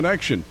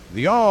Connection,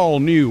 the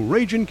all-new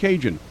Ragin'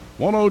 Cajun,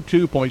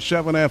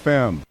 102.7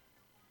 FM.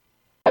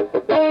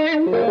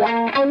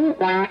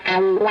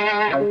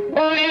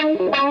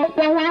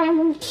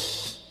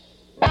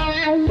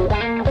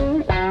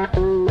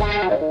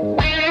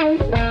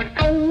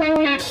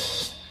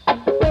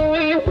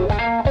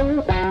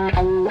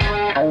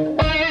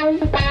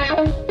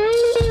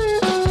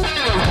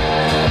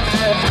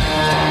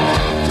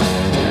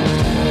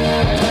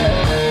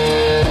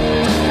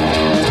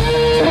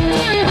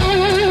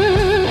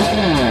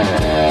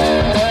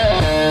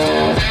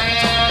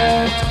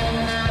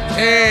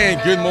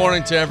 Good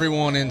morning to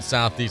everyone in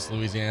Southeast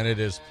Louisiana. It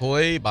is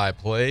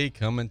play-by-play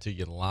coming to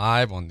you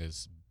live on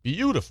this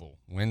beautiful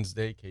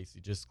Wednesday. Casey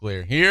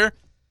Gisclair here.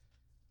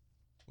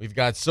 We've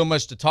got so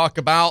much to talk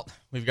about.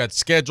 We've got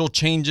schedule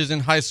changes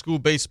in high school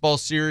baseball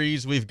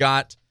series. We've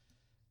got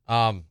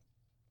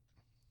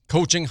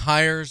coaching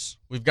hires.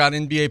 We've got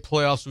NBA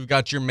playoffs. We've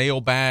got your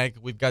mailbag.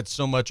 We've got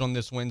so much on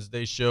this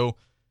Wednesday show.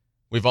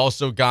 We've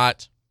also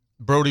got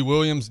Brody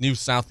Williams, new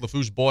South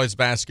Lafourche boys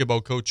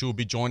basketball coach, who will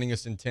be joining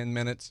us in 10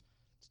 minutes.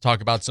 Talk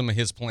about some of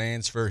his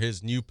plans for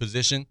his new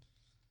position.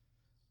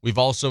 We've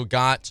also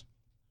got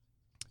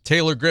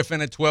Taylor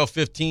Griffin at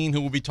 12:15,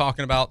 who will be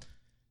talking about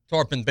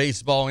Tarpon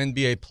baseball,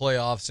 NBA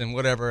playoffs, and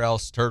whatever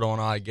else Turtle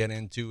and I get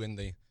into in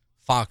the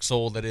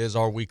foxhole that is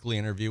our weekly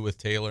interview with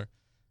Taylor.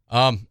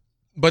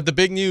 But the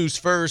big news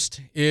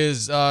first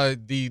is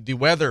the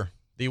weather.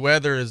 The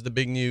weather is the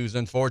big news,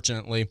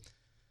 unfortunately.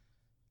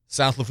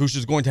 South Lafourche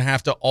is going to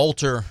have to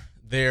alter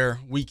their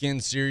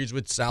weekend series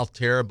with South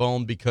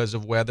Terrebonne because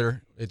of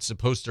weather. It's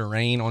supposed to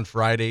rain on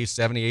Friday,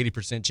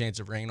 70-80% chance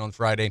of rain on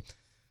Friday.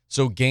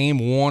 So game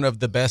one of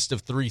the best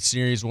of three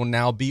series will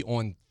now be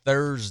on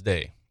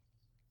Thursday.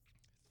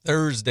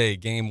 Thursday,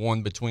 game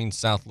one between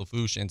South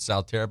Lafourche and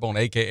South Terrebonne,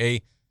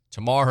 a.k.a.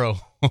 tomorrow.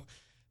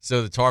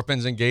 So the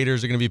Tarpons and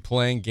Gators are going to be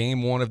playing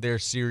game one of their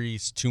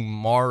series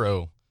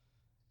tomorrow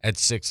at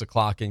 6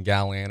 o'clock in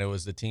Galliano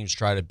as the teams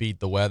try to beat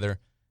the weather.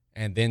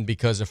 And then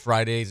because of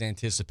Friday's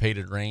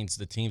anticipated rains,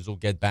 the teams will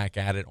get back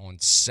at it on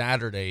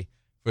Saturday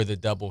for the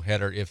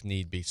doubleheader if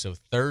need be. So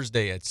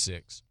Thursday at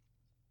 6,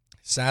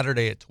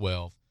 Saturday at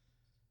 12,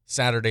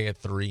 Saturday at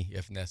 3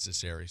 if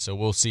necessary. So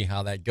we'll see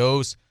how that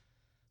goes.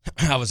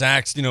 I was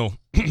asked,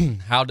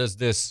 how does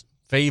this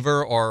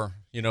favor or,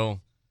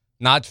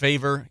 not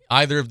favor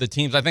either of the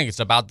teams? I think it's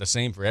about the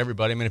same for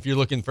everybody. I mean, if you're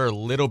looking for a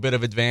little bit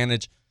of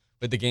advantage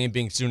with the game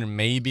being sooner,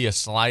 maybe a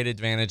slight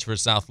advantage for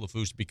South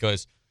Lafourche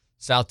because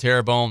South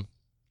Terrebonne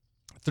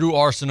through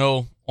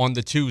Arsenault on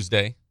the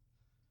Tuesday,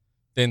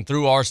 then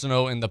through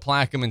Arsenault in the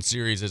Plaquemine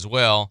series as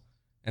well,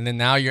 and then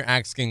now you're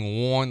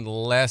asking one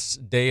less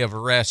day of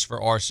rest for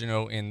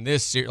Arsenault in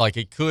this series. Like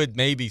it could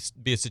maybe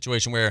be a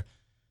situation where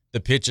the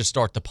pitches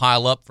start to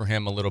pile up for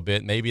him a little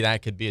bit. Maybe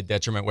that could be a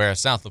detriment, whereas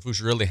South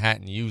Lafourche really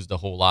hadn't used a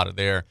whole lot of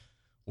their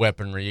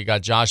weaponry. You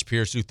got Josh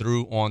Pierce, who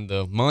threw on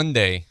the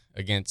Monday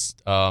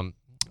against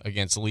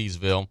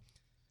Leesville.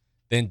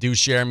 Then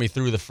Duchermy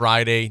threw the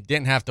Friday.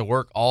 Didn't have to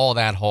work all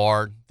that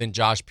hard. Then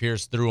Josh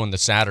Pierce threw on the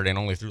Saturday and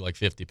only threw like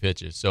 50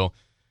 pitches. So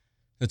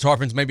the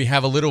Tarpons maybe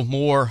have a little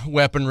more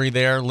weaponry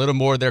there, a little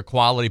more of their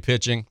quality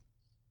pitching.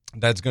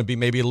 That's going to be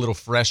maybe a little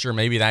fresher.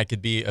 Maybe that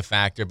could be a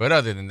factor. But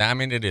other than that, I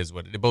mean, it is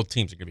what it is. Both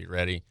teams are going to be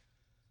ready.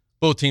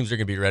 Both teams are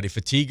going to be ready.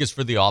 Fatigue is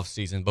for the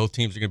offseason. Both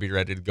teams are going to be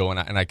ready to go.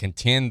 And I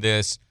contend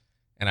this,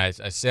 and I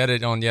said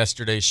it on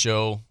yesterday's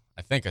show.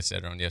 I think I said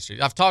it on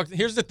yesterday.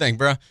 Here's the thing,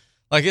 bro.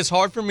 Like, it's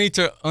hard for me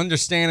to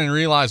understand and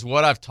realize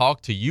what I've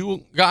talked to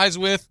you guys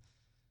with.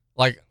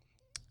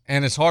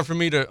 And it's hard for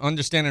me to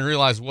understand and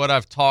realize what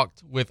I've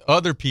talked with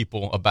other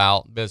people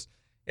about. Because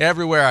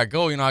everywhere I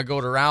go, I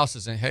go to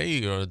Rouse's and, hey,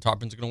 the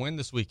Tarpons are going to win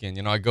this weekend.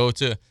 I go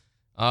to,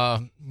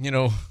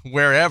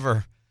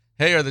 wherever.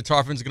 Hey, are the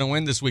Tarpons going to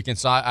win this weekend?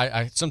 So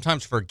I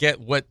sometimes forget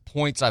what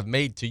points I've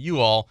made to you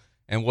all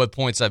and what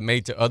points I've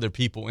made to other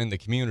people in the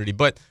community.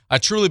 But I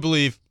truly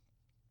believe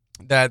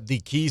that the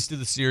keys to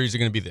the series are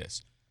going to be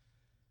this.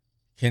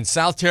 Can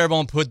South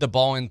Terrebonne put the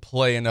ball in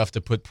play enough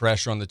to put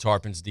pressure on the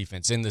Tarpons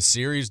defense? In the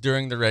series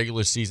during the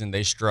regular season,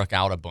 they struck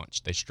out a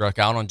bunch. They struck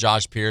out on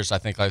Josh Pierce, I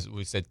think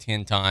we said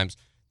 10 times.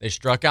 They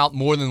struck out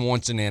more than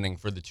once an inning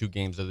for the two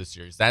games of the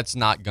series. That's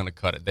not going to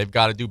cut it. They've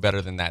got to do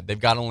better than that. They've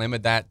got to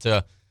limit that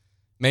to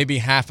maybe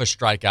half a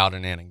strikeout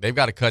an inning. They've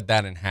got to cut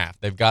that in half.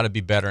 They've got to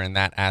be better in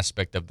that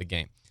aspect of the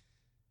game.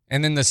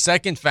 And then the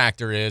second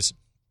factor is,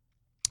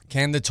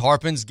 can the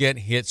Tarpons get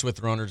hits with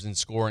runners in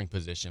scoring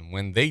position?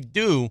 When they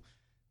do,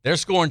 they're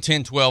scoring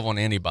 10-12 on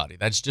anybody.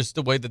 That's just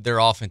the way that their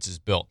offense is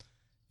built.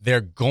 They're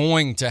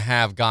going to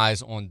have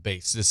guys on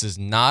base. This is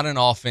not an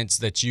offense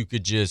that you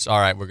could just, all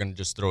right, we're going to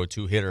just throw a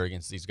two-hitter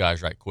against these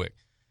guys right quick.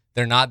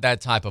 They're not that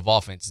type of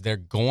offense. They're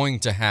going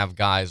to have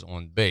guys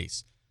on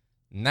base.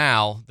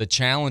 Now, the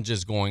challenge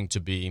is going to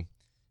be,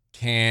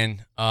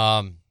 can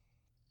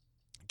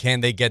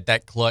they get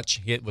that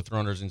clutch hit with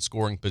runners in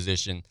scoring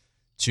position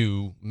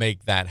to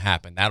make that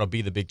happen? That'll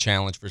be the big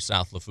challenge for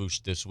South Lafourche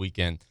this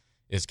weekend.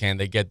 Is can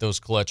they get those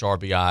clutch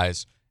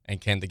RBIs,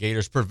 and can the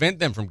Gators prevent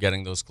them from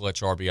getting those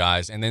clutch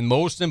RBIs? And then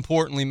most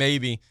importantly,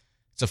 maybe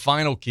it's a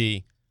final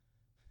key,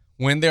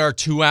 when there are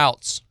 2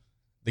 outs,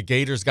 the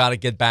Gators got to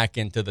get back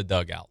into the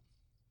dugout.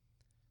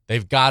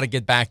 They've got to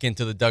get back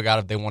into the dugout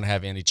if they want to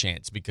have any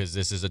chance, because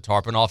this is a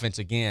Tarpon offense,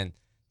 again,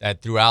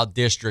 that throughout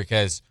district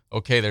has,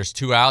 okay, there's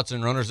 2 outs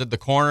and runners at the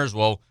corners.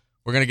 Well,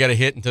 we're going to get a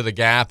hit into the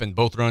gap, and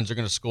both runs are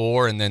going to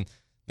score, and then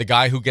the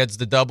guy who gets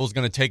the double is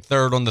going to take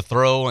third on the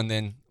throw, and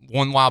then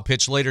one wild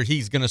pitch later,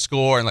 he's going to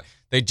score. And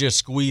they just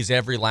squeeze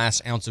every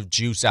last ounce of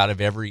juice out of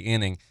every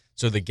inning.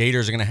 So the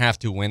Gators are going to have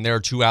to, when there are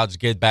 2 outs,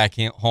 get back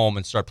home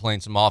and start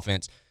playing some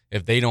offense.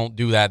 If they don't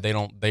do that, they're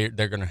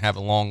going to have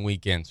a long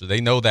weekend. So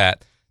they know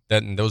that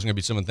and those are going to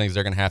be some of the things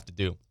they're going to have to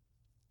do.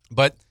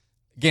 But,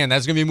 again,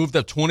 that's going to be moved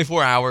up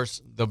 24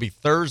 hours. They'll be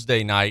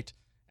Thursday night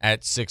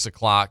at 6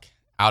 o'clock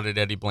out at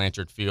Eddie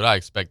Blanchard Field. I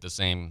expect the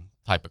same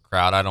type of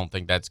crowd. I don't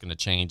think that's going to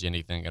change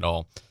anything at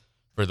all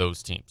for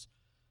those teams.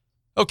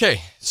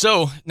 Okay,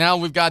 so now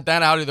we've got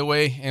that out of the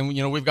way, and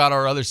we've got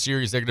our other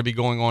series that are going to be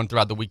going on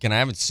throughout the weekend. I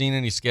haven't seen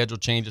any schedule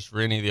changes for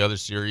any of the other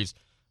series,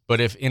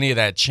 but if any of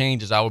that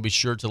changes, I will be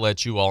sure to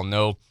let you all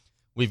know.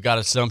 We've got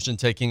Assumption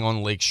taking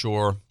on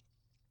Lakeshore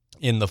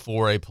in the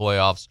 4A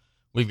playoffs.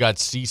 We've got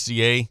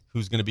CCA,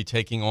 who's going to be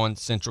taking on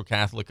Central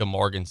Catholic of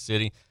Morgan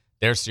City.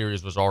 Their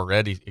series was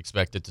already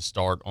expected to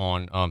start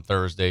on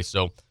Thursday,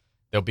 so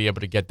they'll be able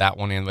to get that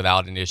one in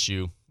without an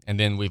issue. And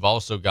then we've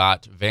also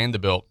got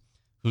Vanderbilt,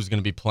 who's going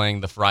to be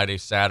playing the Friday,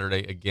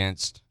 Saturday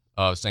against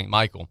St.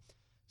 Michael.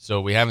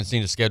 So we haven't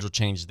seen a schedule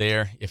change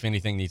there. If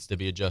anything needs to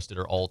be adjusted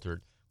or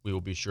altered, we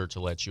will be sure to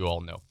let you all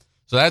know.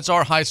 So that's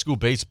our high school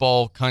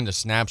baseball kind of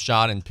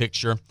snapshot and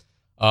picture.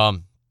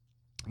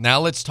 Now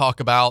let's talk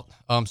about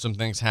some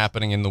things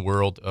happening in the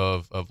world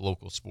of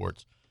local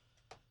sports.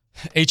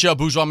 HL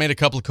Bourgeois made a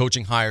couple of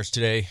coaching hires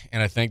today,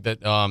 and I think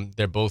that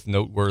they're both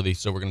noteworthy,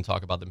 so we're going to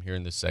talk about them here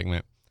in this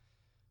segment.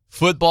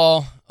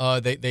 Football,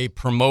 they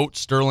promote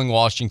Sterling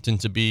Washington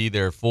to be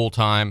their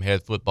full-time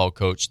head football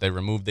coach. They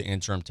removed the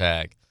interim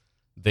tag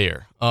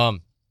there.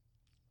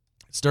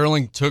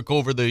 Sterling took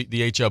over the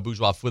HL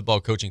Bourgeois football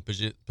coaching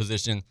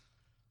position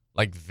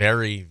like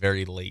very,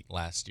 very late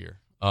last year.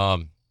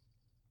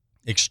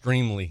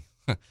 Extremely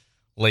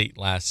late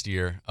last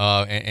year.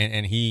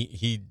 And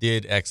he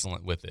did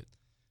excellent with it.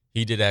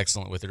 He did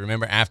excellent with it.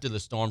 Remember, after the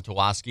storm,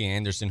 Tawaski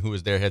Anderson, who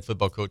was their head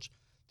football coach,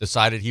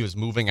 decided he was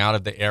moving out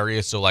of the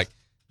area. So,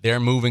 they're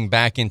moving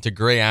back into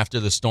Gray after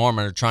the storm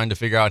and are trying to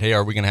figure out, hey,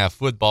 are we going to have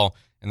football?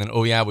 And then,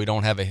 oh, yeah, we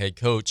don't have a head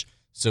coach.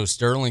 So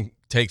Sterling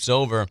takes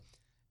over,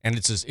 and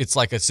it's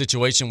like a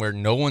situation where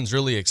no one's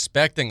really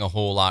expecting a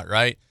whole lot,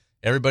 right?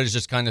 Everybody's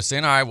just kind of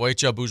saying, all right, well,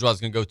 HL Bourgeois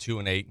is going to go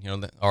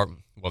 2-8, or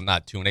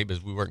not 2-8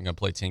 because we weren't going to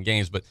play 10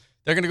 games, but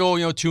they're going to go,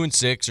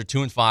 2-6 or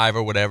 2-5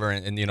 or whatever,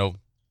 and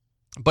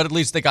but at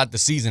least they got the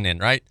season in,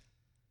 right?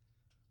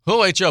 Well,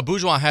 HL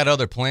Bourgeois had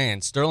other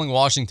plans. Sterling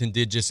Washington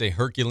did just a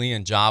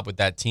Herculean job with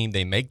that team.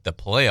 They make the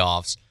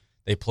playoffs.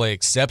 They play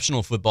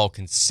exceptional football,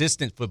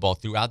 consistent football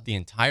throughout the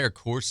entire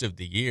course of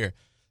the year.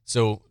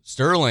 So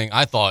Sterling,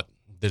 I thought,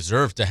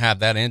 deserved to have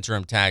that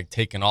interim tag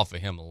taken off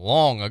of him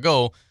long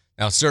ago.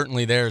 Now,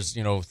 certainly there's,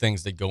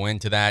 things that go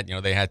into that.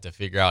 They had to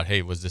figure out,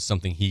 hey, was this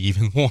something he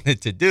even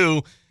wanted to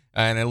do?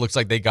 And it looks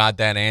like they got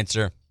that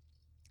answer.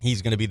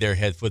 He's going to be their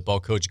head football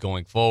coach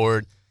going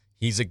forward.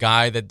 He's a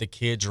guy that the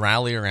kids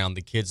rally around.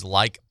 The kids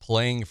like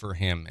playing for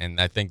him.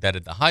 And I think that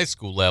at the high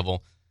school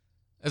level,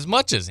 as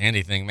much as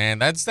anything, man,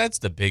 that's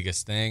the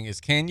biggest thing is,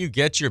 can you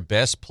get your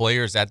best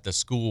players at the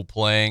school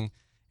playing,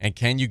 and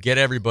can you get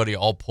everybody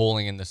all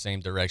pulling in the same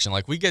direction?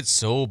 We get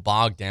so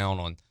bogged down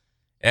on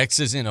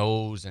X's and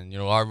O's and,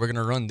 we're going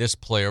to run this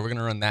play or we're going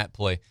to run that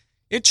play.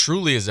 It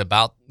truly is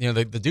about,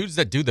 the dudes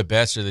that do the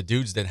best are the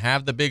dudes that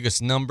have the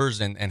biggest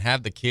numbers and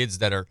have the kids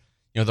that are,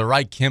 the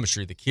right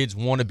chemistry. The kids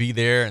want to be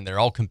there, and they're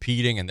all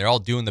competing, and they're all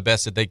doing the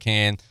best that they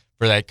can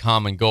for that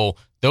common goal.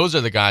 Those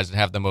are the guys that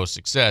have the most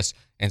success,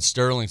 and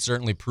Sterling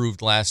certainly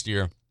proved last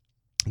year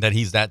that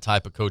he's that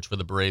type of coach for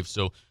the Braves.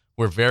 So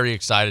we're very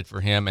excited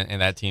for him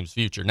and that team's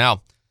future.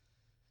 Now,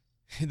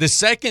 the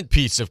second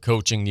piece of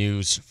coaching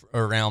news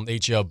around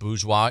HL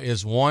Bourgeois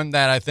is one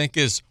that I think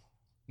is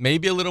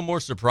maybe a little more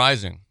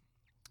surprising.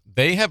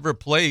 They have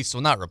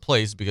not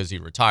replaced because he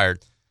retired,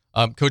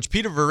 Coach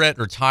Peter Verrett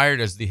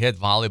retired as the head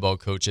volleyball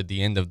coach at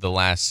the end of the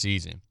last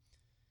season.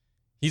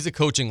 He's a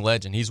coaching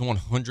legend. He's won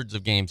hundreds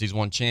of games. He's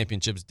won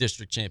championships,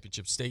 district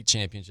championships, state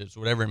championships,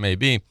 whatever it may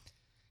be.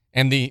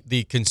 And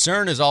the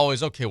concern is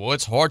always, okay, well,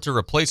 it's hard to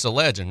replace a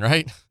legend,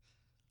 right?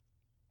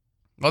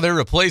 Well, they're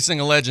replacing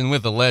a legend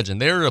with a legend.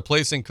 They're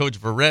replacing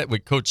Coach Verrett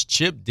with Coach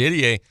Chip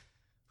Didier,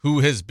 who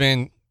has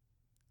been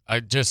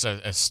just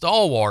a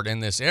stalwart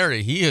in this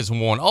area. He has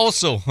won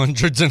also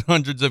hundreds and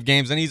hundreds of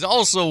games, and he's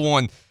also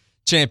won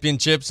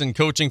championships and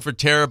coaching for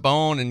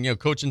Terrebonne and,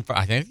 coaching for,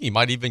 I think he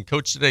might even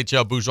coach at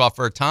HL Bourgeois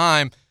for a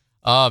time.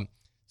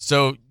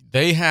 So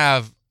they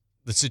have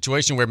the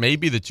situation where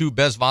maybe the two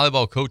best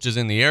volleyball coaches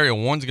in the area,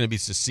 one's going to be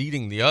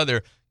succeeding the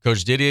other.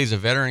 Coach Didier is a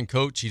veteran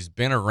coach. He's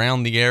been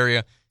around the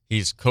area.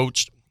 He's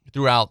coached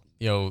throughout,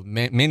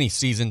 many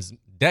seasons,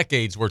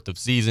 decades worth of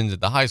seasons at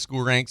the high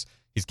school ranks.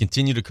 He's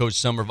continued to coach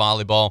summer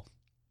volleyball,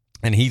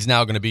 and he's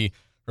now going to be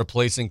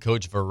replacing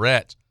Coach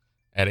Verrett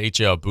at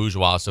HL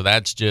Bourgeois. So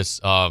that's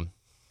just awesome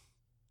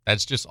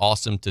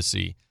to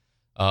see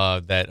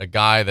that a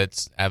guy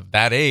that's at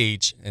that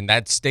age and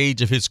that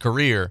stage of his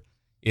career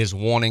is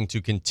wanting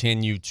to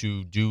continue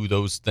to do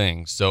those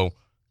things. So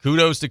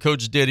kudos to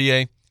Coach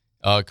Didier.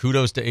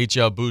 Kudos to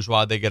HL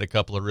Bourgeois. They get a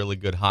couple of really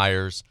good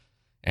hires,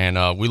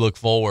 and we look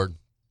forward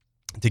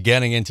to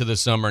getting into the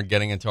summer and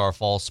getting into our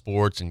fall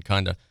sports and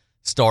kind of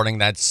starting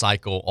that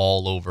cycle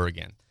all over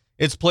again.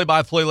 It's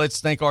play-by-play. Let's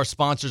thank our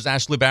sponsors,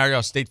 Ashley Barry,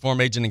 our State Farm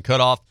agent and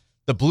cutoff,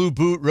 the Blue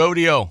Boot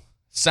Rodeo,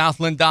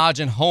 Southland Dodge,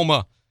 and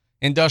Homa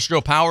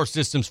Industrial Power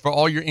Systems for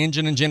all your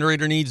engine and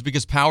generator needs,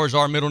 because power is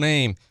our middle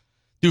name.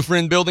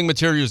 Dufresne Building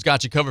Materials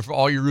got you covered for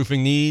all your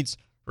roofing needs.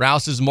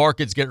 Rouse's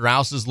Markets, get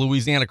Rouse's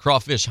Louisiana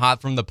crawfish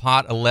hot from the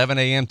pot, 11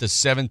 a.m. to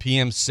 7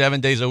 p.m., 7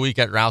 days a week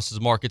at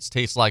Rouse's Markets.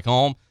 Tastes like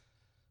home.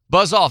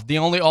 Buzz Off, the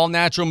only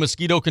all-natural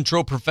mosquito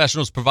control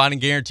professionals providing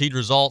guaranteed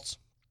results.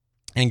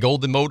 And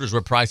Golden Motors,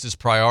 where price is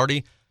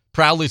priority.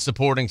 Proudly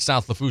supporting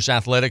South Lafourche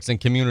athletics and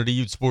community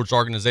youth sports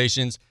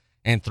organizations.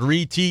 And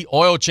 3T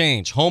Oil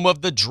Change, home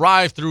of the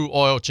drive-through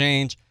oil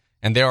change.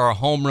 And they're our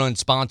home run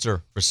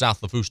sponsor for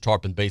South Lafourche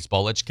Tarpon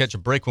Baseball. Let's catch a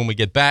break. When we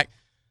get back,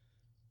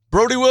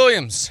 Brody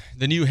Williams,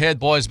 the new head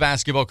boys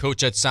basketball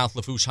coach at South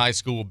Lafourche High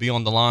School, will be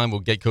on the line. We'll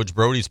get Coach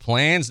Brody's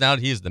plans now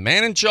that he is the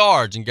man in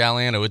charge in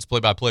Galliano. It's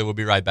play-by-play. We'll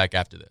be right back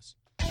after this.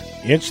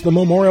 It's the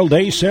Memorial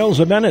Day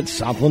sales event at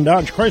Southland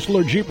Dodge,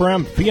 Chrysler, Jeep,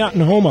 Ram, Fiat,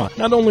 and Homa.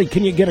 Not only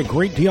can you get a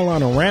great deal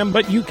on a Ram,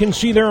 but you can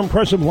see their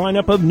impressive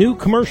lineup of new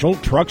commercial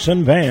trucks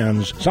and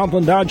vans.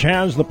 Southland Dodge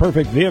has the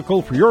perfect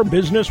vehicle for your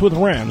business with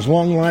Ram's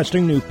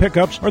long-lasting new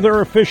pickups or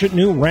their efficient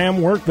new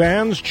Ram work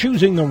vans.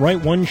 Choosing the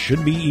right one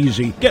should be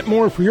easy. Get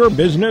more for your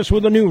business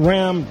with a new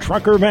Ram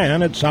truck or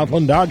van at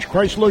Southland Dodge,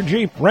 Chrysler,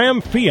 Jeep,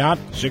 Ram, Fiat,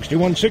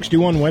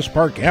 6161 West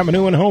Park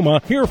Avenue in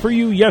Homa. Here for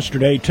you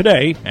yesterday,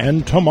 today,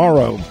 and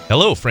tomorrow.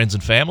 Hello, friends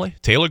and family.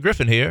 Taylor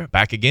Griffin here,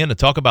 back again to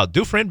talk about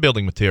Dufresne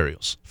Building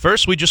Materials.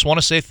 First, we just want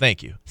to say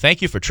thank you.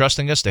 Thank you for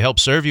trusting us to help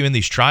serve you in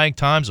these trying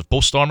times of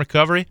post-storm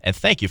recovery, and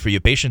thank you for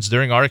your patience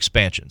during our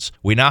expansions.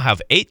 We now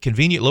have 8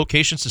 convenient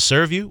locations to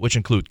serve you, which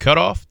include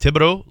Cutoff,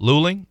 Thibodaux,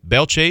 Luling,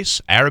 Bellchase,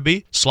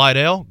 Araby,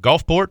 Slidell,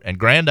 Gulfport, and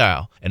Grand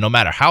Isle. And no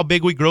matter how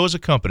big we grow as a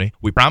company,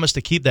 we promise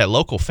to keep that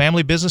local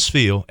family business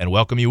feel and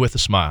welcome you with a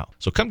smile.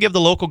 So come give the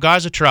local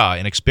guys a try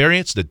and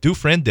experience the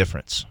Dufresne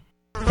difference.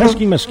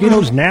 Pesky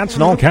mosquitoes, gnats,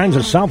 and all kinds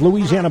of South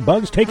Louisiana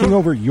bugs taking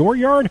over your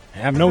yard?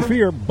 Have no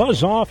fear.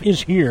 Buzz Off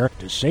is here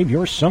to save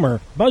your summer.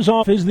 Buzz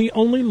Off is the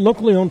only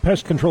locally owned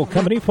pest control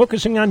company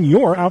focusing on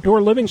your outdoor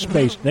living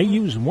space. They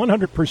use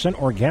 100%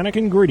 organic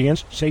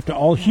ingredients, safe to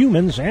all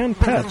humans and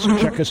pets.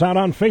 Check us out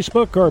on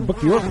Facebook or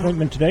book your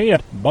appointment today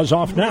at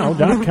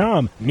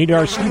buzzoffnow.com. Need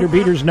our cedar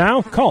beaters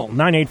now? Call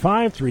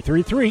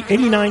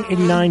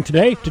 985-333-8989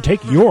 today to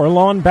take your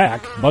lawn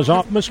back. Buzz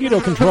Off Mosquito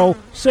Control.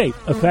 Safe,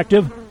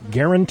 effective,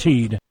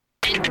 guaranteed.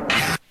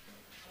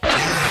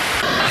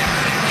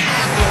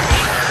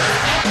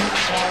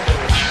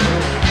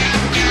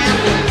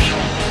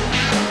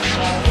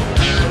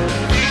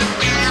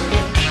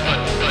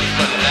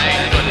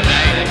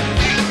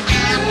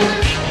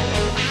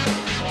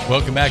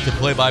 Welcome back to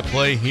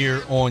Play-by-Play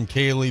here on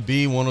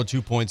KLEB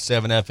 102.7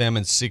 FM and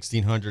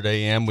 1600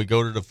 AM. We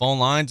go to the phone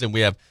lines, and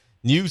we have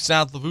new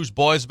South Lafourche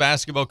boys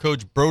basketball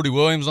coach Brody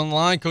Williams on the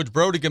line. Coach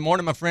Brody, good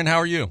morning, my friend. How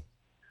are you?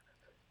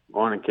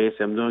 Morning, Casey.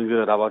 I'm doing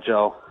good. How about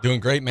y'all? Doing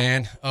great,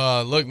 man.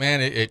 Look,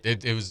 man,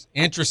 it was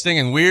interesting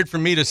and weird for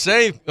me to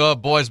say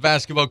boys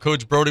basketball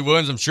coach Brody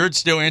Williams. I'm sure it's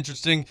still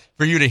interesting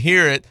for you to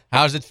hear it.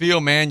 How does it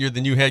feel, man? You're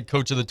the new head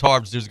coach of the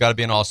Tarps. There's got to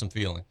be an awesome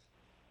feeling.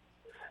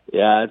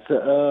 Yeah, it's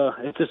a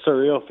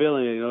surreal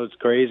feeling. You know, it's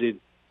crazy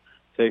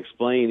to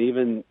explain.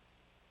 Even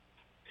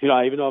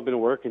though I've been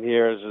working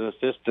here as an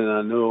assistant,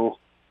 I know,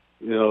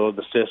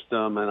 the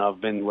system, and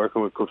I've been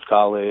working with Coach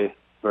Colley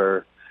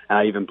and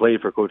I even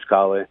played for Coach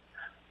Colley.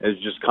 It's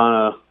just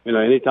kind of,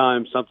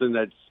 anytime something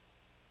that's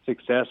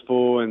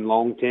successful and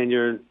long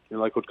tenured,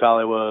 like Coach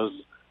Colley was,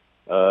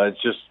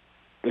 it's just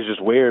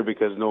weird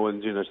because no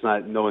one's used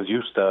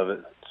to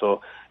it.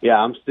 So yeah,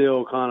 I'm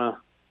still kind of,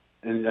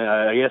 and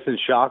I guess in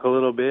shock a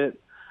little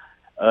bit,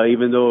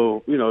 even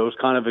though it was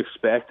kind of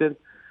expected.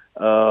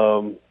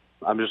 I'm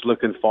just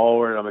looking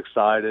forward. I'm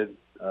excited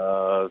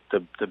to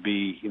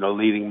be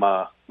leading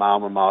my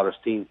alma mater's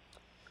team.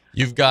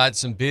 You've got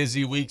some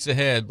busy weeks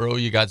ahead, bro.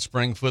 You got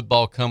spring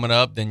football coming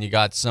up, then you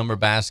got summer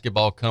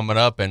basketball coming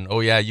up, and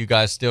you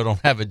guys still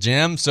don't have a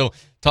gym. So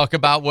talk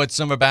about what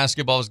summer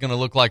basketball is going to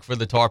look like for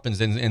the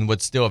Tarpons in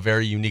what's still a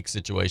very unique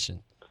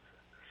situation.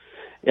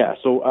 Yeah,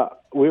 so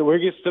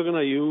we're still going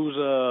to use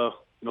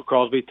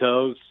Crosby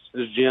Tugs'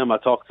 gym. I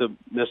talked to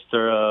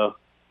Mr.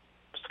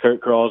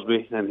 Kurt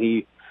Crosby, and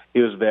he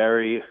was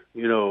very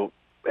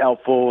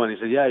helpful, and he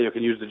said, yeah, you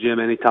can use the gym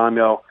anytime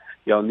y'all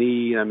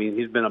need. I mean,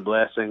 he's been a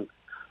blessing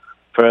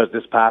for us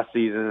this past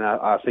season, and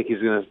I think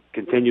he's going to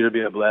continue to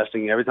be a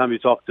blessing. Every time you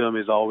talk to him,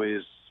 he's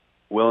always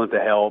willing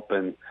to help,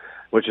 and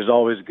which is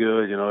always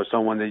good.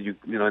 Someone that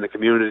in the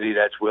community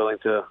that's willing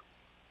to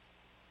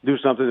do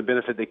something to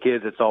benefit the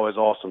kids. It's always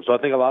awesome. So I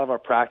think all of our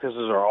practices,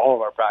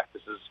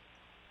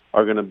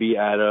 are going to be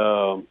at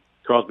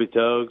Crosby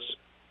Tugs,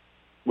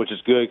 which is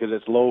good because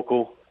it's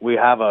local. We're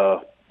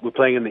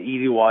playing in the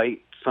Easy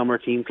White summer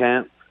team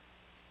camp.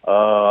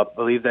 I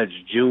believe that's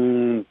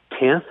June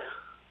 10th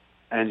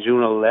and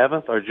June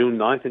 11th, or June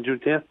 9th and June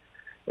 10th.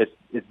 It's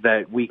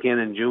that weekend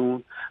in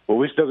June, but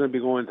we're still going to be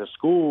going to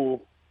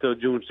school till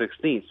June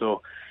 16th.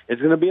 So it's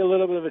going to be a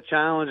little bit of a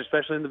challenge,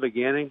 especially in the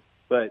beginning.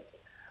 But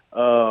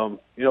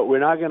we're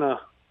not going to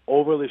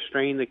overly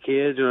strain the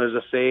kids. There's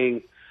a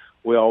saying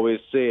we always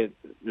say it.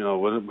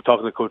 When we're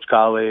talking to Coach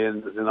Colley,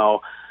 and you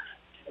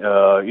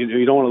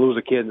don't want to lose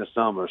a kid in the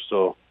summer.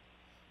 So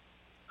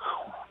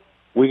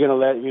we're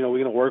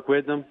gonna work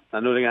with them.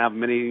 I know they're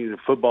gonna have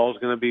football's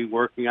gonna be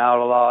working out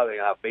a lot. They're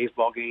gonna have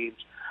baseball games.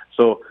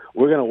 So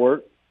we're gonna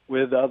work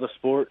with the other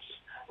sports,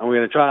 and we're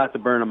gonna try not to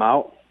burn them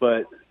out.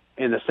 But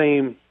in the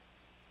same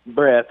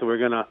breath, we're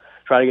gonna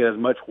try to get as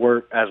much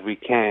work as we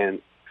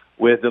can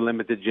with the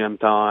limited gym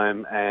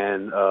time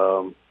and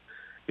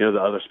the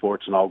other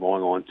sports and all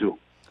going on too.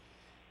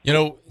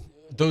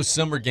 Those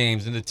summer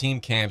games and the team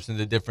camps and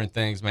the different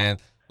things, man.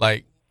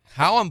 Like,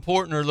 how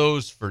important are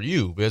those for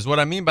you? Because what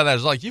I mean by that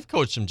is, like, you've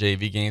coached some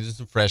JV games and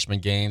some freshman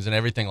games and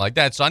everything like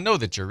that, so I know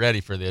that you're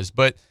ready for this.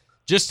 But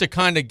just to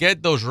kind of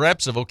get those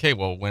reps of, okay,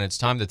 well, when it's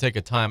time to take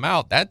a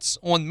timeout, that's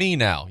on me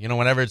now.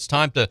 Whenever it's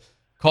time to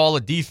call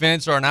a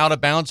defense or an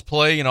out-of-bounds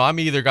play, I'm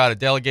either got to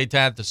delegate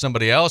that to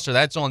somebody else or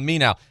that's on me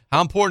now. How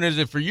important is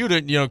it for you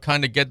to,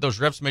 kind of get those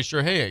reps, make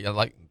sure, hey,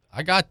 like,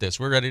 I got this.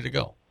 We're ready to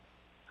go.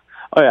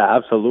 Oh, yeah,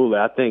 absolutely.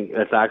 I think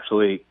it's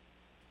actually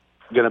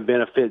going to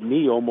benefit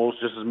me almost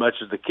just as much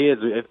as the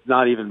kids, if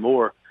not even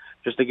more,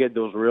 just to get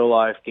those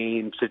real-life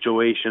game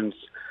situations,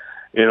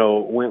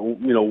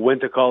 when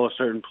to call a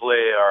certain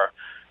play or,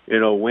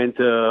 when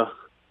to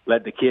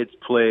let the kids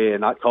play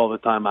and not call the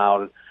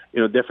timeout,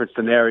 different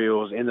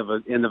scenarios, end of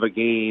a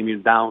game, you're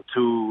down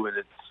 2 and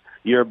it's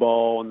your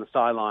ball on the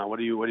sideline. What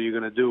are you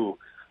going to do?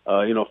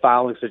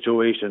 Fouling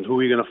situations, who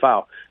are you going to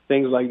foul?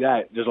 Things like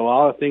that. There's a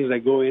lot of things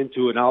that go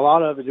into it. Now, a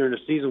lot of it during the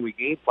season we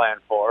game plan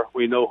for.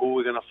 We know who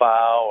we're going to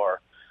foul, or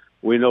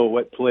we know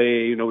what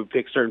play, we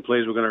pick certain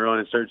plays we're going to run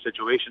in certain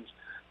situations.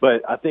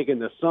 But I think in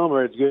the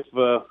summer it's good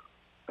for,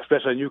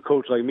 especially a new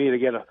coach like me, to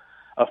get a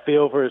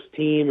feel for his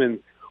team and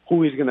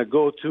who he's going to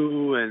go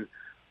to and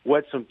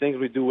what some things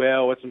we do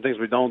well, what some things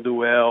we don't do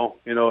well,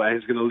 and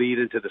it's going to lead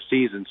into the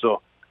season.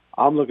 So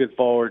I'm looking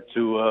forward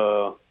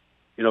to,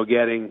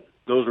 getting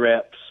those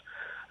reps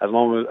as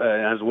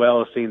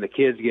well as seeing the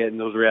kids getting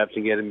those reps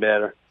and getting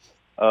better.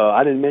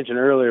 I didn't mention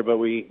earlier, but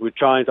we're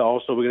going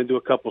to do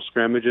a couple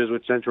scrimmages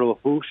with Central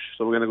Lafourche.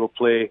 So we're going to go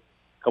play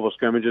a couple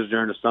scrimmages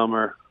during the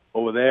summer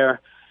over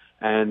there.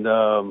 And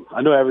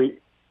I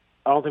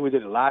don't think we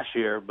did it last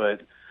year,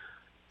 but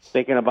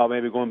thinking about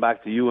maybe going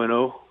back to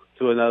UNO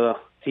to another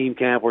team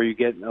camp where you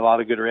get a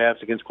lot of good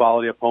reps against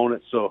quality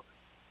opponents. So,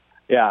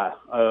 yeah,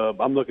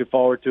 I'm looking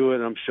forward to it,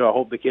 and I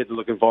hope the kids are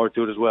looking forward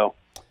to it as well.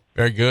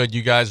 Very good.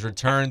 You guys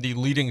returned the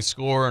leading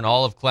scorer in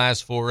all of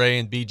Class 4A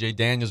and B.J.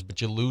 Daniels, but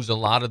you lose a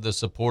lot of the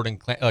supporting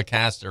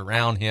cast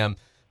around him,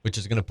 which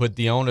is going to put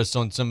the onus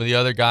on some of the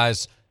other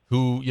guys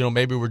who,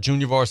 maybe were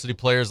junior varsity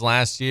players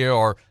last year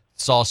or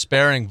saw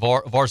sparing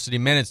varsity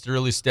minutes to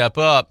really step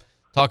up.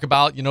 Talk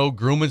about,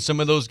 grooming some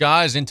of those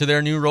guys into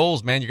their new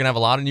roles, man. You're going to have a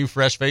lot of new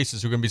fresh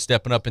faces who are going to be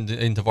stepping up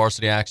into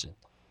varsity action.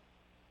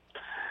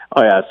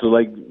 Oh, yeah. So,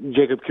 like,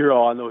 Jacob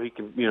Curall, I know he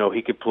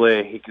can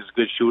play. He's a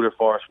good shooter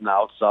for us from the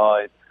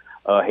outside.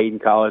 Hayden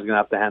Collins is going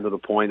to have to handle the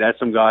point. That's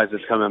some guys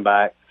that's coming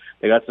back.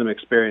 They got some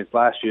experience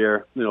last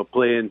year,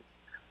 playing.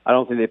 I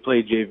don't think they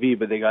played JV,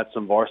 but they got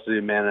some varsity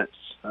minutes.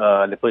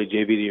 They played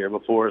JV the year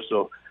before.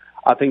 So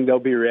I think they'll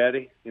be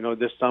ready.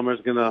 This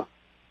summer's going to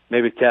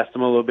maybe test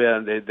them a little bit.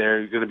 And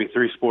they're going to be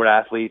 3-sport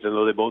athletes. I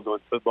know they're both doing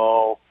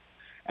football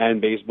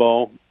and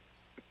baseball.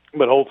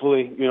 But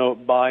hopefully,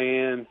 buy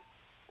in.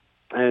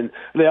 And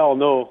they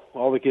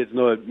all the kids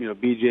know that,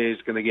 BJ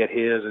is going to get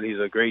his, and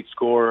he's a great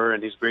scorer,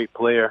 and he's a great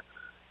player.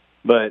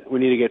 But we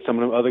need to get some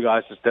of the other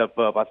guys to step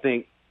up. I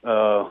think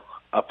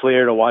a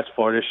player to watch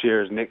for this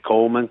year is Nick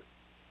Coleman.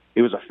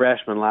 He was a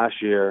freshman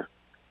last year.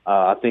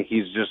 I think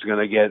he's just going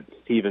to get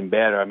even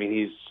better. I mean,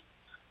 he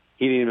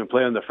didn't even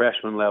play on the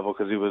freshman level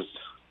because he was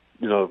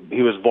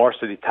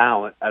varsity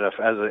talent at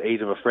the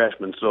age of a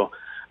freshman. So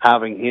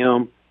having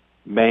him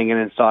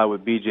banging inside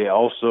with BJ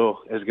also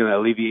is going to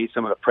alleviate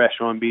some of the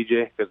pressure on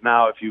BJ, because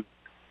now if you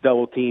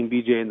double team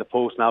BJ in the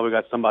post, now we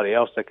got somebody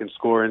else that can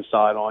score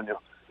inside on you.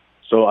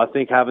 So I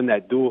think having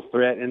that dual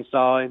threat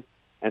inside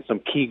and some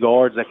key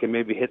guards that can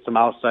maybe hit some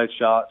outside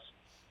shots,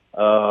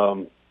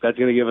 that's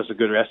going to give us a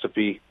good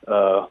recipe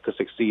to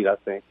succeed, I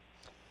think.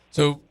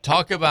 So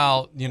talk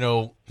about,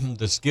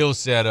 the skill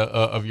set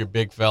of your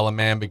big fella,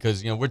 man,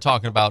 because, we're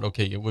talking about,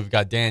 okay, we've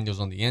got Daniels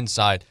on the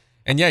inside.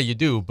 And, yeah, you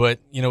do. But,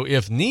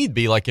 if need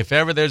be, like if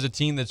ever there's a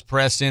team that's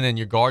pressing and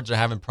your guards are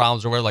having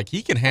problems or whatever, like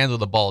he can handle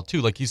the ball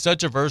too. Like he's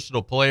such a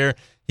versatile player.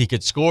 He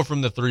could score from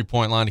the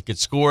three-point line. He could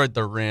score at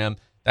the rim.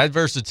 That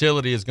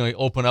versatility is going to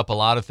open up a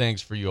lot of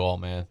things for you all,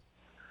 man.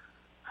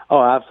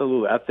 Oh,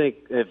 absolutely. I think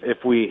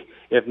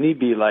if need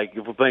be, like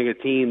if we're playing a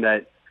team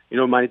that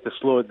might need to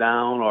slow it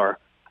down, or,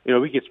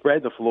 we could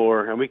spread the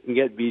floor and we can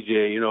get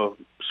BJ,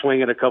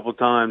 swing it a couple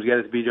times, get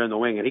it to BJ on the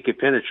wing, and he could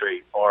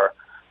penetrate, or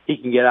he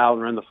can get out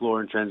and run the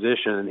floor in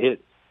transition and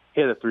hit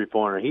a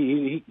three-pointer.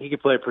 He can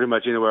play pretty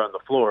much anywhere on the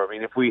floor. I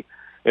mean, if we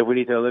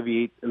need to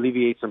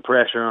alleviate some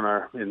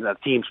pressure and the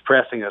team's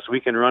pressing us, we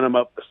can run him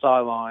up the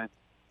sideline,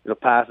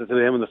 pass it to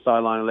him on the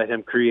sideline and let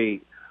him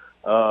create.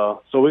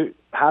 So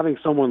having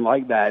someone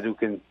like that who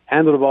can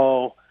handle the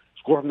ball,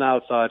 score from the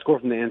outside, score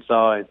from the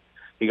inside,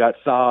 he got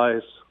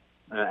size,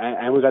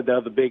 and we got the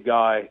other big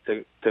guy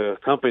to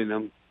accompany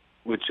him,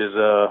 which is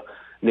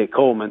Nick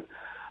Coleman.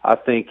 I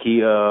think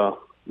he,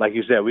 like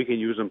you said, we can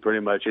use him pretty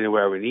much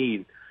anywhere we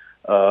need.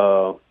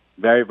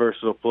 Very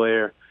versatile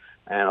player,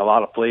 and a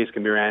lot of plays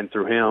can be ran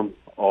through him,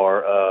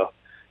 or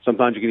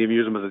sometimes you can even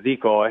use him as a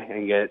decoy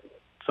and get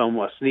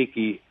somewhat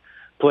sneaky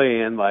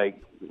play in,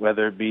 like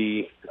whether it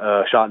be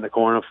a shot in the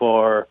corner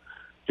for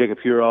Jacob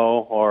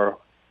Huro, or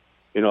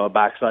a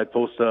backside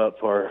post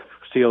up or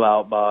seal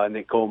out by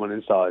Nick Coleman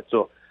inside.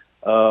 So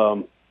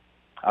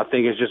I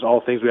think it's just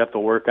all things we have to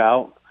work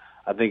out.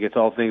 I think it's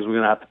all things we're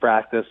going to have to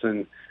practice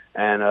and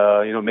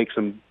make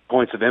some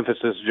points of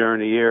emphasis during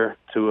the year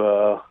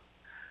to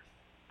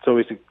so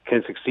we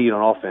can succeed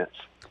on offense.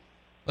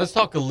 Let's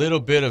talk a little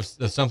bit of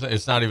something.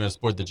 It's not even a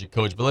sport that you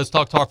coach, but let's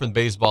talk Tarpon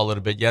baseball a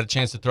little bit. You had a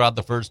chance to throw out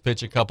the first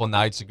pitch a couple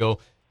nights ago.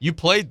 You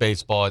played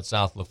baseball at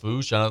South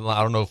Lafourche. I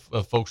don't know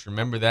if folks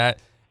remember that.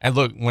 And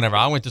look, whenever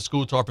I went to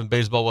school, Tarpon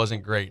baseball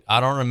wasn't great. I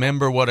don't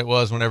remember what it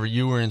was whenever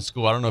you were in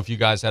school. I don't know if you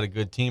guys had a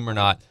good team or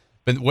not.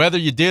 But whether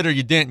you did or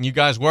you didn't, you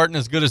guys weren't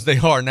as good as they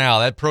are now.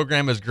 That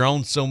program has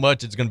grown so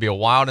much. It's going to be a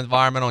wild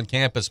environment on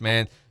campus,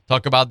 man.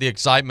 Talk about the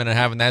excitement of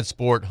having that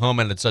sport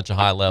humming at such a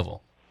high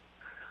level.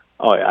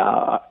 Oh,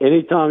 yeah.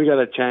 Anytime you got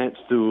a chance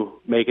to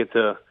make it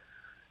to,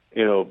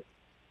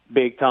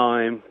 big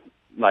time,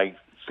 like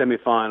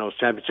semifinals,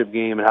 championship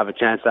game, and have a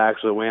chance to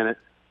actually win it,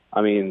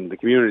 I mean, the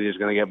community is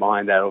going to get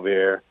behind that over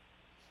here,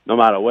 no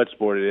matter what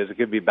sport it is. It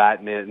could be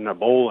badminton or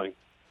bowling.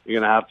 You're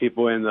going to have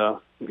people in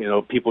the,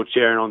 people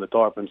cheering on the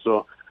Tarpon.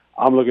 So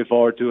I'm looking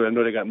forward to it. I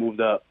know they got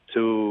moved up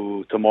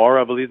to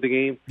tomorrow, I believe, the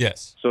game.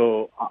 Yes.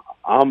 So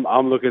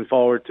I'm looking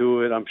forward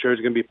to it. I'm sure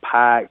it's going to be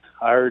packed.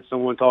 I heard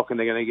someone talking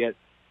they're going to get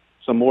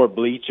some more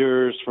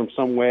bleachers from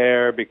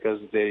somewhere because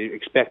they're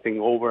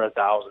expecting over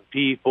 1,000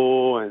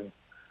 people. And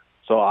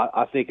so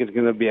I think it's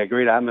going to be a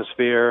great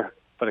atmosphere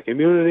for the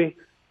community,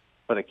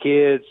 for the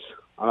kids.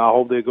 I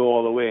hope they go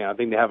all the way. I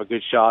think they have a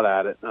good shot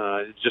at it.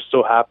 It just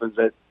so happens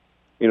that,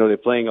 they're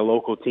playing a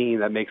local team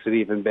that makes it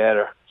even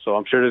better. So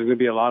I'm sure there's going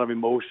to be a lot of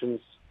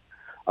emotions,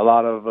 a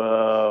lot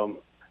of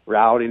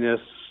rowdiness.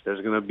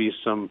 There's going to be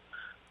some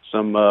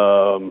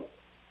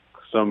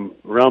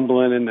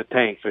rumbling in the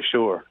tank for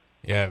sure.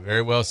 Yeah,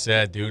 very well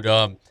said, dude.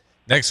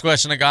 Next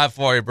question I got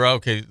for you, bro.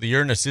 Okay,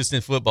 you're an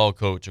assistant football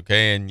coach,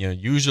 okay, and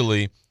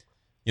usually,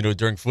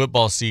 during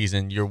football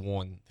season, you're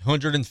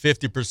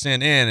 150%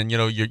 in, and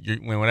you're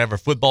whenever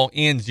football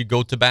ends, you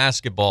go to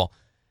basketball.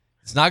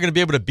 It's not going to be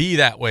able to be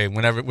that way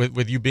whenever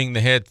with you being the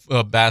head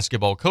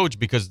basketball coach,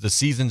 because the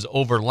seasons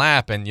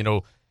overlap, and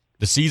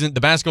the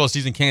basketball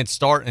season can't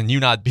start and you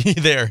not be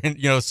there, and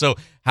so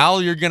how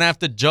you're going to have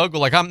to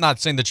juggle. Like, I'm not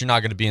saying that you're not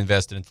going to be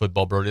invested in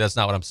football, Brody. That's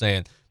not what I'm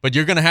saying. But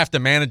you're going to have to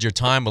manage your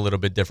time a little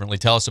bit differently.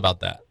 Tell us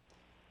about that.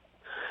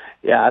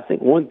 Yeah, I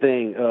think one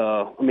thing, it's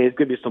going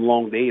to be some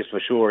long days for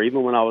sure.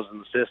 Even when I was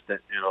an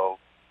assistant,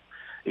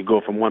 you go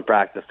from one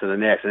practice to the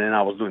next, and then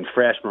I was doing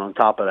freshman on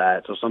top of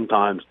that. So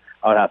sometimes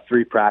I would have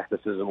 3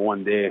 practices in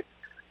one day.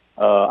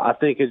 I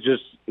think it's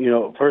just,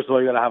 first of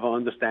all, you got to have an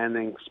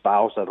understanding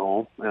spouse at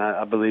home, and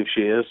I believe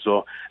she is.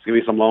 So it's going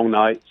to be some long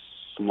nights,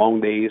 some long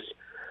days.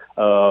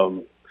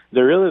 The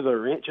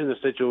wrench in the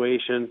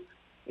situation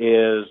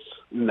is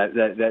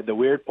that the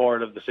weird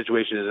part of the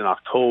situation is in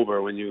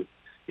October when you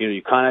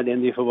kind of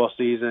end the football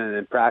season and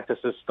then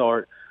practices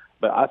start.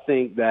 But I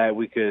think that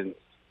we could,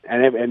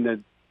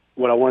 the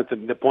point I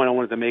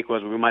wanted to make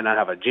was we might not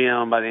have a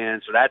gym by the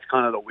end, so that's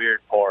kind of the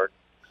weird part.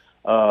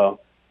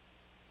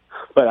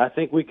 But I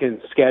think we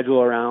can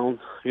schedule around,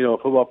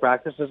 football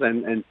practices,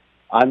 and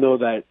I know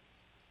that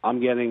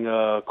I'm getting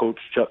Coach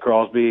Chuck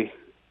Crosby,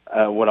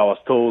 what I was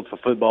told for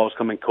football, is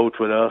coming coach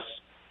with us,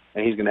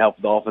 and he's going to help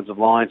the offensive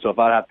line. So if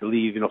I have to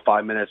leave,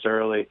 5 minutes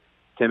early,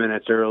 10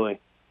 minutes early,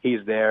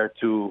 he's there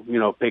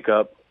to, pick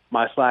up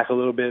my slack a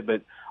little bit.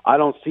 But I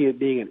don't see it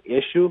being an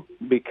issue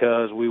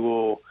because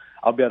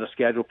I'll be able to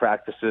schedule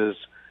practices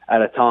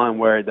at a time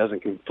where it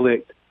doesn't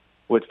conflict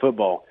with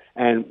football.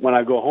 And when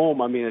I go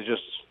home, it's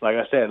just, like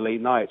I said,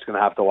 late nights. Going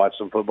to have to watch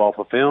some football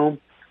for film.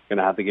 Going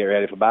to have to get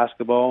ready for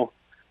basketball.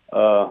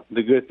 The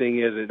good thing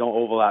is it don't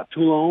overlap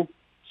too long.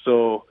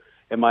 So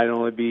it might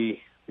only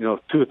be, 2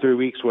 or 3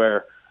 weeks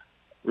where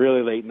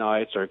really late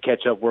nights or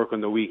catch up work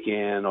on the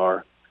weekend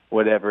or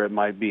whatever it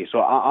might be.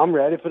 So I'm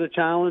ready for the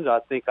challenge. I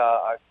think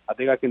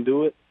I can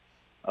do it,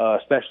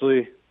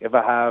 especially if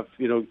I have,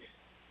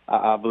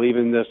 I believe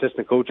in the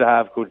assistant coach I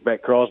have, Coach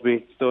Beck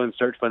Crosby, still in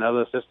search for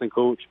another assistant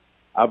coach.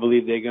 I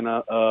believe they're going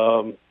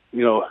to,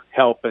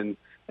 help and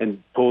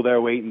pull their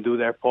weight and do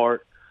their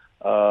part.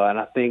 And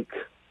I think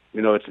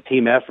it's a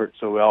team effort,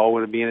 so we all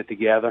want to be in it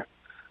together.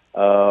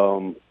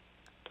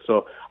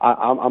 So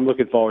I'm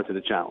looking forward to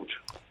the challenge.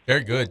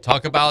 Very good.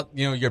 Talk about,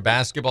 your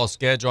basketball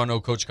schedule. I know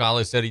Coach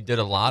Colley said he did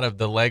a lot of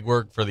the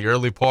legwork for the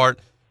early part,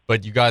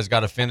 but you guys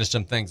got to finish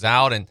some things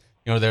out. And,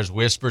 there's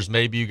whispers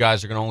maybe you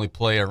guys are going to only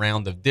play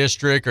around the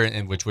district,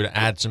 and which would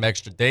add some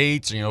extra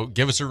dates.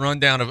 Give us a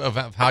rundown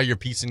of how you're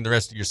piecing the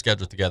rest of your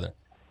schedule together.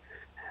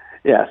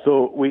 Yeah,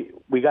 so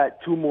we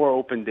got 2 more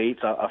open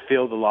dates. I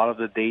filled a lot of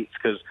the dates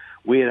because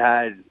we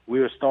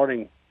were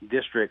starting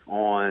district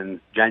on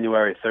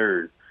January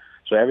 3rd.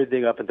 So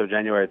everything up until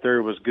January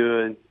 3rd was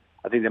good.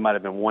 I think there might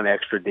have been 1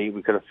 extra date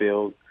we could have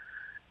filled.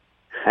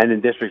 And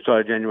then district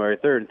started January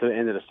 3rd until the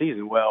end of the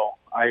season. Well,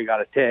 I got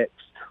a text,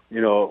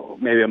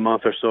 maybe a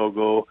month or so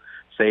ago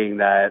saying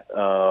that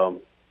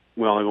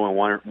we're only going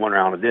one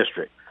round of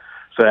district.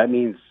 So that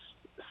means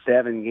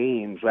 7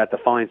 games. We have to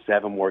find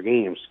 7 more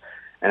games.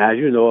 And as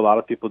you know, a lot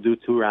of people do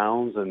 2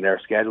 rounds and their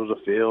schedules are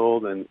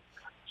filled. And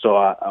so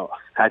I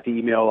had to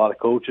email a lot of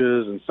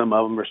coaches, and some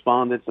of them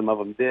responded, some of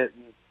them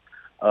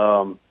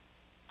didn't.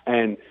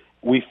 And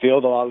we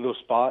filled a lot of those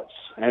spots,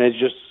 and it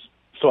just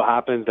so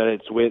happens that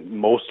it's with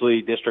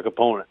mostly district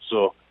opponents.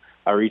 So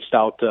I reached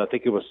out to, I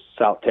think it was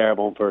South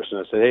Terrebonne person.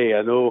 I said, hey,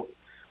 I don't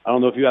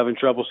know if you're having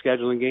trouble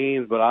scheduling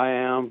games, but I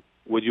am.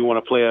 Would you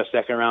want to play a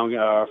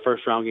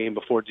first round game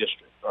before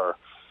district? Or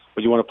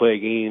would you want to play a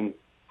game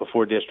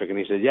before district? And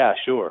he said, yeah,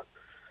 sure.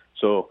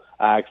 So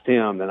I asked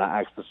him, then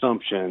I asked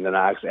Assumption, then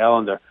I asked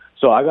Ellender.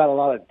 So I got a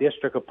lot of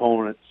district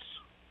opponents.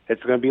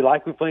 It's going to be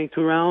like we're playing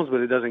 2 rounds,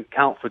 but it doesn't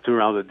count for 2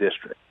 rounds of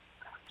district.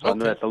 So I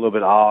know that's a little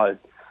bit odd,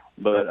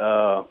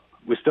 but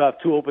we still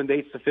have 2 open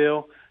dates to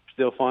fill.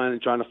 Still trying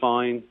to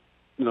find,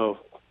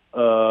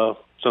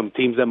 some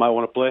teams that might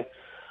want to play.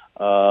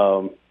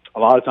 A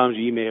lot of times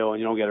you email and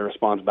you don't get a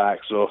response back,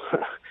 so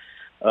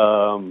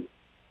I'm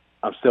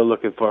still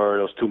looking for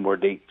those 2 more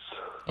dates.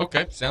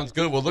 Okay, sounds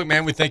good. Well, look,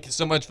 man, we thank you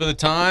so much for the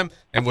time,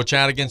 and we'll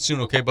chat again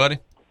soon, okay, buddy?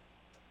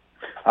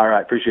 All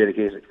right, appreciate it,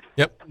 Casey.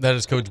 Yep, that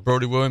is Coach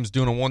Brody Williams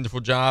doing a wonderful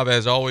job.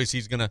 As always,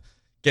 he's going to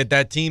get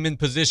that team in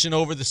position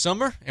over the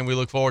summer, and we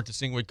look forward to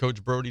seeing what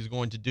Coach Brody's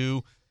going to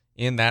do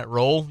in that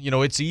role.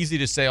 It's easy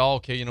to say, we're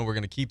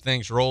going to keep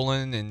things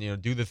rolling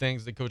and, do the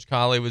things that Coach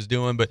Colley was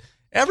doing, but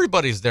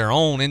everybody's their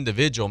own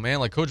individual, man.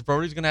 Like Coach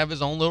Brody's going to have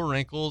his own little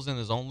wrinkles and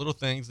his own little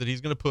things that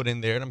he's going to put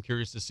in there, and I'm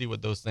curious to see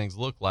what those things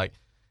look like,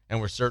 and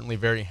we're certainly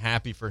very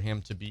happy for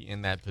him to be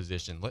in that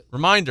position.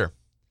 Reminder,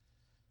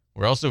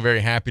 we're also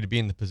very happy to be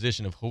in the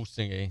position of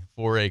hosting a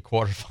 4A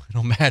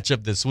quarterfinal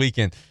matchup this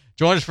weekend.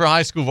 Join us for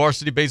high school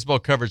varsity baseball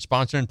coverage,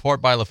 sponsored in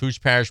part by Lafourche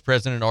Parish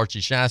President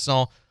Archie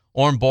Chasson,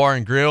 Orm Bar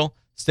and Grill,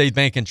 State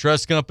Bank and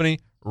Trust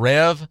Company,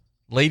 Rev,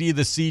 Lady of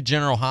the Sea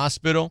General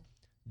Hospital,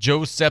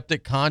 Joe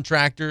Septic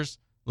Contractors,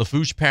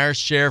 Lafourche Parish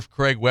Sheriff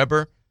Craig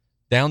Weber,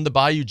 Down the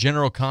Bayou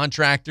General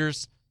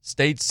Contractors,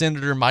 State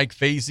Senator Mike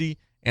Fazy,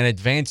 and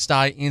Advanced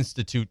Eye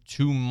Institute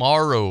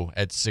tomorrow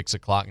at 6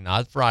 o'clock,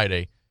 not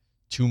Friday.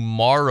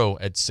 Tomorrow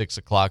at 6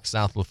 o'clock,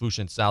 South Lafourche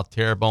and South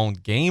Terrebonne.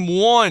 Game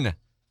 1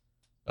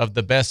 of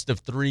the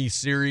best-of-3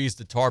 series.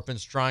 The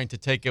Tarpons trying to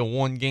take a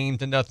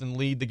 1-0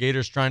 lead. The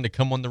Gators trying to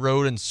come on the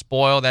road and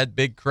spoil that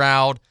big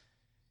crowd.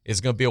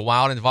 It's going to be a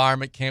wild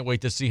environment. Can't wait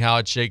to see how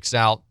it shakes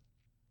out.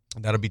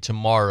 That'll be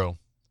tomorrow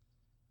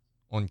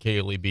on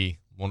KLEB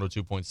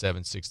 102.7,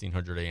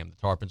 1600 AM. The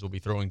Tarpons will be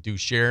throwing Do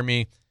Share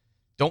Me.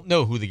 Don't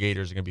know who the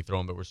Gators are going to be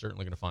throwing, but we're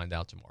certainly going to find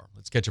out tomorrow.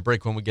 Let's catch a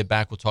break. When we get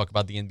back, we'll talk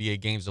about the NBA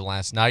games of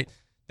last night.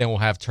 Then we'll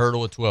have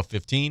Turtle at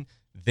 12:15.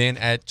 Then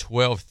at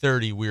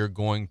 12:30, we are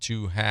going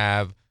to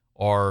have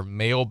our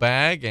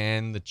mailbag,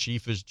 and the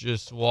Chief has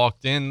just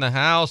walked in the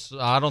house.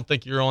 I don't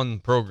think you're on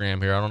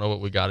program here. I don't know what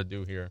we got to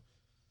do here.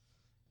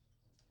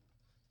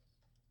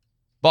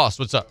 Boss,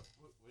 what's up?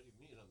 What do you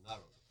mean I'm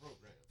not on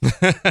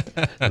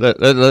the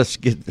program? Let's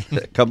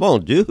get – come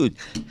on, dude.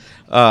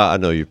 I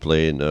know you're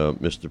playing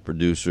Mr.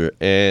 Producer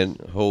and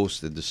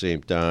host at the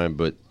same time,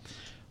 but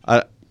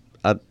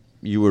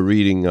you were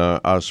reading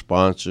our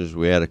sponsors.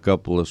 We had a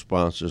couple of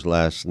sponsors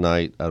last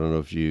night. I don't know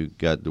if you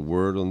got the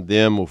word on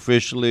them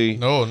officially.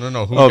 No.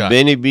 Who got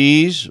Benny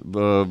B's.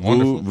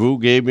 Vu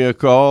gave me a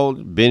call.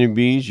 Benny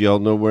B's, y'all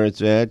know where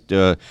it's at.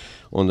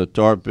 On the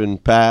Tarpon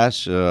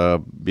Pass.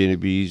 Benny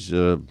B's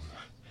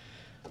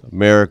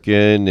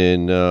American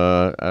and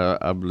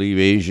I believe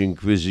Asian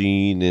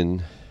cuisine.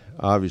 And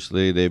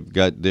obviously they've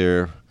got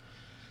their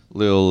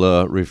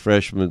little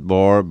refreshment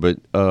bar. But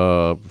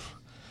to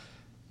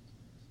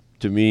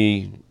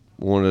me,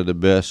 one of the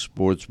best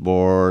sports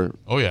bar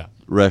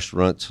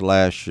restaurant /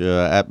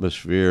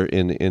 atmosphere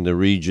in the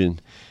region.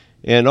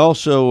 And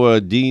also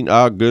Dean,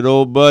 our good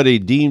old buddy,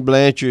 Dean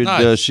Blanchard,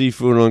 nice.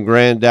 Seafood on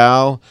Grand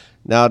Isle.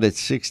 Now that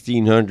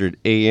 1600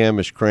 AM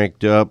is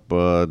cranked up,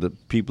 the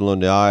people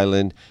on the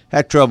island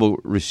had trouble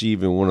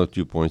receiving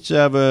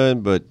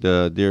 102.7, but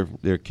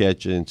they're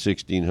catching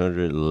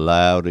 1600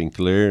 loud and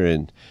clear.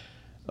 And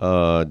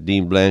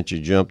Dean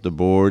Blanchard jumped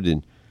aboard,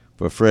 and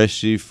for fresh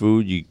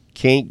seafood, you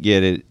can't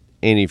get it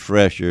any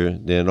fresher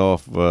than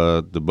off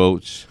the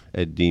boats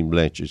at Dean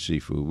Blanchard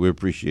Seafood. We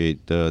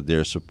appreciate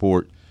their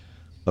support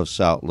of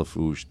South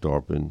Lafourche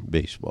Tarpon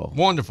baseball.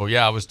 Wonderful.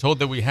 Yeah, I was told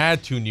that we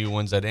had 2 new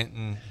ones. I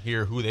didn't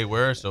hear who they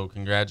were, so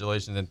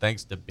congratulations and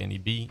thanks to Benny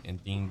B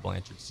and Dean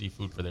Blanchard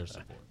Seafood for their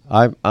support.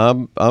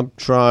 I'm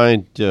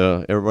trying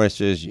to. Everybody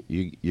says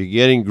you're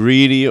getting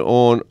greedy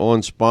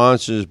on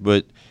sponsors,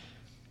 but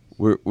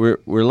we're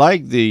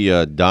like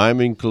the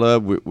Diamond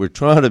Club. We're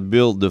trying to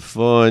build the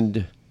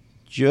fund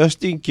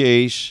just in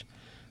case.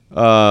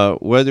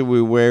 Whether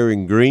we're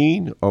wearing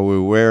green or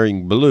we're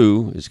wearing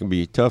blue, it's going to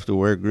be tough to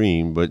wear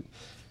green, but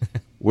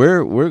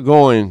we're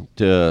going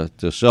to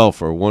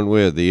sulfur one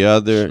way or the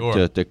other.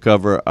 Sure. to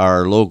cover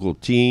our local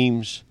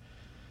teams,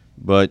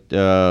 but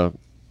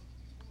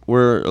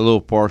we're a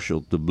little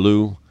partial to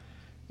blue,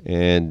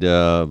 and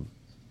I'm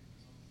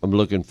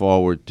looking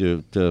forward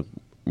to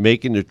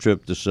making the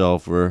trip to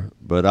sulfur.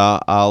 But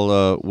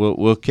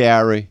we'll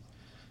carry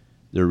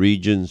the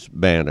region's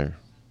banner.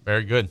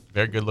 Very good.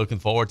 Very good. Looking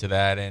forward to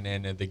that.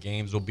 And the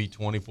games will be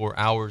 24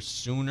 hours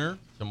sooner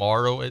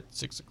tomorrow at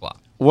 6 o'clock.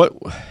 What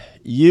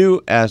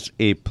you as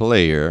a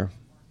player,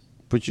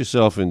 put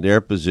yourself in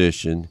their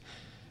position.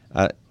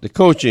 The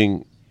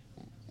coaching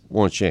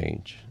won't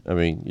change. I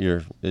mean,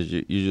 you're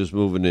just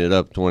moving it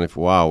up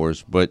 24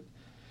 hours. But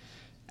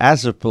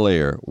as a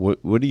player,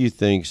 what do you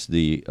think's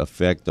the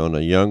effect on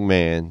a young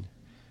man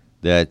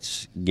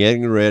that's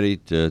getting ready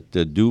to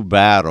do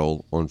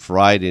battle on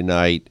Friday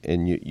night,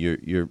 and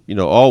you're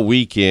all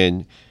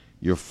weekend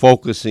you're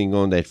focusing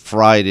on that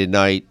Friday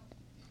night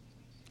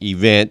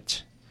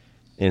event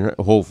and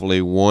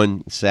hopefully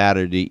one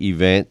Saturday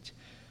event,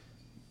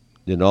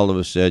 then all of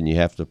a sudden you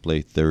have to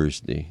play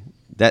Thursday.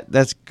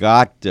 That's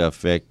got to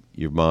affect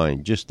your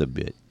mind just a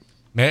bit.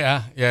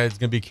 Yeah, it's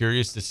going to be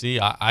curious to see.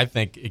 I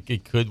think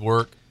it could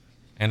work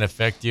and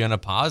affect you in a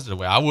positive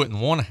way. I wouldn't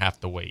want to have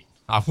to wait.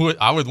 I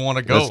would want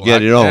to go. Let's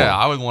get it on. Yeah,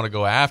 I would want to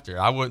go after.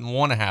 I wouldn't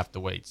want to have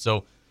to wait.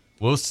 So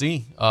we'll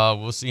see.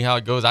 We'll see how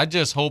it goes. I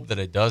just hope that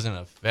it doesn't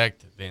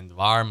affect the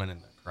environment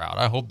and the crowd.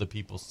 I hope the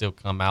people still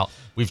come out.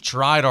 We've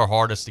tried our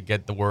hardest to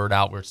get the word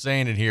out. We're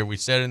saying it here. We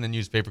said it in the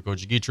newspaper.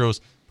 Coach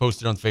Gitros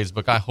posted on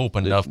Facebook. I hope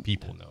enough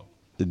people know.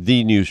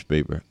 The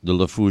newspaper, the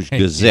Lafourche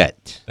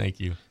Gazette. Thank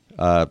you.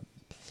 It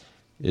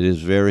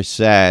is very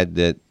sad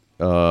that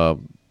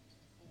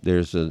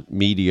there's a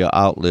media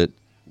outlet,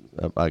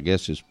 I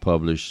guess it's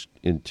published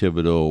in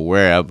Thibodaux or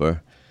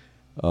wherever,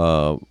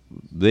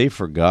 they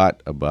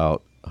forgot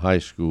about high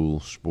school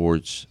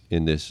sports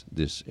in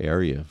this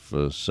area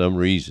for some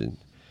reason.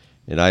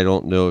 And I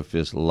don't know if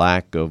it's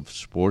lack of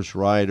sports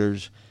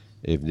writers.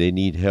 If they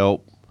need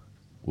help,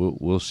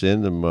 we'll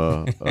send them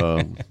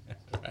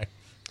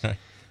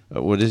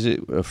what is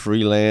it, a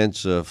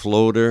freelance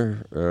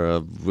floater?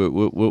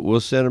 We'll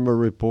send them a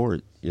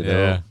report, you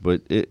know.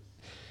 But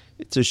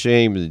it's a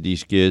shame that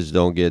these kids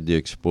don't get the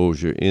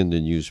exposure in the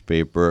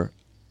newspaper,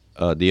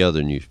 the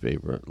other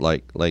newspaper,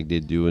 like they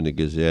do in the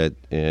Gazette.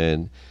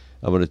 And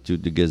I'm going to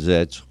toot the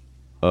Gazette's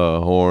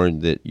horn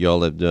that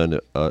y'all have done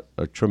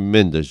a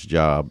tremendous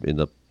job in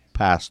the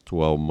past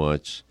 12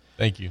 months.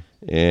 Thank you.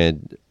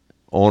 And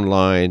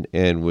online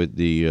and with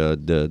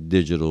the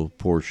digital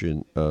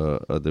portion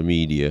of the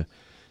media,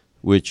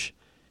 which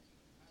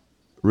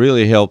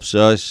really helps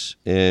us,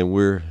 and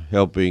we're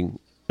helping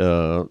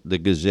the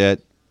Gazette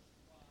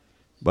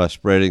by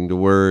spreading the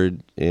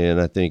word, and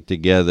I think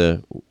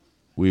together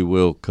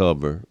we'll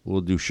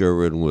do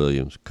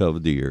Sherwin-Williams, cover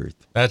the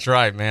earth. That's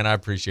right, man. I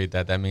appreciate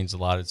that. That means a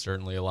lot. It's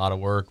certainly a lot of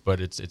work,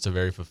 but it's a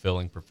very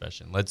fulfilling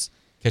profession. Let's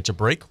catch a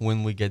break.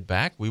 When we get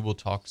back, we will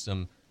talk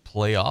some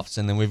playoffs,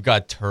 and then we've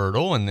got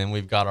Turtle, and then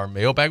we've got our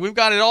mailbag. We've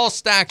got it all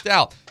stacked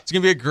out. It's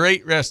going to be a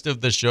great rest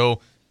of the show.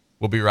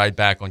 We'll be right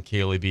back on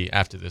KLEB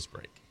after this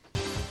break.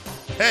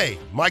 Hey,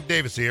 Mike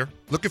Davis here.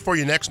 Looking for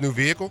your next new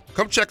vehicle?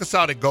 Come check us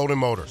out at Golden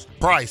Motors.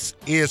 Price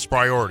is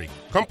priority.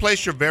 Come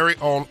place your very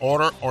own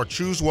order or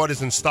choose what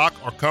is in stock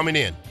or coming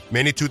in.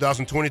 Many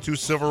 2022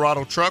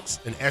 Silverado trucks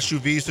and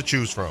SUVs to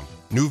choose from.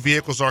 New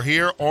vehicles are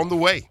here on the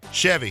way.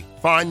 Chevy,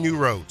 find new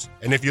roads.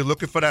 And if you're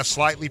looking for that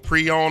slightly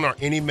pre-owned or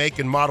any make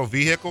and model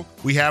vehicle,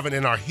 we have it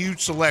in our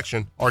huge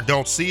selection. Or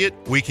don't see it,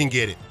 we can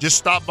get it. Just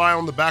stop by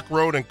on the back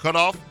road and cut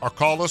off or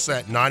call us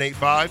at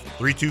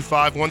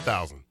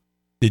 985-325-1000.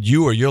 Did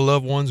you or your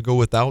loved ones go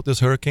without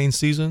this hurricane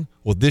season?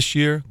 Well, this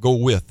year, go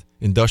with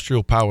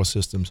Industrial Power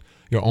Systems,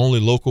 your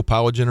only local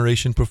power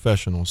generation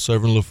professional,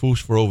 serving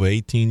Lafourche for over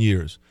 18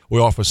 years.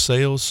 We offer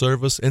sales,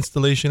 service,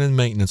 installation, and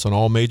maintenance on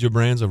all major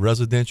brands of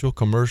residential,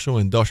 commercial,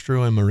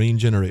 industrial, and marine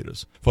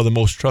generators for the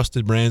most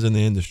trusted brands in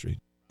the industry.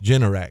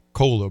 Generac,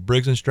 Kohler,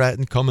 Briggs &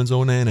 Stratton, Cummins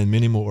Onan, and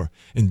many more.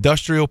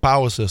 Industrial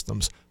Power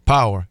Systems.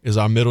 Power is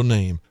our middle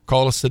name.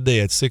 Call us today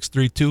at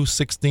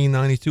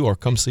 632-1692 or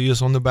come see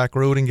us on the back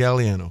road in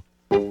Galliano.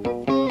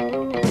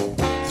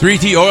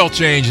 3T Oil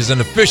Change is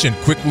an efficient,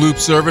 quick loop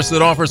service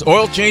that offers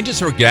oil changes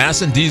for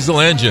gas and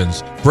diesel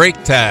engines,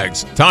 brake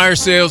tags, tire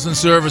sales and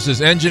services,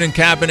 engine and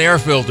cabin air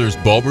filters,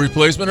 bulb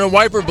replacement, and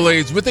wiper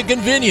blades with the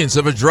convenience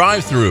of a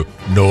drive-through.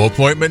 No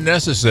appointment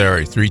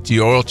necessary.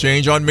 3T Oil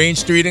Change on Main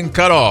Street in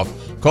Cutoff.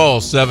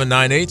 Call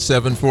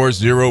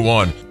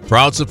 798-7401.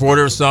 Proud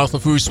supporter of South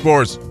Lafourche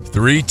Sports.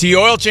 3T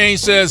Oil Change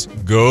says,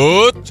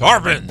 go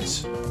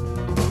Tarpons!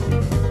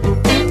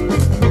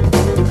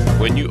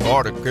 When you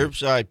order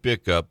curbside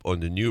pickup on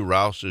the new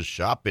Rouse's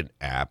shopping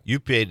app, you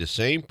pay the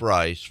same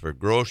price for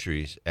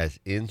groceries as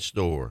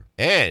in-store.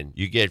 And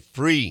you get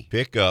free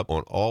pickup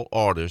on all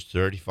orders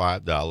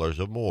 $35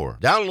 or more.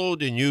 Download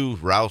the new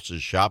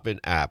Rouse's shopping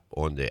app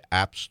on the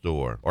App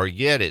Store or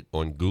get it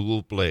on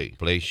Google Play.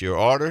 Place your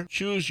order,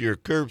 choose your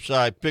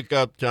curbside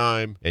pickup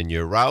time, and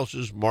your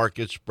Rouse's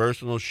Markets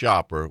personal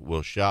shopper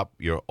will shop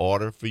your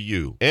order for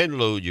you and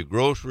load your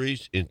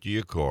groceries into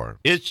your car.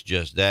 It's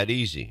just that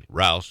easy.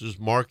 Rouse's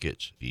Markets.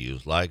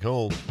 Feels like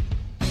home.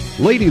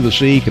 Lady of the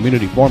Sea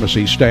Community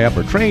Pharmacy staff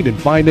are trained in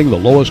finding the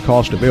lowest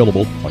cost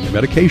available on your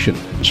medication.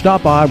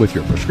 Stop by with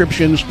your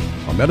prescriptions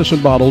or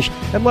medicine bottles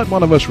and let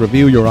one of us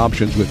review your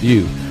options with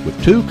you.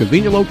 With 2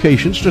 convenient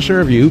locations to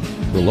serve you,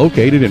 we're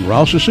located in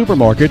Rouse's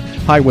Supermarket,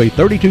 Highway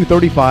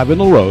 3235 in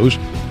LaRose,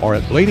 or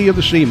at Lady of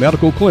the Sea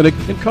Medical Clinic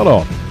in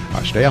Cutoff.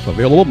 Our staff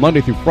available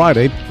Monday through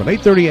Friday from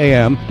 8:30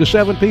 a.m. to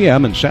 7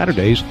 p.m. and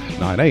Saturdays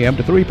 9 a.m.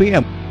 to 3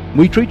 p.m.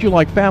 We treat you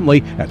like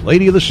family at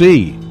Lady of the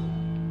Sea.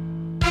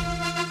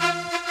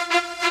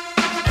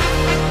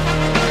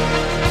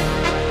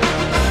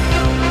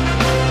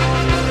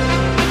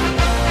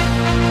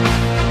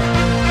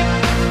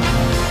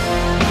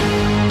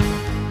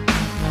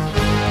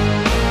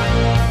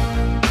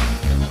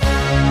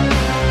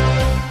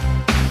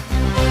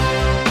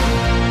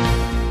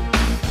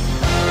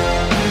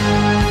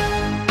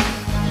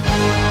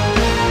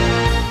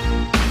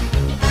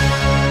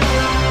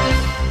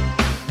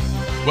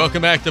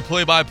 Welcome back to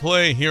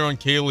Play-by-Play here on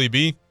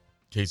KLEB.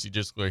 Casey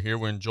Giscler here.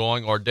 We're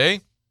enjoying our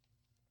day,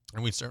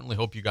 and we certainly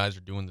hope you guys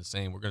are doing the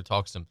same. We're going to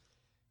talk some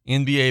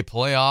NBA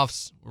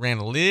playoffs. We ran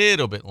a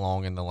little bit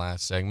long in the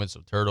last segment,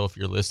 so Turtle, if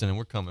you're listening,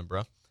 we're coming,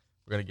 bro.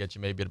 We're going to get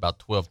you maybe at about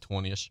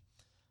 12:20-ish.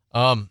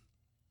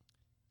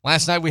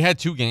 Last night we had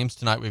 2 games.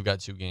 Tonight we've got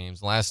 2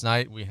 games. Last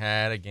night we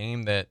had a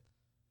game that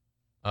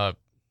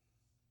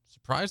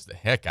surprised the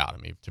heck out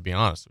of me, to be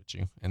honest with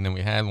you, and then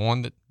we had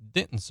one that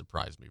didn't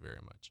surprise me very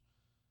much.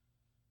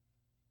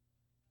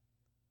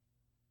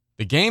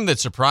 The game that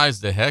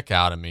surprised the heck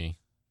out of me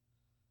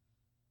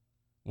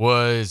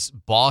was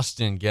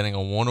Boston getting a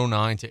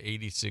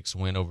 109-86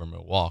 win over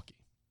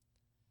Milwaukee.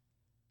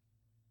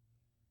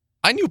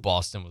 I knew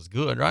Boston was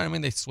good, right? I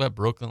mean, they swept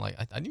Brooklyn. Like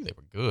I knew they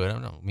were good. I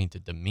don't mean to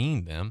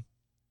demean them.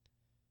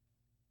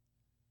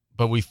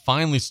 But we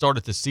finally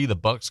started to see the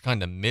Bucks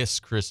kind of miss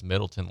Chris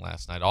Middleton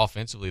last night.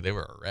 Offensively, they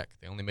were a wreck.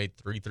 They only made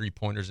 3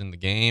 3-pointers in the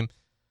game.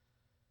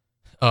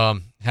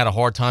 Had a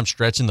hard time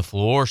stretching the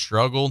floor,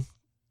 struggled.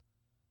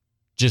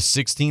 Just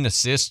 16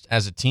 assists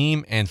as a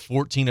team, and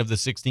 14 of the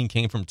 16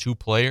 came from 2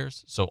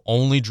 players. So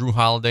only Drew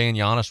Holiday and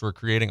Giannis were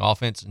creating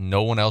offense.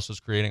 No one else was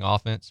creating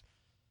offense.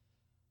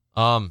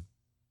 So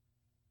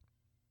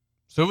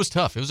it was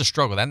tough. It was a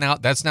struggle.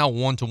 That's now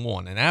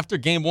 1-1. And after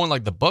game 1,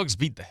 like the Bucks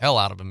beat the hell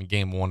out of them in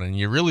game 1, and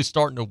you're really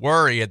starting to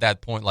worry at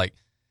that point, like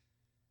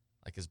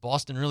is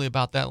Boston really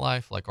about that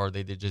life? Like, are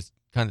they just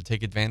kind of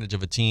take advantage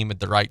of a team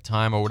at the right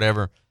time or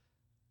whatever?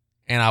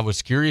 And I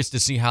was curious to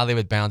see how they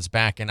would bounce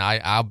back. And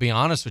I'll be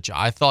honest with you,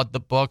 I thought the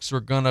Bucks were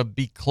going to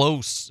be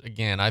close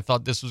again. I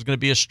thought this was going to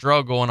be a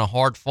struggle and a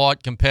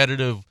hard-fought,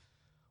 competitive,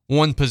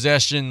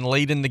 one-possession,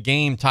 late in the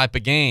game type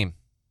of game.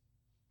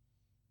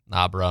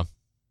 Nah, bro.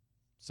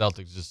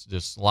 Celtics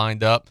just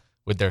lined up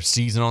with their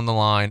season on the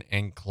line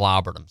and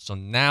clobbered them. So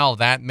now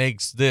that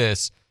makes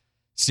this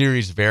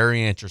series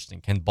very interesting.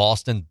 Can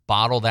Boston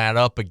bottle that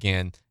up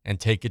again and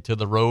take it to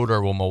the road,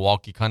 or will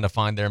Milwaukee kind of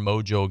find their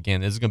mojo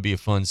again? This is going to be a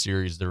fun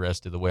series the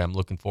rest of the way. I'm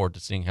looking forward to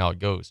seeing how it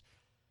goes.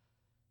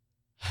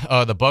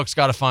 The Bucks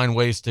got to find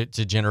ways to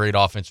generate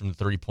offense from the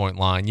three-point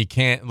line. You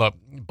can't – look,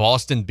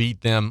 Boston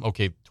beat them,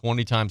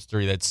 20 times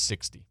 3, that's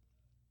 60.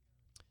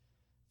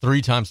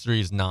 3 times 3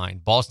 is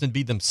 9. Boston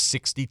beat them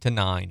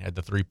 60-9 at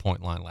the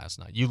three-point line last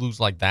night. You lose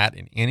like that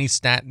in any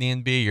stat in the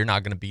NBA, you're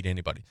not going to beat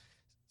anybody.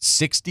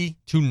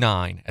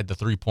 60-9 at the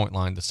three-point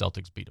line, the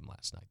Celtics beat them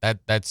last night.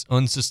 That's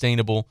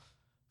unsustainable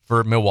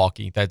for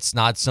Milwaukee. That's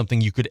not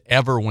something you could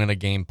ever win a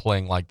game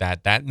playing like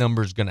that. That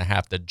number is going to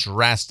have to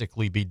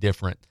drastically be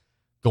different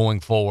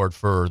going forward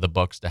for the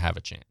Bucks to have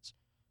a chance.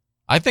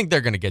 I think they're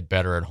going to get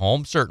better at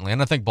home, certainly,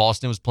 and I think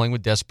Boston was playing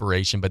with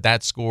desperation, but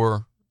that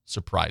score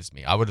surprised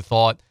me. I would have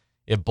thought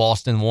if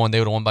Boston won, they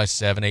would have won by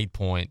 7-8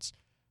 points.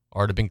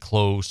 Or it'd have been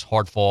close,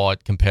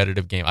 hard-fought,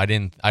 competitive game. I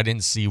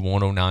didn't see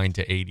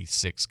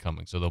 109-86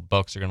 coming. So the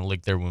Bucks are going to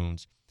lick their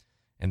wounds,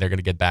 and they're going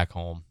to get back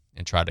home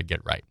and try to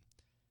get right.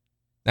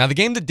 Now, the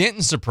game that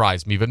didn't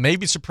surprise me, but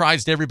maybe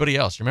surprised everybody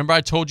else. Remember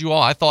I told you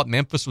all I thought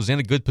Memphis was in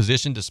a good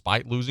position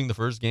despite losing the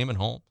first game at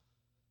home?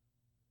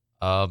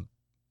 I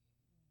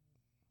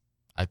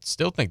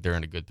still think they're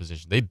in a good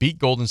position. They beat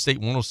Golden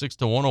State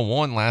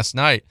 106-101 last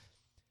night.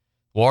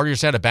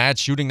 Warriors had a bad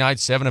shooting night,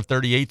 7 of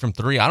 38 from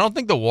 3. I don't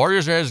think the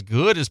Warriors are as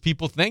good as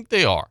people think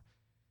they are.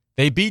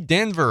 They beat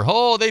Denver.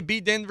 They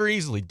beat Denver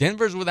easily.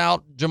 Denver's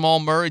without Jamal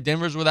Murray.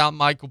 Denver's without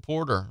Michael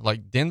Porter.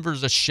 Like,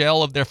 Denver's a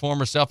shell of their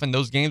former self, and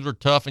those games were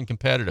tough and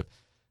competitive.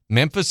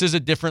 Memphis is a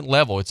different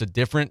level. It's a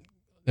different,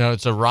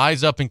 it's a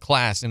rise up in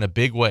class in a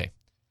big way.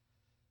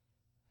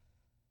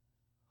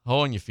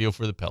 Oh, and you feel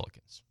for the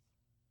Pelicans.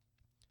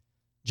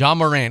 John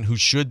Morant, who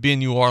should be a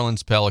New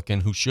Orleans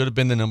Pelican, who should have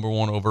been the number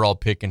 1 overall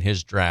pick in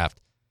his draft,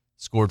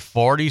 scored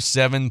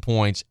 47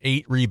 points,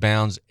 8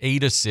 rebounds,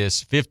 8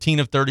 assists, 15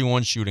 of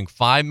 31 shooting,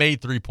 5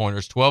 made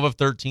three-pointers, 12 of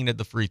 13 at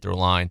the free throw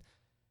line.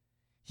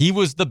 He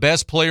was the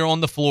best player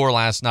on the floor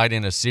last night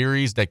in a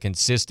series that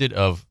consisted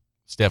of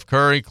Steph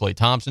Curry, Klay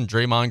Thompson,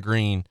 Draymond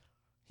Green.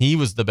 He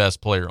was the best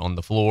player on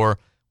the floor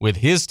with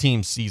his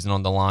team's season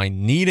on the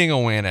line, needing a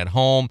win at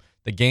home.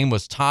 The game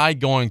was tied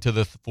going to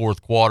the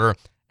fourth quarter.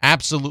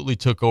 Absolutely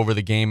took over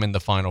the game in the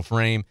final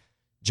frame.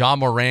 John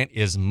Morant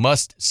is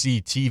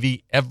must-see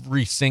TV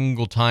every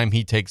single time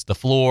he takes the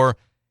floor.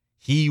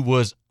 He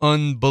was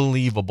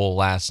unbelievable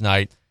last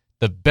night.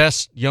 The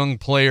best young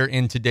player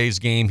in today's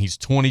game. He's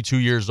 22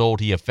 years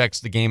old. He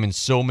affects the game in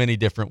so many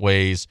different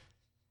ways.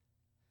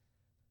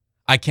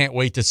 I can't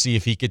wait to see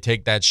if he could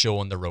take that show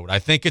on the road. I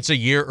think it's a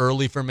year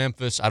early for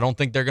Memphis. I don't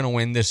think they're going to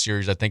win this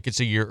series. I think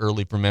it's a year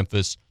early for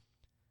Memphis.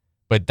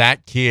 But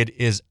that kid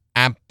is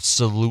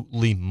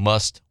absolutely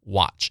must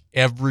watch.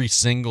 Every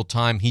single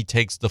time he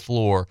takes the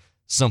floor,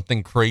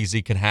 something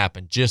crazy could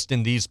happen. Just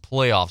in these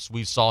playoffs,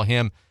 we saw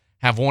him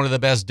have one of the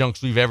best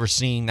dunks we've ever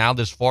seen. Now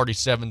this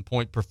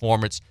 47-point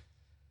performance.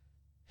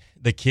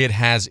 The kid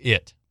has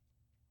it.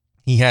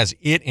 He has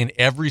it in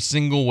every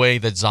single way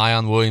that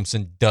Zion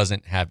Williamson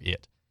doesn't have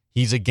it.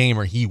 He's a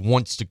gamer. He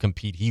wants to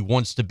compete. He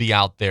wants to be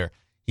out there.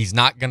 He's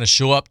not going to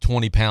show up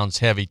 20 pounds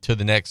heavy to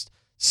the next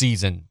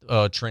season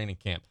training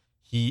camp.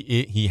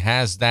 He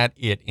has that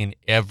it in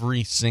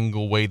every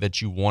single way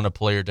that you want a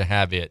player to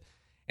have it.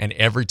 And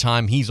every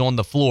time he's on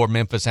the floor,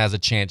 Memphis has a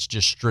chance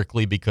just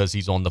strictly because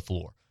he's on the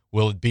floor.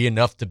 Will it be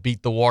enough to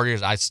beat the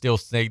Warriors? I still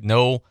say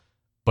no,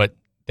 but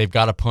they've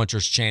got a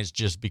puncher's chance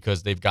just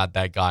because they've got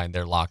that guy in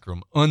their locker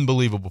room.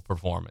 Unbelievable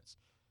performance.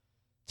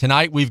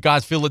 Tonight, we've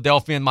got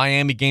Philadelphia and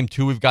Miami game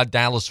 2. We've got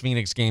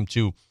Dallas-Phoenix game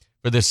 2.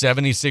 For the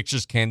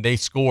 76ers, can they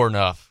score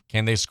enough?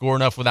 Can they score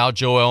enough without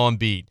Joel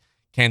Embiid?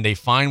 Can they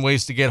find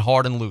ways to get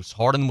Harden loose?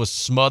 Harden was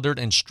smothered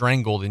and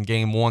strangled in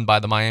game 1 by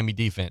the Miami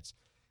defense.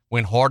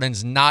 When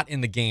Harden's not in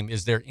the game,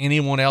 is there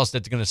anyone else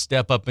that's going to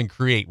step up and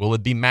create? Will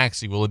it be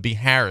Maxey? Will it be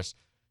Harris?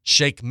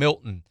 Shake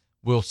Milton?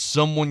 Will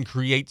someone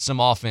create some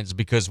offense?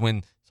 Because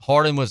when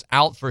Harden was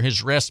out for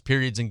his rest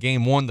periods in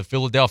game 1, the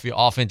Philadelphia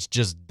offense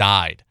just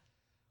died.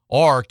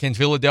 Or can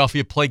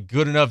Philadelphia play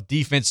good enough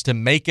defense to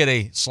make it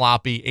a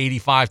sloppy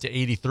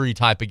 85-83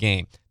 type of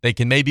game? They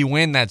can maybe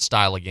win that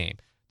style of game.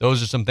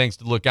 Those are some things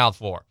to look out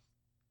for.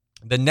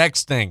 The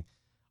next thing,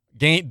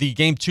 the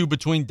game 2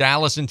 between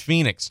Dallas and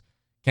Phoenix.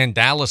 Can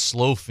Dallas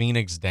slow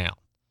Phoenix down?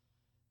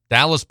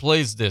 Dallas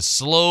plays this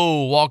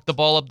slow, walk the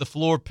ball up the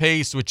floor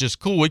pace, which is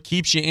cool. It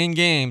keeps you in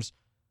games,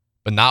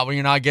 but not when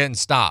you're not getting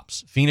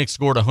stops. Phoenix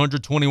scored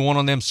 121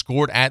 on them,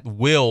 scored at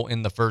will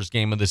in the first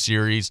game of the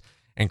series,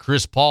 and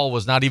Chris Paul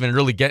was not even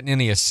really getting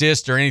any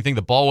assists or anything.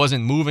 The ball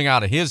wasn't moving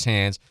out of his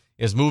hands.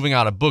 It was moving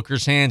out of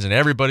Booker's hands, and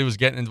everybody was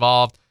getting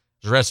involved.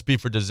 It was a recipe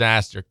for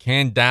disaster.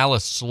 Can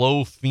Dallas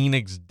slow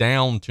Phoenix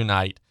down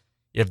tonight?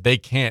 If they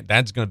can't,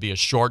 that's going to be a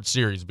short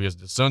series because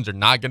the Suns are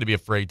not going to be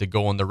afraid to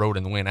go on the road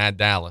and win at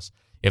Dallas.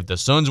 If the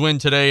Suns win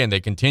today and they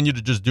continue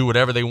to just do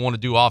whatever they want to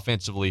do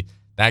offensively,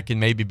 that can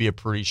maybe be a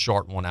pretty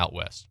short one out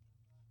west.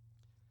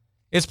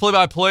 It's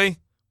play-by-play.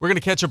 We're going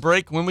to catch a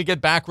break. When we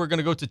get back, we're going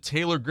to go to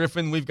Taylor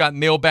Griffin. We've got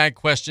mailbag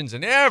questions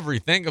and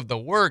everything of the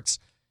works.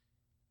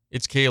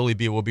 It's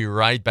KLEB. We'll be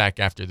right back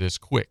after this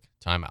quick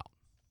timeout.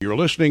 You're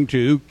listening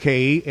to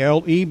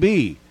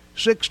KLEB,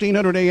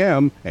 1600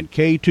 AM and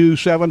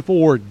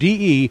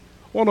K274DE,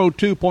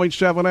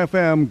 102.7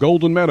 FM,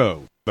 Golden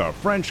Meadow. The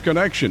French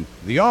Connection,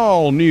 the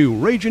all-new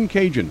Ragin'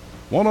 Cajun,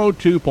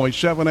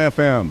 102.7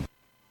 FM.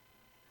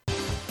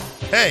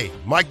 Hey,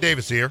 Mike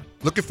Davis here.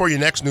 Looking for your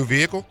next new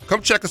vehicle?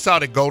 Come check us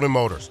out at Golden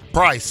Motors.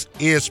 Price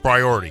is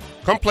priority.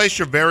 Come place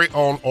your very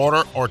own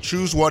order or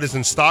choose what is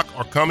in stock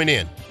or coming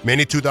in.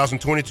 Many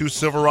 2022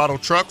 Silverado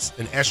trucks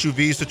and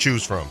SUVs to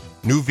choose from.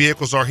 New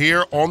vehicles are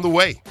here on the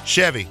way.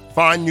 Chevy,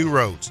 find new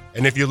roads.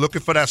 And if you're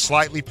looking for that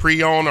slightly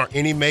pre-owned or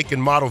any make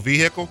and model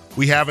vehicle,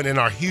 we have it in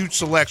our huge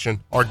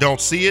selection, or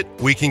don't see it,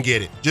 we can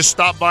get it. Just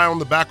stop by on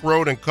the back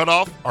road and cut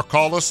off or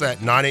call us at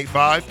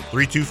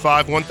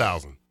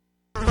 985-325-1000.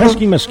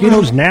 Pesky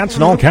mosquitoes, gnats,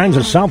 and all kinds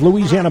of South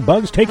Louisiana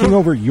bugs taking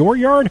over your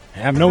yard?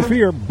 Have no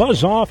fear.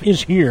 Buzz Off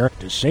is here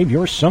to save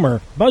your summer.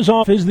 Buzz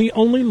Off is the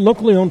only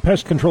locally owned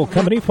pest control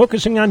company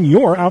focusing on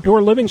your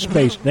outdoor living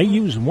space. They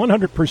use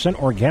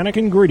 100% organic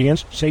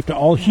ingredients, safe to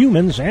all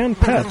humans and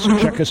pets.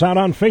 Check us out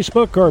on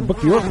Facebook or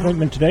book your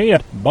appointment today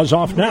at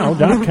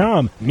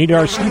buzzoffnow.com. Need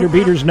our cedar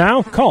beaters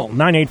now? Call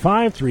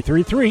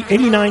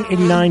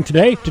 985-333-8989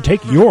 today to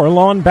take your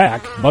lawn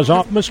back. Buzz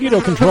Off Mosquito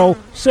Control.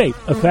 Safe,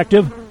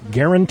 effective,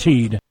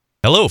 guaranteed.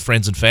 Hello,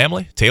 friends and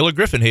family. Taylor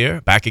Griffin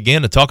here, back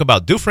again to talk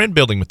about Dufresne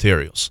Building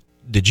Materials.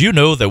 Did you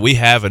know that we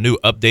have a new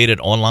updated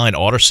online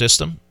order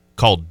system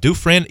called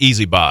Dufresne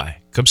Easy Buy?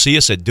 Come see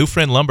us at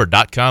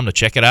DufresneLumber.com to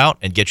check it out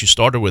and get you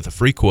started with a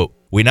free quote.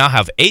 We now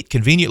have 8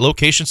 convenient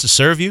locations to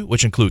serve you,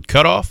 which include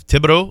Cutoff,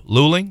 Thibodaux,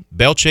 Luling,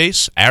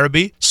 Bellchase,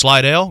 Araby,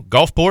 Slidell,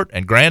 Gulfport,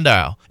 and Grand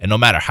Isle. And no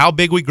matter how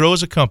big we grow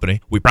as a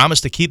company, we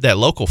promise to keep that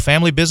local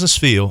family business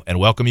feel and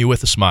welcome you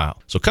with a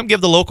smile. So come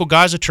give the local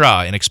guys a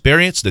try and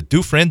experience the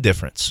Dufresne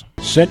difference.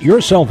 Set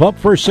yourself up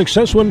for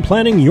success when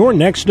planning your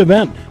next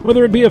event.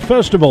 Whether it be a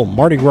festival,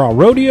 Mardi Gras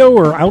rodeo,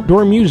 or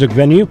outdoor music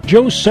venue,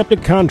 Joe's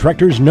Septic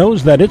Contractors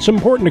knows that it's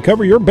important to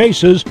cover your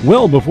bases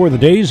well before the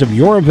days of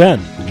your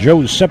event.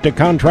 Joe's Septic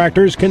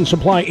Contractors can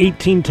supply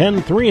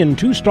 1810 3 and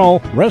 2 stall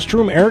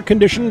restroom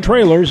air-conditioned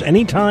trailers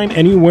anytime,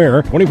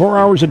 anywhere, 24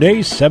 hours a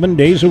day, 7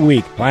 days a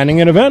week.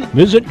 Planning an event?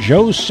 Visit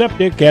Joe's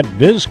Septic at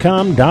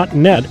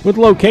bizcom.net with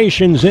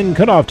locations in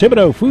Cutoff,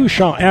 Thibodaux,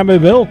 Fourche,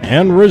 Abbeville,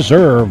 and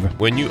Reserve.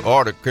 When you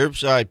order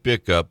curbside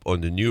pickup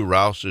on the new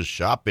Rouse's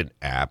shopping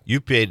app,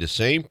 you pay the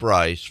same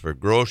price for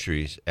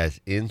groceries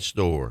as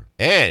in-store.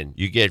 And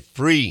you get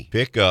free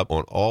pickup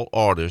on all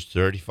orders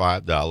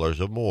 $35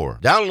 or more.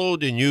 Download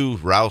the new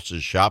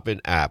Rouse's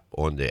shopping app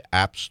on the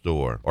App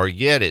Store or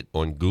get it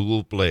on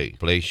Google Play.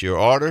 Place your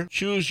order,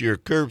 choose your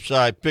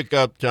curbside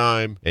pickup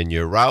time, and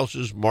your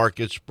Rouse's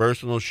Markets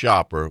personal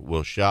shopper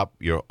will shop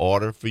your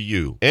order for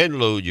you and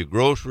load your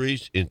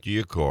groceries into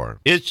your car.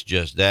 It's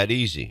just that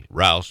easy.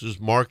 Rouse's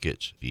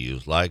Markets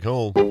feels like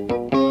home.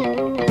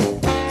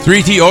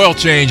 3T Oil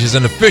Change is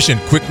an efficient,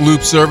 quick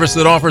lube service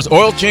that offers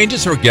oil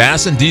changes for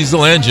gas and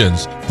diesel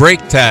engines,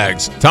 brake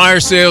tags,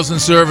 tire sales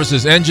and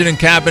services, engine and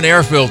cabin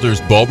air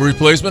filters, bulb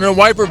replacement, and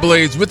wiper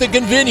blades with the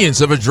convenience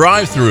of a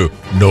drive-thru.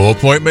 No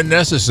appointment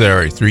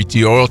necessary.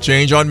 3T Oil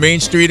Change on Main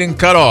Street in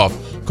Cutoff.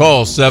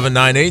 Call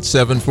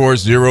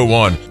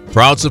 798-7401.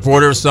 Proud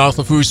supporter of South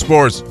Lafourche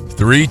sports.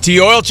 3T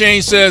Oil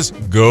Change says,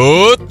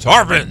 go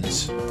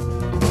Tarpons!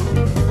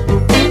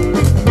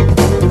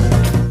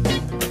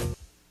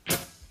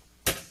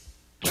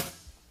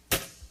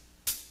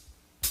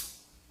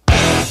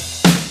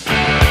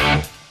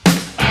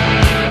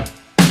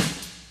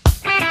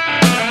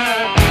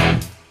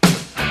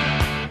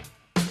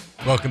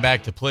 Welcome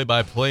back to Play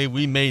by Play.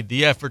 We made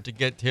the effort to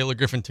get Taylor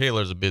Griffin.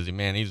 Taylor's a busy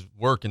man. He's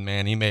working,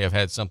 man. He may have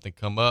had something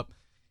come up,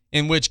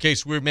 in which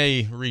case we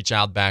may reach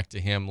out back to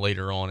him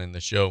later on in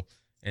the show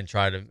and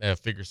try to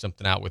figure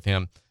something out with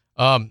him.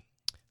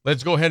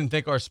 Let's go ahead and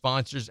thank our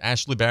sponsors,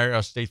 Ashley Barry,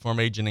 our State Farm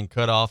agent in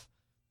Cutoff,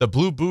 the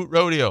Blue Boot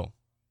Rodeo,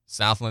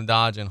 Southland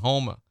Dodge and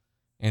Homa,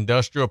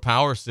 Industrial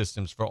Power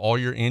Systems for all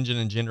your engine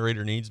and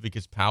generator needs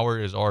because power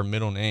is our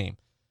middle name.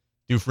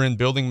 Dufresne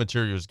Building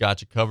Materials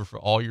got you covered for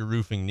all your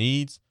roofing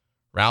needs.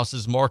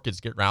 Rouse's Markets.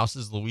 Get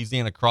Rouse's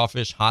Louisiana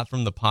crawfish hot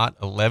from the pot,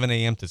 11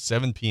 a.m. to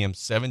 7 p.m.,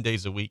 7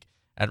 days a week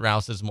at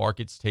Rouse's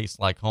Markets. Tastes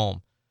like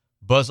home.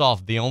 Buzz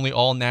Off, the only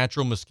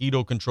all-natural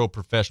mosquito control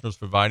professionals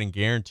providing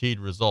guaranteed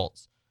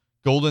results.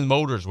 Golden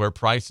Motors, where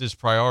price is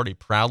priority,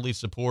 proudly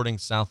supporting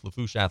South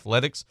Lafourche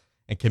athletics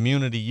and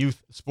community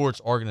youth sports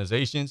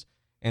organizations.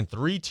 And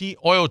 3T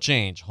Oil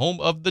Change, home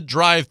of the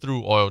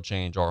drive-through oil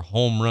change, our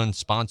home run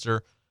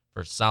sponsor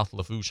for South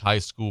Lafourche High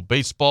School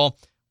baseball.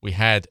 We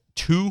had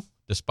two.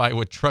 Despite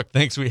what Truck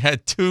thinks, we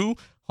had 2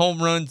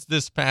 home runs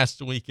this past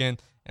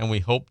weekend, and we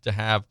hope to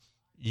have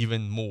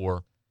even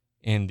more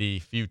in the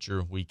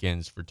future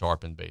weekends for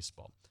Tarpon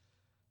baseball.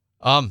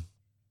 So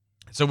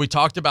we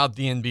talked about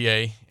the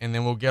NBA, and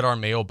then we'll get our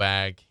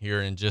mailbag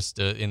here in just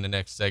in the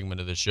next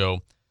segment of the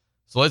show.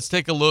 So let's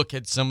take a look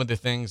at some of the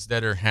things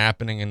that are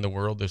happening in the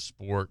world of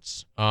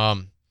sports.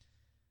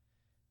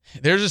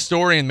 There's a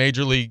story in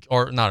Major League,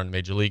 or not in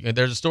Major League,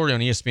 there's a story on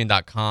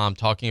ESPN.com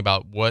talking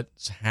about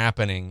what's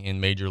happening in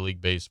Major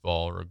League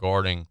Baseball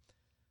regarding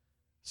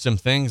some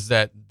things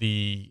that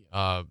the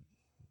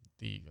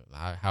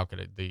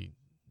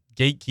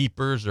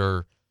gatekeepers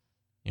or,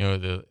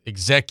 the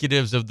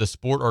executives of the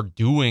sport are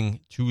doing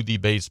to the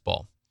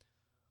baseball.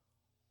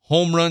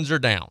 Home runs are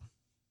down.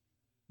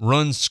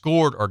 Runs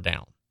scored are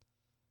down.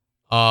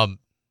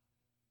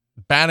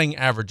 Batting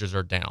averages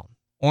are down.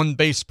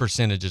 On-base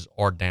percentages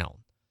are down.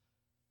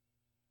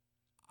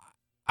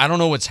 I don't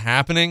know what's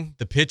happening.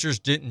 The pitchers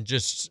didn't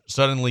just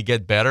suddenly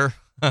get better.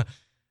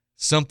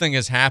 Something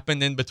has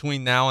happened in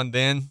between now and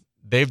then.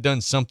 They've done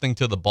something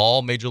to the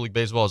ball. Major League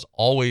Baseball is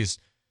always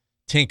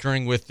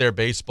tinkering with their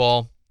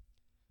baseball,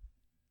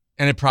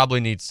 and it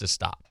probably needs to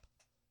stop.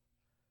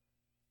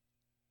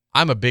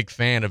 I'm a big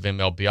fan of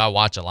MLB. I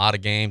watch a lot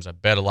of games. I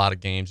bet a lot of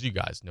games. You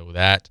guys know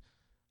that.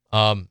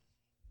 Well,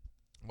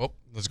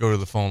 let's go to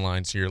the phone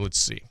lines here. Let's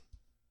see.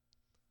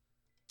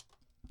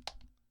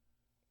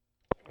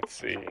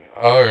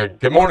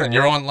 Good morning.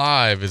 You're on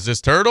live. Is this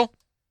Turtle?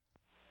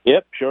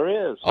 Yep,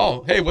 sure is.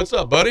 Oh, hey, what's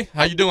up, buddy?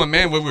 How you doing,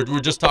 man? We were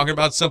just talking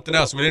about something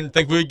else. We didn't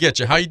think we would get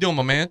you. How you doing,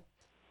 my man?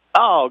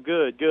 Oh,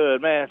 good,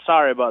 man.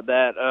 Sorry about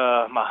that.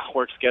 My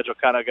work schedule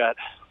kind of got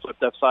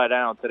flipped upside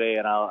down today,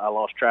 and I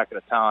lost track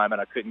of the time,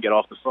 and I couldn't get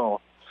off the phone.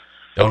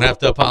 Don't have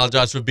to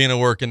apologize for being a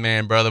working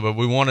man, brother, but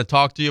we want to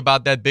talk to you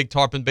about that Big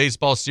Tarpon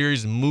Baseball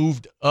Series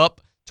moved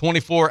up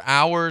 24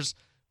 hours.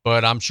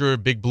 But I'm sure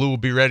Big Blue will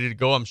be ready to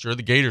go. I'm sure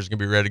the Gators are going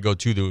to be ready to go,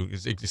 too.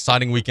 It's an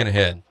exciting weekend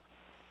ahead.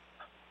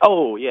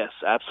 Oh, yes,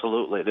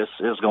 absolutely. This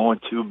is going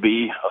to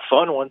be a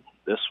fun one.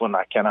 This one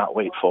I cannot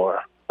wait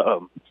for.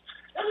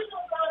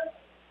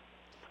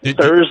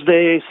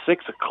 Thursday,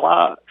 6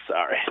 o'clock.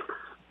 Sorry.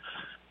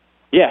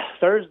 Yeah,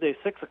 Thursday,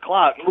 6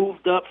 o'clock.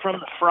 Moved up from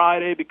the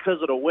Friday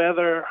because of the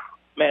weather.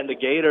 Man, the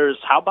Gators,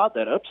 how about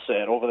that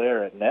upset over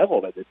there at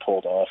Neville that they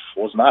pulled off?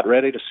 Was not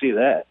ready to see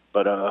that.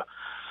 But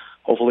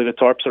hopefully the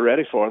Tarps are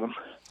ready for them.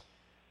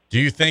 Do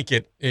you think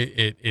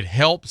it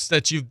helps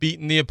that you've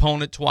beaten the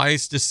opponent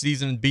twice this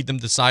season and beat them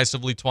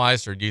decisively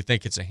twice, or do you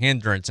think it's a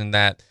hindrance in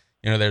that,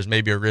 there's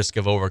maybe a risk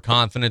of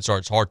overconfidence, or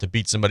it's hard to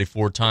beat somebody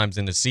 4 times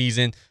in the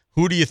season?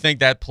 Who do you think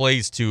that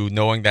plays to,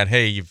 knowing that,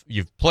 hey,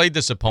 you've played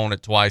this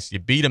opponent twice, you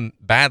beat them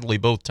badly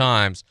both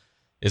times?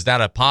 Is that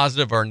a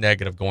positive or a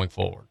negative going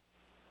forward?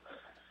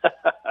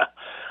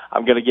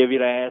 I'm going to give you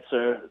the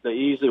answer, the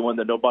easy one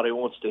that nobody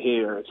wants to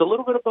hear. It's a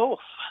little bit of both.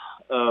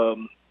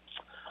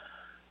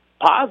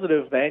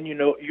 Positive, man, you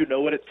know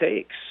what it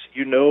takes.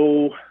 You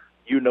know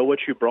what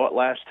you brought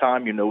last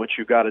time. You know what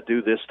you got to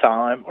do this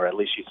time, or at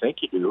least you think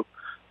you do.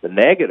 The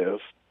negative,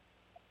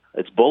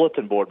 it's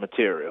bulletin board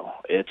material.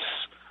 It's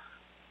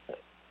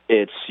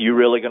you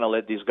really going to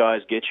let these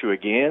guys get you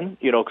again?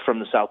 From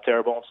the South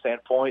Terrebonne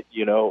standpoint,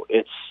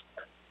 it's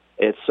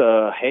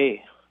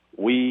hey,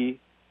 we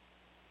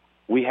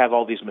have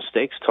all these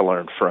mistakes to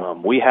learn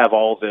from. We have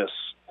all this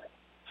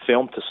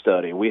film to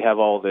study. We have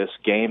all this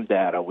game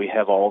data. We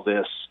have all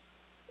this.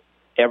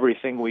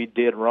 Everything we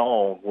did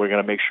wrong, we're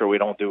going to make sure we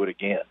don't do it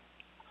again.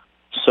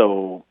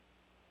 So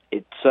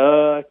it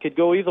could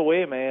go either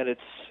way, man.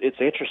 It's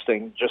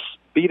interesting. Just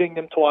beating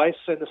them twice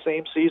in the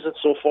same season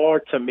so far,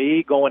 to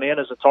me, going in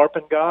as a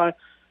Tarpon guy,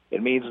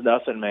 it means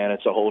nothing, man.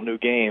 It's a whole new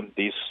game.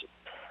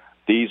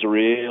 These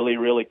really,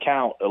 really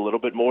count a little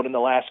bit more than the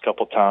last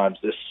couple times.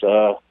 This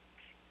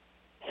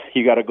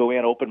you got to go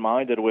in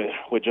open-minded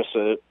with just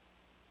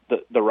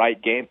the right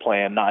game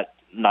plan, not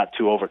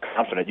too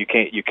overconfident. You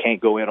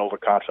can't go in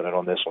overconfident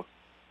on this one.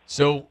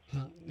 So,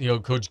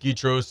 Coach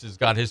Guitros has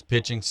got his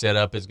pitching set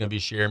up. It's going to be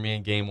Jeremy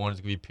in game 1.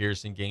 It's going to be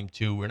Pierce in game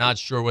 2. We're not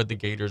sure what the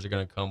Gators are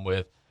going to come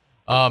with.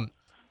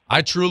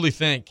 I truly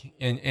think,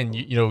 and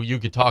you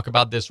could talk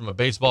about this from a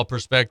baseball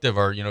perspective,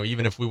 or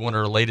even if we want to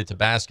relate it to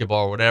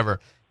basketball or whatever.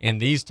 In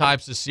these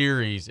types of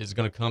series, it's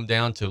going to come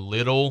down to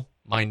little,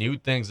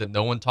 minute things that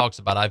no one talks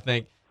about. I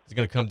think it's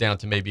going to come down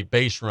to maybe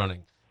base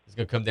running. It's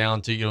going to come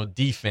down to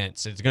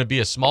defense. It's going to be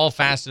a small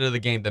facet of the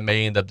game that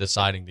may end up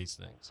deciding these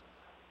things.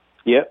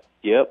 Yep.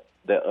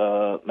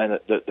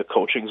 The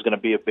coaching is going to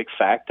be a big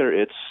factor.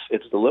 It's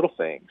the little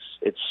things.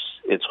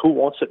 It's who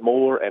wants it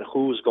more and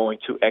who's going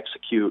to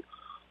execute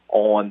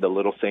on the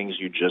little things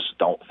you just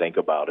don't think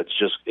about.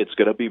 It's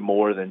going to be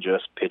more than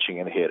just pitching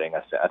and hitting.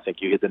 I think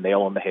you hit the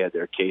nail on the head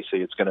there,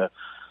 Casey. It's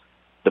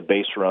the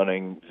base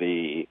running,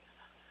 the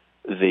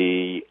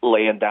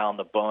laying down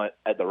the bunt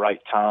at the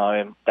right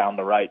time, down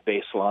the right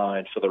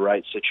baseline for the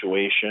right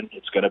situation.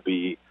 It's going to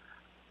be,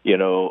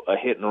 a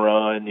hit and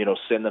run,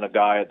 sending a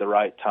guy at the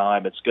right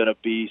time. It's going to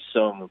be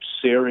some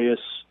serious,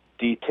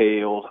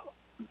 detailed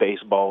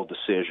baseball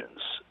decisions.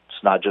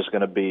 It's not just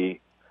going to be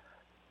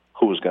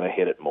who's going to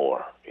hit it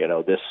more.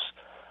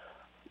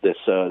 This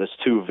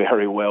 2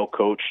 very well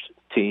coached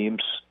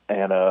teams,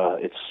 and I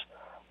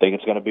think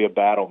it's going to be a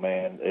battle,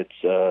 man. It's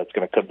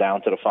going to come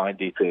down to the fine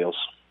details.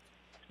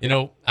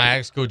 I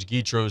asked Coach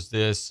Guitros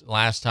this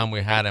last time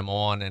we had him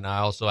on, and I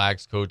also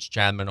asked Coach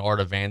Chad Menard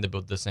of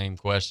Vanderbilt the same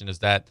question, is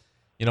that,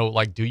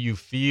 do you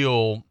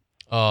feel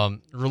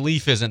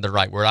relief isn't the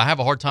right word. I have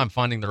a hard time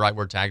finding the right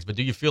word tags, but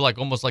do you feel like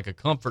almost like a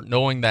comfort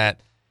knowing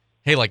that,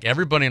 hey, like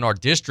everybody in our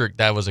district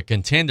that was a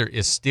contender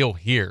is still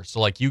here? So,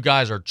 like, you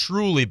guys are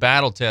truly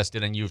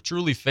battle-tested, and you've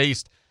truly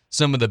faced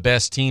some of the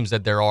best teams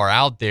that there are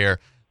out there.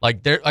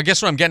 Like, I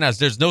guess what I'm getting at is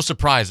there's no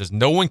surprises.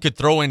 No one could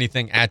throw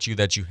anything at you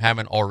that you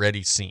haven't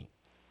already seen.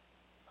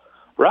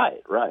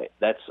 Right.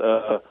 That's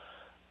kind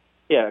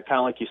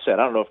of like you said.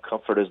 I don't know if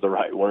comfort is the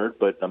right word,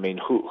 but I mean,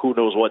 who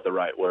knows what the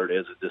right word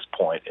is at this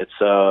point?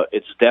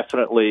 It's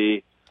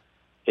definitely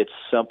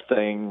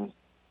something.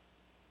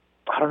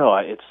 I don't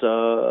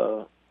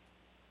know.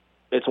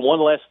 It's one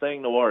less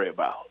thing to worry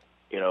about.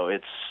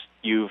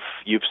 You've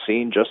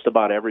seen just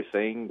about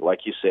everything.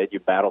 Like you said, you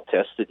battle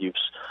tested.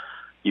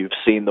 You've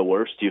seen the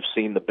worst. You've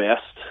seen the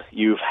best.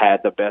 You've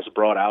had the best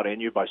brought out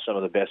in you by some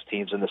of the best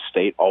teams in the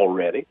state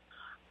already.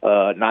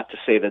 Not to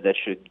say that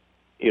should,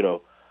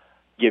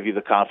 give you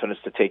the confidence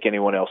to take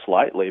anyone else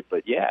lightly,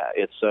 but yeah,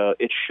 it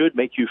should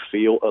make you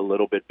feel a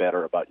little bit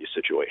better about your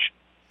situation.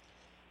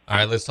 All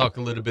right, let's talk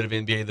a little bit of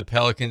NBA. The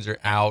Pelicans are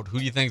out. Who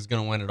do you think is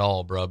going to win it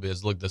all, bro?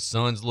 Because look, the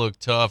Suns look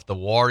tough. The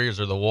Warriors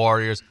are the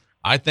Warriors.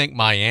 I think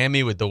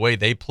Miami, with the way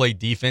they play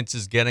defense,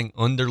 is getting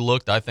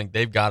underlooked. I think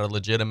they've got a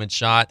legitimate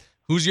shot.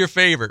 Who's your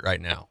favorite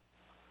right now?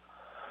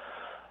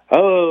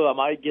 Oh, I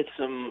might get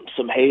some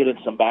hate and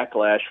some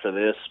backlash for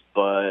this,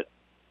 but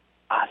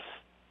I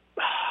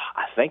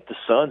think the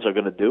Suns are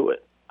going to do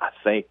it. I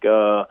think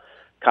kind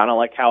of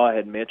like how I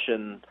had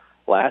mentioned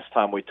last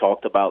time we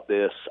talked about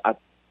this,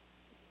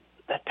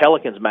 that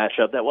Pelicans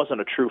matchup, that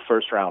wasn't a true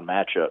first-round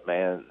matchup,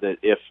 man. That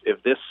if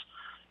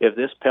if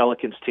this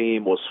Pelicans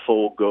team was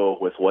full go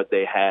with what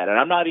they had, and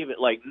I'm not even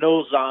like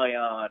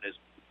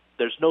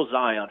there's no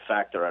Zion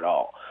factor at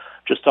all.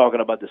 Just talking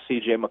about the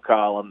C.J.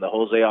 McCollum, the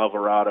Jose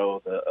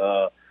Alvarado,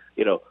 the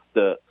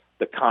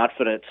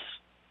confidence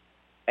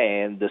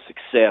and the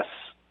success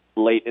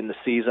late in the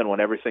season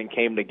when everything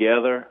came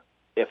together.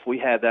 If we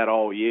had that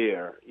all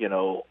year,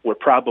 we're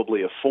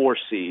probably a 4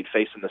 seed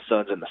facing the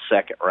Suns in the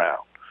second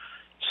round.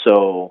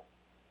 So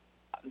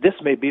this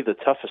may be the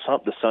toughest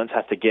hump the Suns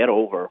have to get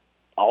over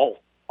all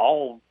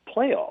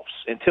playoffs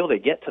until they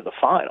get to the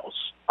finals.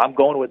 I'm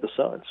going with the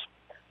Suns.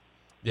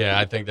 Yeah,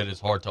 I think that it's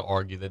hard to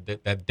argue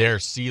that their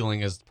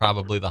ceiling is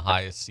probably the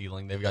highest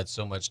ceiling. They've got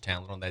so much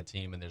talent on that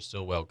team, and they're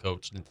so well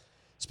coached. And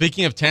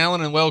speaking of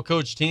talent and well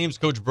coached teams,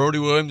 Coach Brody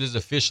Williams is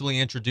officially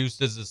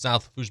introduced as the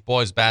South Lafourche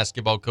boys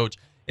basketball coach.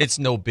 It's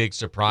no big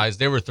surprise.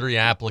 There were 3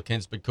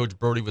 applicants, but Coach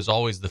Brody was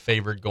always the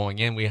favorite going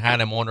in. We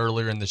had him on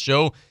earlier in the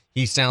show.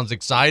 He sounds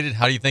excited.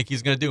 How do you think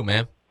he's going to do,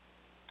 man?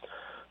 I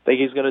think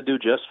he's going to do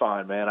just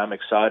fine, man. I'm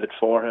excited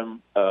for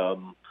him.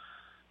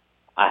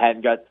 I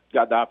hadn't got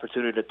the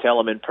opportunity to tell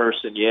him in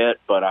person yet,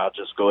 but I'll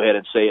just go ahead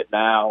and say it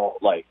now.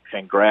 Like,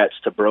 congrats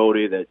to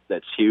Brody.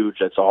 That's huge.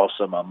 That's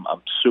awesome.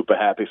 I'm super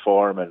happy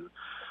for him and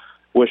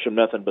wish him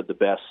nothing but the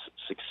best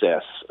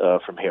success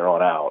from here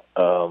on out.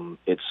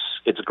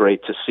 It's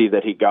great to see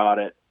that he got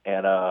it,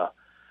 and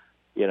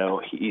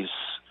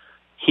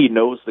he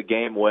knows the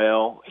game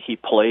well. He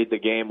played the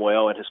game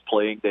well in his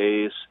playing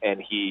days,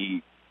 and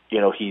he's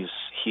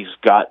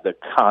got the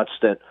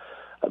constant.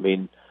 I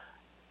mean,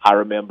 I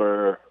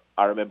remember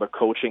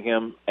coaching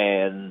him,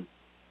 and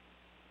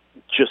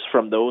just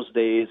from those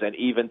days and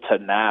even to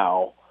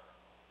now,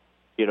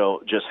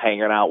 just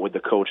hanging out with the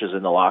coaches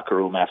in the locker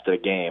room after a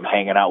game,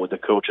 hanging out with the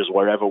coaches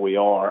wherever we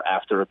are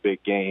after a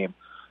big game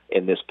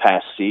in this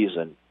past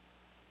season,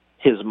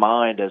 his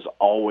mind is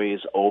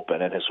always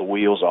open and his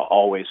wheels are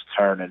always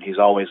turning. He's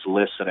always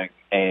listening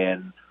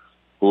and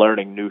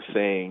learning new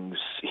things.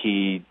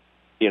 It's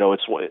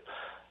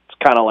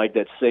kind of like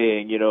that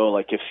saying,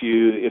 like if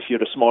you're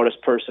the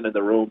smartest person in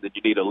the room, then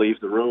you need to leave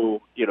the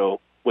room,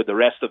 with the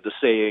rest of the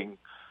saying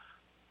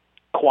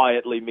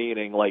quietly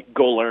meaning like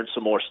go learn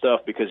some more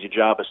stuff because your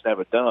job is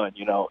never done.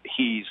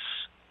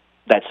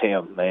 That's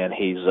him, man.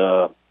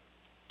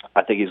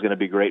 I think he's going to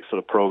be great for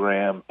the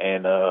program,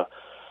 and I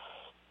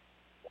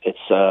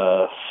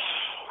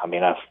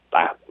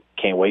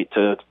can't wait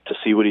to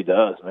see what he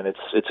does. I mean,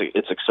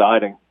 it's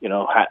exciting.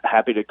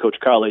 Happy that Coach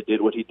Kale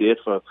did what he did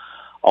for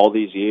all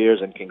these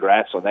years, and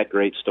congrats on that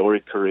great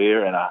storied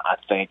career. And I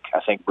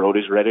think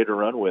Brody's ready to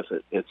run with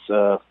it. It's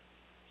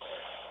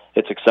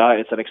exciting.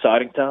 It's an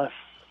exciting time.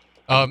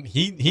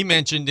 He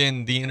mentioned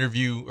in the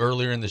interview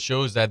earlier in the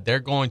shows that they're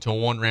going to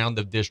 1 round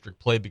of district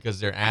play because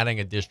they're adding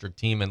a district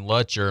team in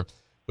Lutcher,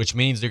 which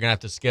means they're going to have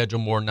to schedule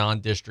more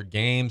non-district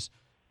games.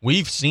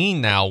 We've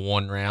seen now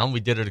 1 round. We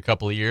did it a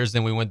couple of years,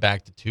 then we went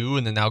back to 2,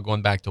 and then now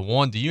going back to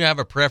 1. Do you have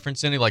a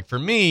preference in it? Like for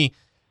me,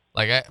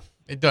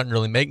 it doesn't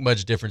really make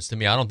much difference to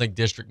me. I don't think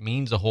district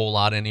means a whole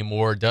lot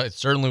anymore.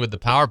 Certainly with the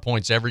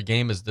PowerPoints, every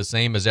game is the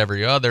same as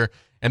every other.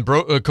 And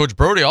Coach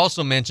Brody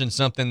also mentioned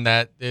something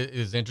that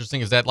is interesting,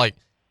 is that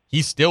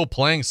he's still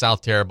playing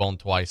South Terrebonne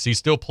twice. He's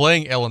still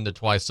playing Ellender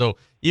twice. So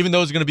even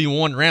though it's going to be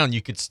 1 round,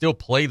 you could still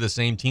play the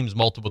same teams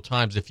multiple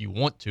times if you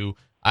want to.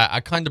 I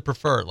kind of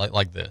prefer it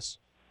like this.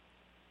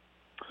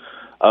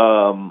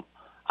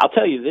 I'll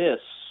tell you this.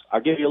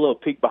 I'll give you a little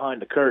peek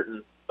behind the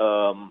curtain.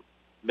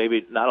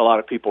 Maybe not a lot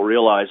of people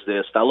realize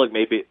this. Now, look,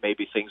 maybe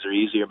things are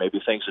easier, maybe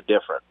things are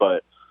different.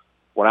 But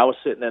when I was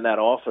sitting in that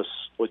office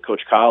with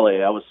Coach Kale,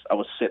 I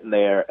was sitting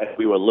there and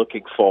we were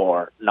looking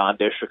for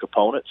non-district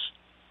opponents.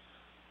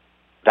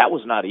 That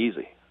was not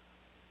easy.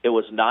 It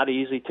was not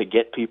easy to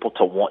get people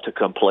to want to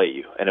come play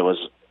you. And it was,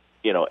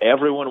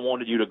 everyone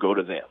wanted you to go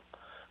to them.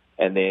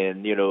 And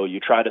then, you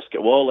try to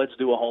let's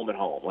do a home and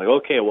home. Like,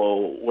 okay,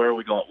 well, where are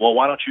we going? Well,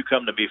 why don't you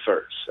come to me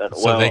first? And,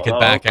 so they could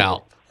back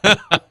out.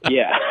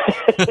 Yeah.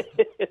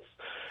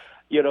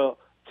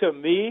 To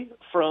me,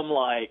 from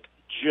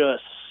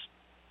just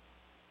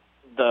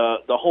the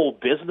whole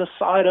business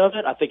side of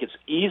it, I think it's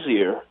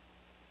easier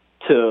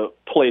to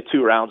play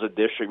 2 rounds of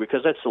district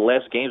because that's the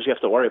less games you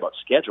have to worry about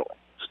scheduling.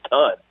 It's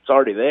done. It's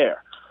already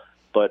there.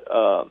 But,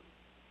 on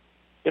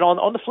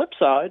the flip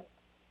side,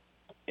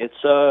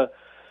 it's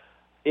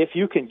if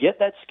you can get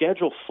that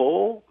schedule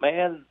full,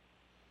 man,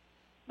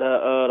 the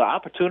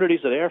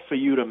opportunities are there for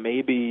you to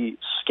maybe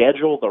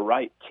schedule the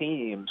right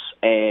teams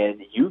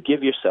and you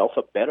give yourself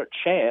a better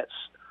chance.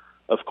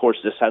 Of course,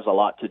 this has a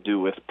lot to do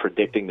with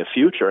predicting the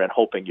future and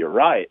hoping you're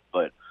right,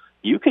 but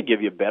you could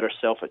give your better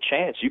self a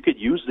chance. You could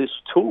use this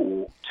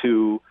tool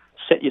to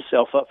set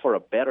yourself up for a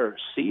better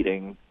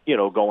seeding,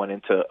 going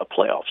into a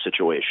playoff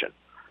situation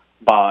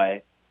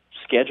by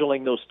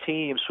scheduling those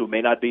teams who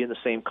may not be in the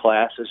same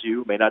class as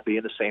you, may not be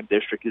in the same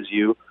district as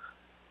you.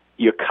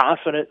 You're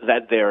confident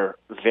that they're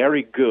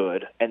very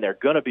good, and they're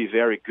going to be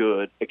very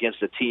good against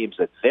the teams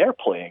that they're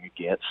playing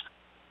against,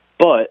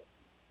 but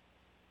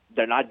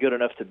they're not good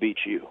enough to beat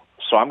you.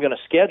 So I'm going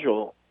to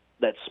schedule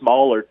that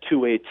smaller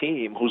 2A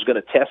team who's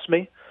going to test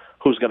me,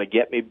 who's going to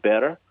get me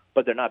better,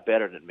 but they're not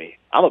better than me.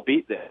 I'm going to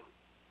beat them.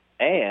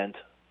 And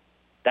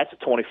that's a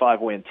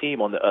 25-win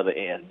team on the other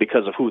end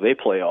because of who they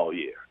play all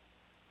year.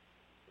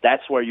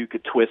 That's where you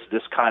could twist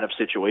this kind of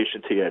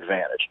situation to your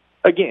advantage.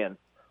 Again,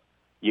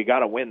 you got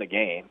to win the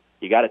game.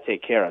 You got to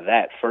take care of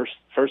that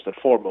first and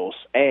foremost,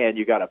 and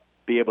you got to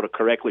be able to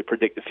correctly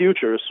predict the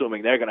future,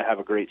 assuming they're going to have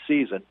a great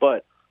season.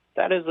 But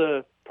that is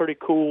a pretty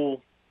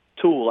cool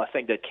tool, I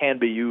think, that can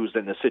be used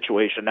in this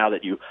situation now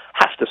that you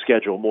have to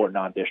schedule more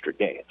non-district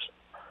games.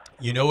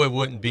 You know, it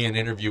wouldn't be an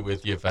interview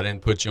with you if I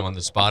didn't put you on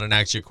the spot and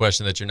ask you a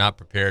question that you're not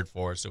prepared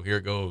for. So here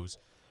goes.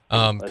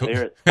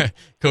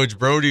 Coach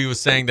Brody was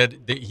saying that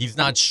he's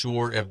not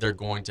sure if they're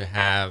going to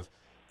have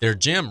their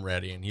gym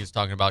ready, and he's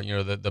talking about, you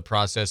know, the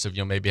process of,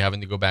 you know, maybe having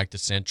to go back to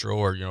Central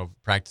or, you know,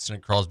 practicing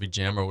at Crosby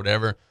Gym or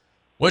whatever.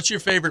 What's your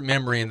favorite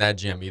memory in that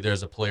gym, either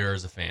as a player or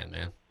as a fan,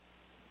 man?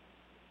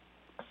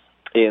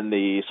 In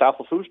the South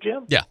Lafourche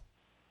gym? Yeah.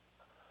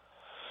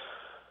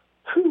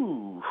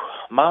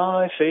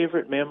 My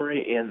favorite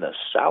memory in the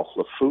South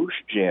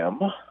Lafourche gym,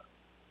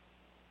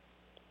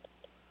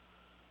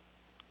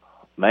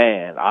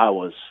 man,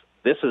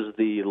 this is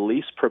the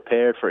least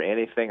prepared for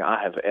anything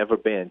I have ever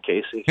been,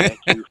 Casey. Thank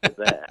you for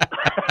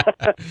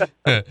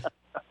that.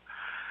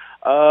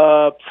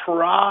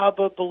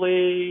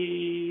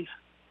 Probably,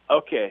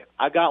 okay,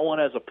 I got one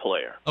as a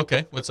player.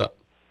 Okay, what's up?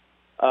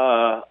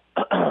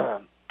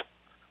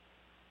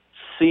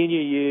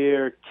 Senior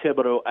year,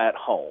 Thibodeau at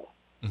home.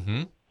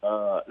 Mm-hmm.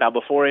 Now,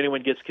 before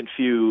anyone gets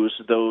confused,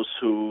 those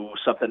who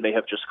something may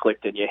have just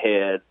clicked in your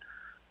head,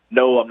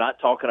 no, I'm not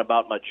talking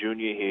about my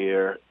junior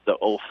year, the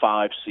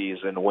 2005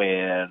 season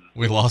when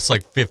we lost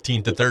like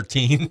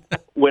 15-13.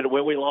 when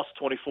we lost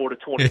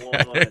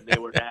 24-21 and they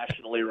were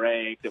nationally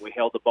ranked and we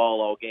held the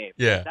ball all game.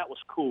 Yeah, that was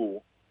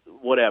cool.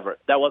 Whatever.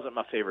 That wasn't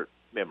my favorite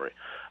memory.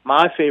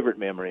 My favorite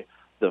memory,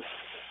 the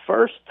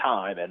first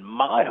time in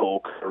my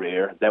whole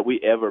career that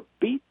we ever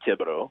beat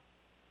Thibodeau,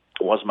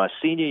 was my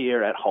senior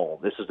year at home.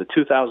 This is the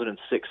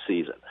 2006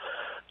 season.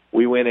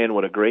 We went in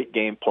with a great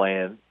game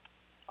plan.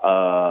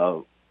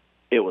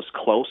 It was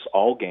close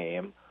all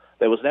game.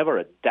 There was never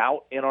a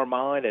doubt in our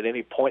mind at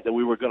any point that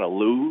we were going to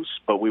lose,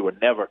 but we were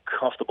never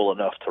comfortable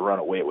enough to run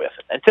away with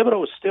it. And Thibodeau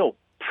was still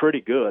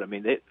pretty good. I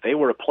mean, they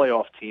were a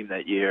playoff team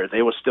that year.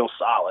 They were still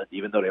solid,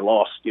 even though they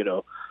lost, you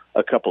know,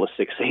 a couple of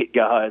 6'8"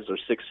 guys or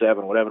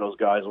 6'7", whatever those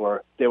guys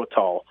were. They were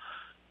tall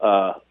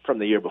from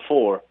the year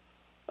before.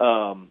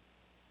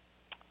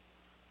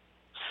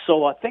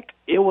 So I think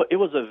it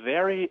was a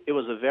very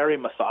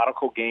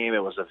methodical game.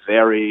 It was a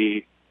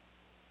very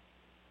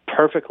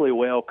perfectly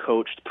well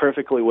coached,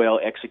 perfectly well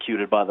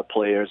executed by the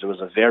players. It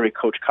was a very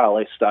Coach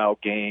Kale style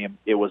game.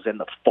 It was in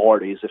the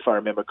 40s, if I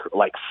remember,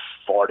 like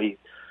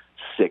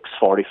 46,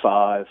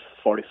 45,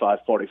 45,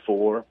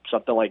 44,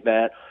 something like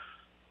that.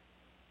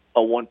 A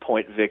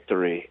 1-point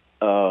victory,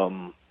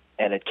 and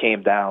it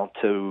came down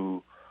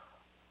to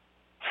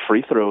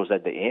free throws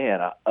at the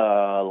end.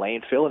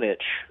 Lane Filinich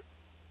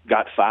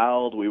got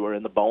fouled. We were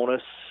in the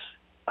bonus.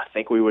 I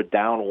think we were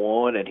down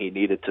 1, and he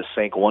needed to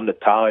sink 1 to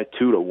tie,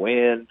 2 to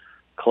win.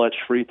 Clutch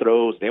free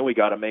throws. Then we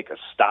got to make a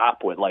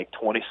stop with like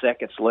 20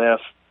 seconds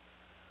left.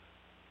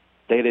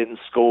 They didn't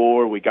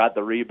score. We got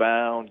the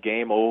rebound.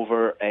 Game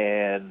over.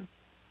 And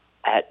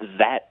at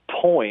that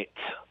point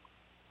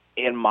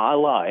in my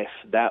life,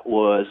 that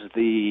was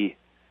the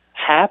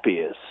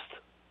happiest,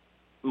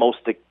 most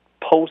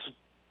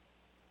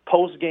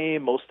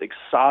post-game, most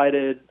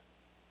excited,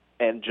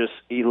 and just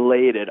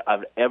elated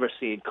I've ever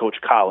seen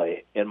Coach Kale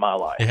in my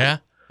life. Yeah,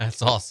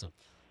 that's awesome.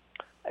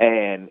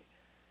 And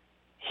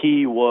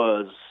he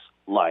was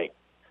like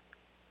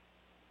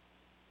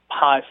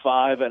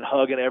high-fiving,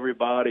 hugging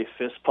everybody,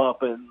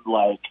 fist-pumping.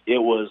 Like it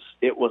was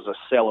a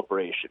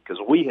celebration because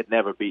we had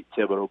never beat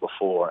Thibodeau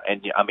before.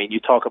 And, I mean, you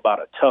talk about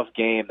a tough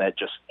game that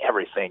just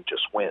everything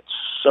just went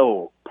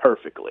so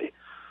perfectly.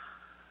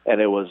 And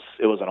it was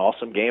an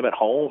awesome game at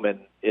home, and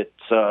it's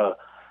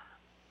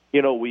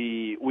you know,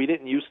 we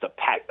didn't used to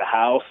pack the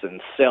house and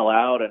sell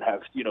out and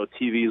have, you know,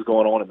 TVs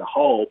going on in the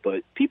hall,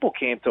 but people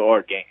came to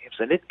our games,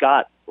 and it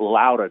got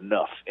loud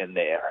enough in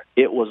there.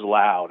 It was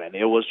loud, and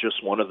it was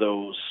just one of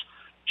those,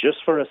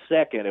 just for a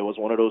second, it was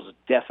one of those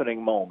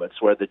deafening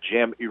moments where the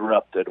gym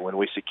erupted when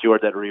we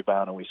secured that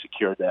rebound and we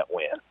secured that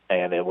win.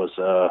 And it was,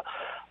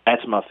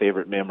 that's my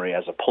favorite memory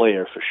as a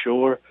player for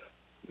sure,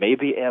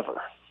 maybe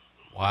ever.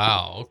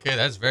 Wow. Okay,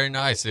 that's very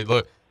nice.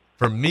 Look,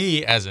 for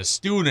me as a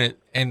student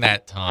in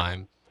that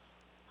time,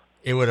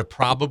 it would have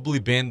probably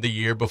been the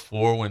year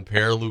before when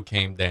Perilou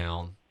came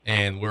down,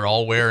 and we're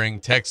all wearing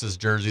Texas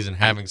jerseys and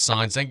having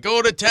signs saying,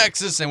 "Go to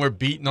Texas," and we're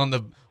beating on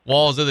the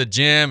walls of the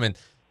gym, and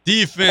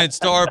defense,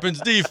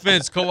 Starpins,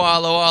 defense,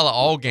 Koala,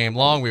 all game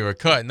long. We were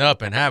cutting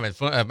up and having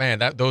fun. Man,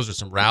 those are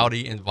some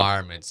rowdy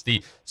environments.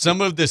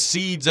 Some of the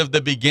seeds of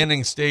the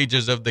beginning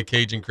stages of the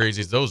Cajun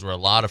Crazies, those were a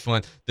lot of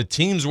fun. The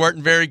teams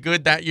weren't very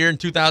good that year in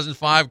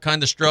 2005,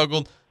 kind of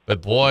struggled,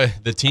 but boy,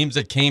 the teams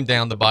that came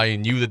down the bayou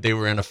knew that they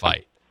were in a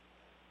fight.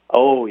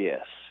 Oh,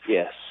 yes.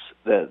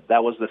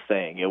 That was the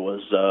thing. It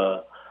was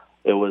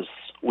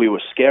we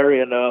were scary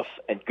enough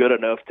and good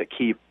enough to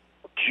keep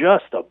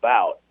just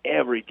about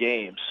every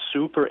game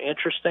super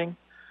interesting.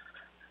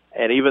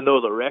 And even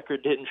though the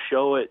record didn't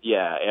show it,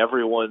 yeah,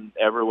 everyone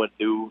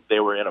knew they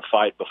were in a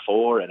fight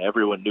before, and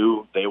everyone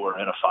knew they were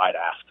in a fight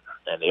after.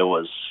 And it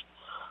was,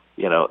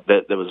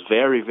 there was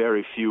very,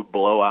 very few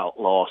blowout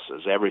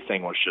losses.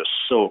 Everything was just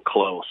so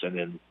close, and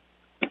then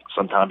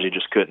sometimes you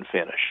just couldn't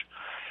finish.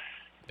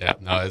 Yeah,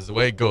 no, that's the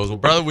way it goes. Well,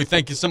 brother, we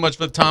thank you so much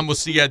for the time. We'll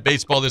see you at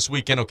baseball this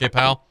weekend, okay,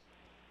 pal?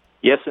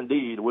 Yes,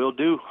 indeed. Will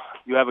do.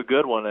 You have a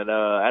good one, and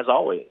as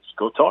always,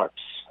 go Tarps,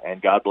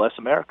 and God bless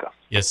America.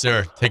 Yes,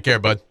 sir. Take care,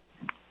 bud.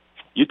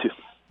 You too.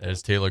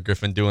 There's Taylor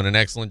Griffin doing an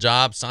excellent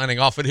job, signing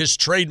off at his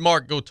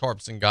trademark, Go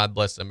Tarps, and God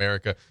bless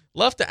America.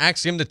 Love to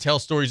ask him to tell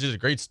stories. He's a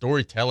great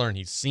storyteller, and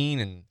he's seen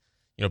and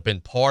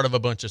been part of a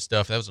bunch of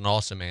stuff. That was an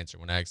awesome answer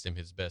when I asked him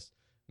his best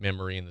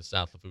memory in the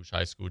South Lafourche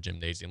High School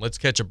gymnasium. Let's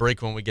catch a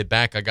break. When we get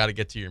back, I got to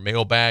get to your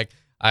mailbag.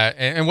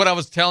 And what I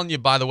was telling you,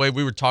 by the way,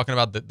 we were talking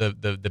about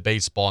the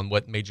baseball and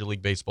what Major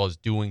League Baseball is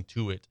doing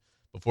to it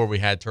before we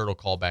had Turtle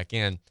call back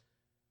in.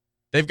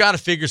 They've got to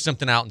figure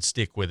something out and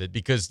stick with it,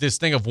 because this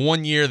thing of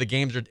 1 year the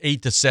games are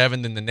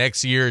 8-7, then the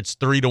next year it's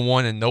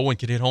 3-1 and no one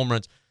can hit home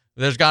runs.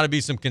 There's got to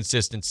be some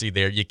consistency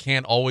there. You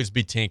can't always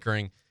be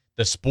tinkering.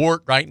 The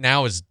sport right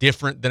now is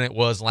different than it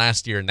was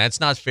last year, and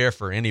that's not fair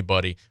for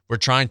anybody. We're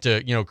trying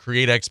to,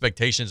 create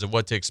expectations of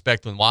what to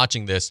expect when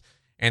watching this,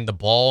 and the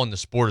ball and the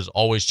sport is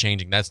always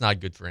changing. That's not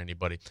good for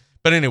anybody.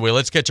 But anyway,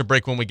 let's catch a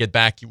break. When we get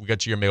back, we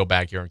got your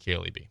mailbag here on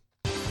KLEB.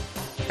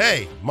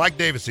 Hey, Mike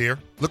Davis here.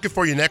 Looking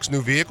for your next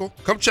new vehicle?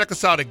 Come check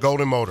us out at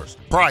Golden Motors.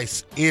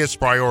 Price is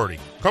priority.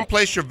 Come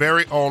place your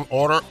very own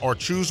order or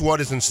choose what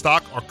is in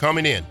stock or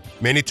coming in.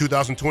 Many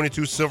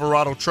 2022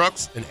 Silverado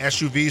trucks and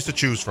SUVs to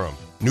choose from.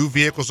 New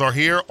vehicles are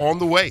here on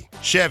the way.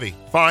 Chevy,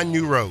 find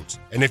new roads.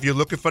 And if you're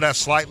looking for that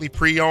slightly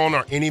pre-owned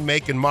or any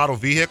make and model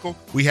vehicle,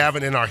 we have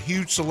it in our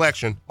huge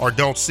selection. Or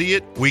don't see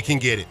it, we can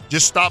get it.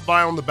 Just stop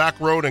by on the back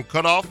road and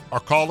cut off, or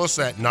call us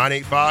at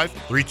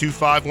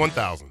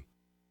 985-325-1000.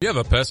 You have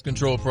a pest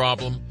control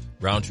problem?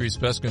 Roundtree's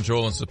Pest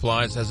Control and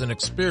Supplies has an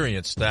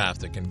experienced staff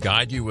that can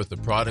guide you with the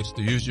products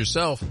to use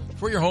yourself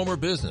for your home or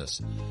business.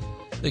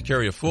 They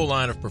carry a full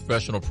line of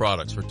professional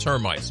products for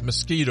termites,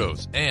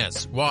 mosquitoes,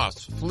 ants,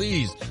 wasps,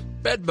 fleas,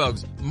 bed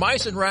bugs,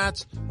 mice and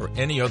rats, or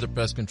any other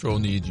pest control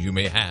needs you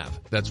may have.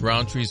 That's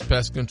Roundtree's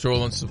Pest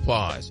Control and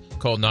Supplies.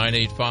 Call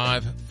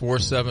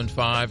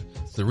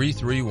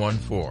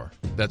 985-475-3314.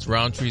 That's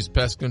Roundtree's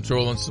Pest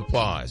Control and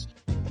Supplies.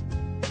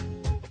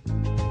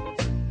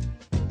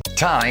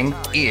 Time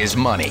is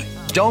money.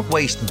 Don't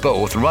waste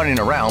both running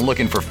around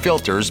looking for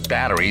filters,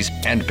 batteries,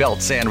 and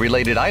belt sand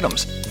related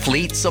items.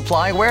 Fleet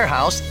Supply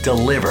Warehouse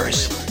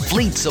delivers.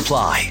 Fleet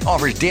Supply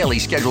offers daily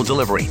scheduled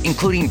delivery,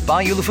 including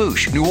Bayou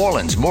Lafourche, New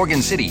Orleans,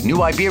 Morgan City,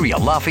 New Iberia,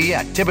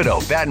 Lafayette,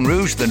 Thibodaux, Baton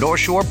Rouge, the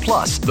North Shore,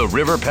 plus the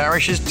river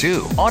parishes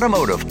too.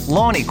 Automotive,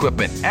 lawn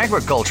equipment,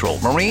 agricultural,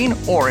 marine,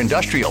 or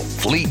industrial.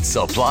 Fleet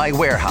Supply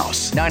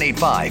Warehouse,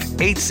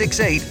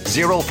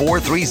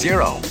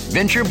 985-868-0430.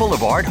 Venture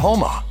Boulevard,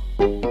 Houma.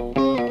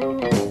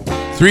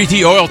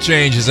 3T Oil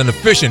Change is an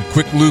efficient,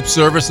 quick lube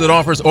service that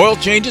offers oil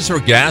changes for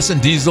gas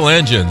and diesel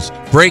engines,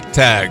 brake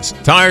tags,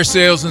 tire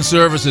sales and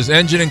services,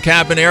 engine and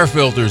cabin air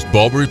filters,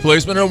 bulb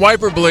replacement, and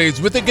wiper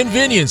blades with the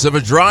convenience of a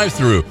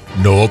drive-through.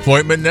 No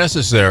appointment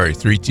necessary.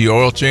 3T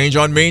Oil Change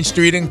on Main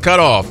Street in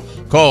Cutoff.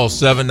 Call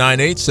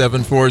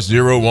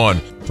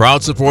 798-7401.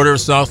 Proud supporter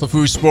of South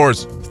Lafourche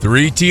sports.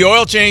 3T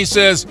Oil Change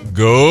says,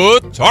 go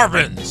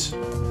Tarpons!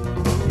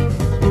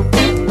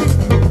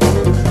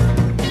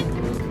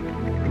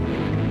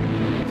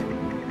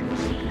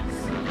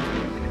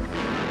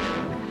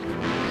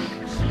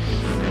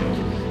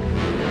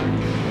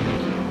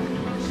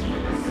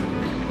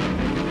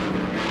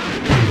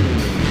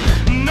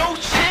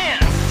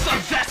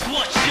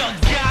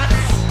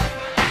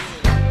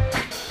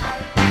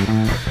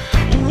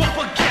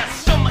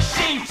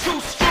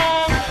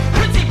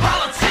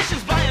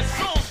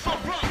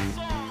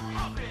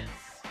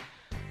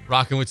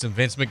 Rocking with some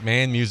Vince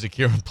McMahon music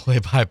here on Play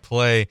by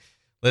Play.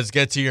 Let's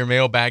get to your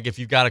mailbag. If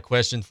you've got a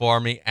question for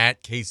me,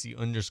 at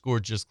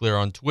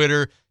Casey_JustClear on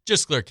Twitter,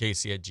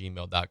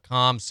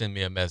 justclearcasey@gmail.com. Send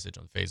me a message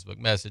on Facebook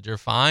Messenger.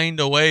 Find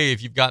a way.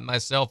 If you've got my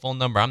cell phone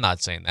number, I'm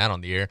not saying that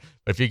on the air,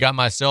 but if you got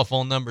my cell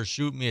phone number,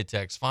 shoot me a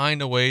text.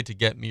 Find a way to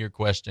get me your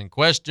question.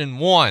 Question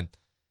 1.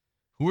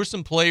 Who are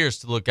some players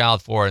to look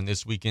out for in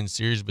this weekend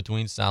series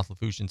between South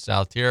Lafourche and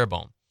South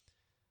Terrebonne?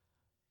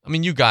 I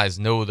mean, you guys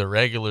know the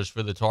regulars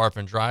for the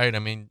Tarpons, right? I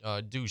mean,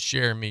 Deuce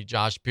Jeremy,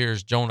 Josh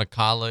Pierce, Jonah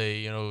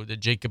Kale, the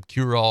Jacob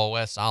Curall,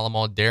 Wes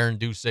Alamo, Darren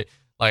Duce.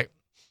 Like,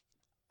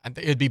 I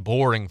think it'd be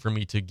boring for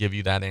me to give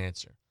you that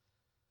answer.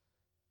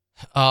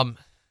 I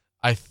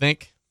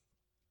think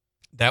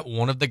that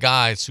one of the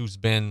guys who's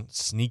been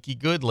sneaky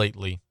good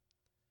lately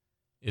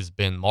is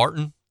Ben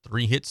Martin.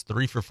 3 hits,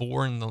 3 for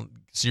 4 in the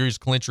series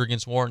clincher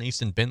against Warren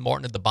Easton. Ben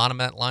Martin at the bottom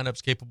of that lineup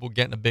is capable of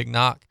getting a big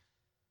knock.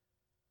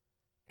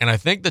 And I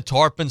think the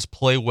Tarpons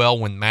play well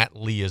when Matt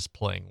Lee is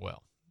playing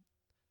well.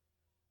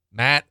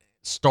 Matt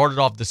started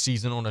off the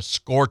season on a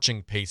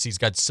scorching pace. He's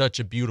got such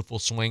a beautiful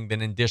swing.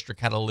 Then in district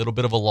had a little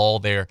bit of a lull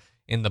there.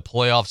 in the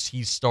playoffs,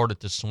 he's started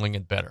to swing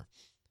it better.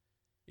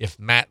 If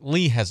Matt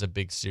Lee has a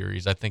big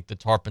series, I think the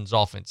Tarpons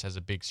offense has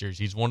a big series.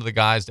 He's one of the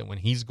guys that when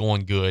he's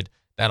going good,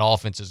 that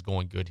offense is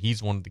going good.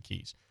 He's one of the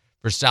keys.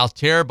 For South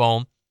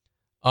Terrebonne,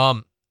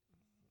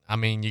 I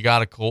mean, you got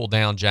to cool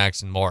down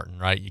Jackson Martin,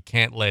 right? You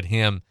can't let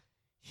him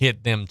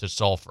hit them to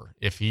sulfur.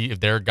 If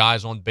there are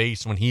guys on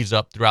base when he's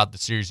up throughout the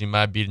series, he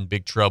might be in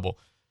big trouble.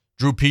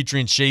 Drew Petrie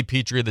and Shea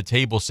Petrie are the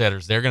table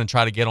setters. They're going to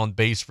try to get on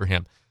base for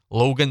him.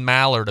 Logan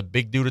Mallard, a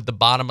big dude at the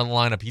bottom of the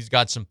lineup, he's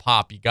got some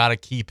pop. You got to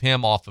keep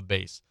him off of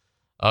base.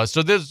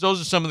 So those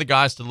are some of the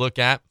guys to look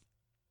at.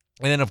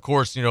 And then, of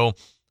course, Arsenault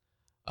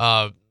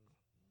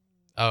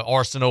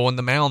on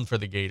the mound for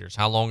the Gators.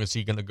 How long is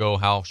he going to go?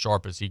 How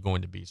sharp is he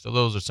going to be? So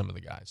those are some of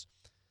the guys.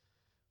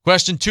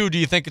 Question 2, do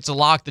you think it's a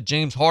lock that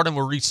James Harden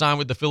will re-sign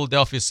with the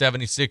Philadelphia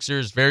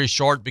 76ers? Very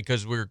short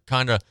because we're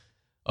kind of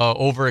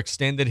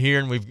overextended here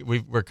and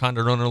we're kind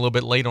of running a little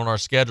bit late on our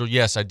schedule.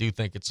 Yes, I do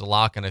think it's a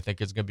lock, and I think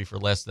it's going to be for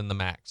less than the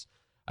max.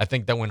 I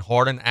think that when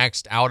Harden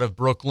axed out of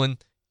Brooklyn,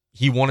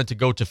 he wanted to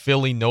go to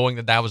Philly knowing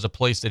that that was a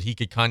place that he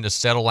could kind of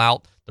settle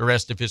out the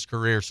rest of his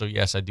career. So,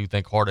 yes, I do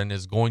think Harden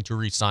is going to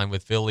re-sign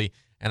with Philly,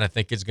 and I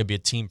think it's going to be a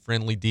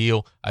team-friendly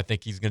deal. I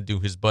think he's going to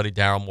do his buddy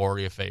Daryl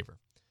Morey a favor.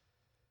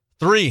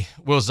 3,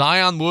 will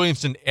Zion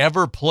Williamson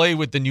ever play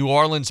with the New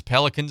Orleans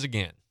Pelicans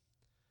again?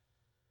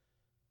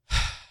 I'm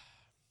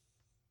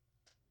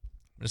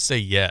going to say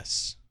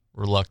yes,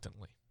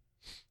 reluctantly.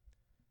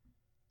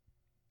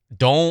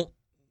 Don't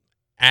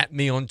at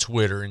me on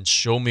Twitter and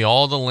show me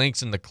all the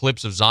links and the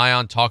clips of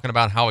Zion talking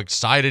about how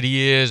excited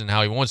he is and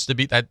how he wants to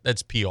be.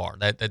 That's PR.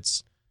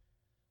 That's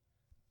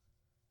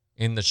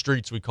in the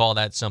streets we call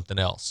that something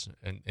else,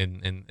 and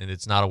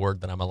it's not a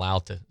word that I'm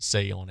allowed to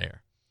say on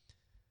air.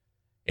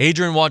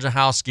 Adrian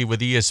Wojciechowski with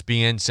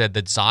ESPN said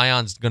that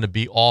Zion's going to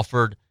be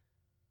offered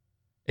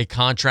a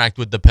contract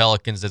with the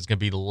Pelicans that's going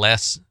to be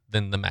less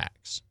than the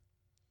max.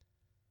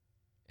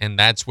 And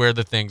that's where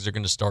the things are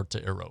going to start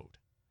to erode.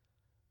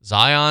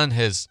 Zion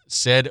has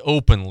said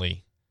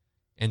openly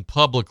and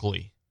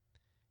publicly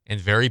and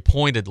very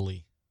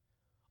pointedly,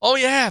 oh,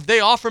 yeah, if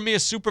they offer me a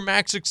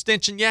Supermax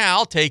extension, yeah,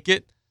 I'll take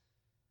it.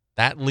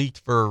 That leaked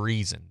for a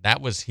reason.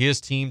 That was his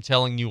team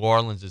telling New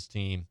Orleans'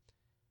 team,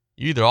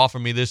 you either offer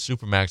me this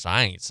Supermax,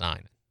 I ain't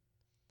signing.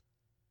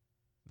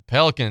 The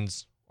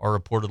Pelicans are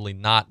reportedly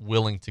not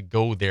willing to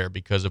go there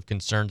because of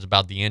concerns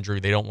about the injury.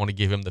 They don't want to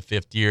give him the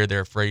 5th year.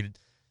 They're afraid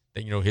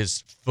that,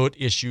 his foot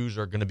issues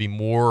are going to be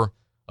more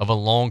of a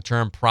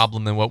long-term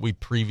problem than what we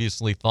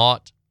previously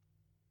thought.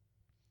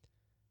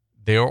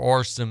 There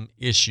are some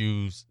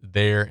issues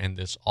there in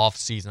this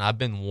offseason. I've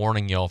been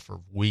warning y'all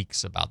for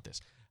weeks about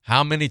this.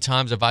 How many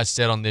times have I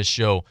said on this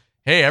show,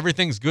 hey,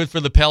 everything's good for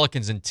the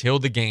Pelicans until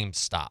the games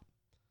stop?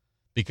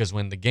 Because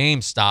when the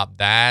games stop,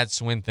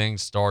 that's when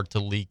things start to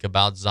leak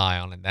about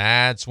Zion, and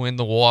that's when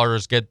the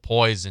waters get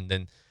poisoned,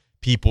 and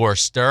people are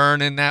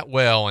stirring in that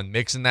well and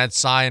mixing that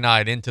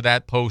cyanide into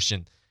that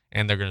potion,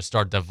 and they're going to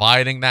start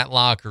dividing that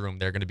locker room.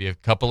 There are going to be a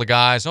couple of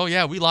guys, oh,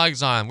 yeah, we like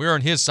Zion. We're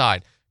on his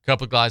side. A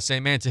couple of guys say,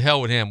 man, to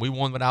hell with him. We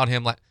won without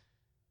him.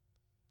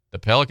 The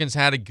Pelicans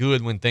had it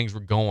good when things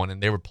were going,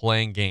 and they were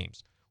playing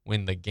games.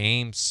 When the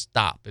games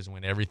stop is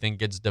when everything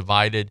gets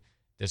divided.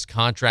 This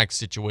contract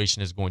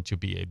situation is going to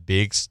be a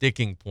big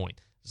sticking point.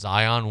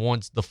 Zion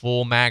wants the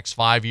full max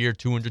 5-year,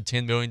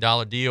 $210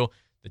 million deal.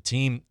 The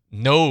team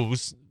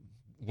knows,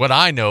 what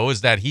I know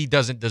is that he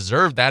doesn't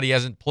deserve that. He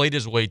hasn't played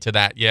his way to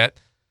that yet.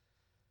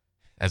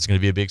 That's going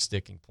to be a big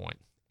sticking point.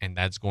 And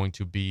that's going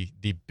to be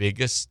the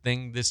biggest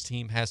thing this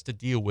team has to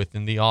deal with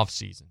in the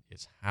offseason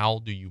is how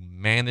do you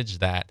manage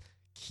that,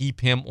 keep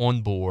him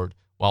on board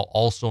while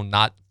also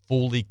not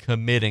fully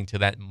committing to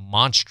that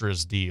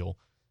monstrous deal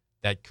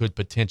that could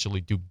potentially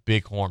do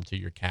big harm to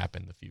your cap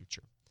in the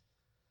future.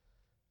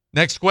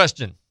 Next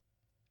question.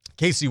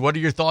 Casey, what are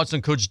your thoughts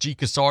on Coach G.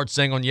 Cassard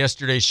saying on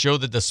yesterday's show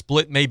that the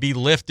split may be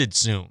lifted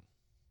soon?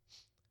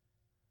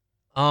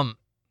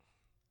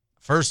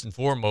 First and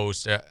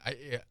foremost,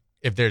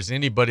 if there's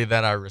anybody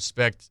that I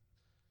respect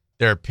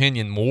their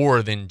opinion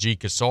more than G.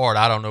 Cassard,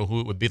 I don't know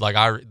who it would be.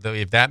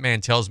 If that man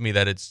tells me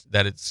that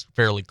it's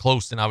fairly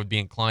close, then I would be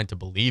inclined to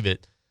believe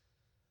it.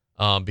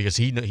 Because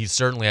he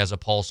certainly has a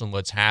pulse on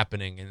what's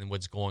happening and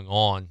what's going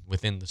on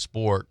within the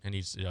sport, and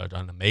he's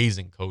an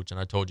amazing coach. And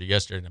I told you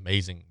yesterday, an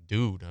amazing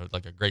dude,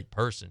 like a great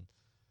person.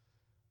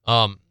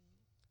 But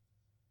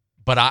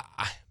I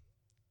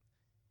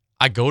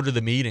go to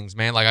the meetings,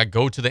 man. Like I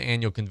go to the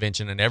annual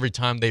convention, and every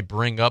time they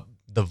bring up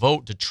the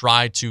vote to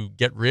try to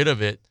get rid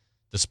of it,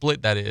 the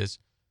split that is,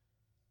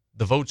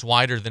 the vote's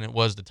wider than it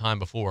was the time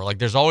before. Like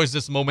there's always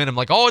this momentum,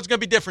 like, oh, it's going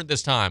to be different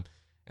this time.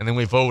 And then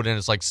we vote, and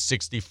it's like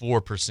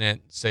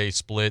 64% say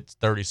split,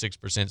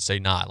 36% say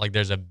not. Like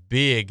there's a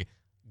big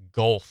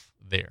gulf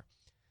there.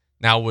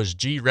 Now, was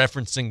G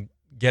referencing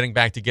getting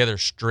back together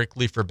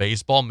strictly for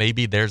baseball?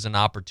 Maybe there's an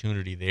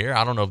opportunity there.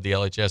 I don't know if the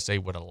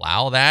LHSA would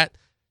allow that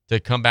to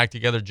come back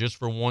together just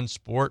for one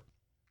sport.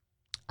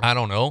 I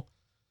don't know.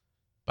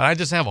 But I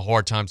just have a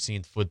hard time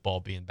seeing football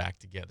being back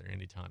together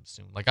anytime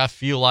soon. Like I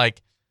feel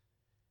like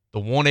the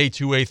 1A,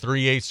 2A,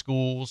 3A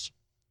schools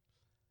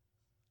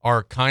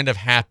are kind of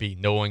happy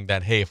knowing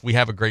that, hey, if we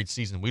have a great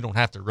season, we don't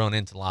have to run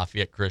into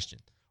Lafayette Christian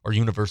or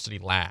University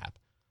Lab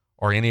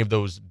or any of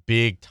those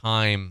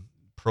big-time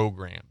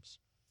programs.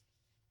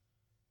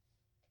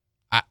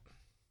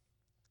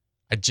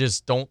 I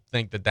just don't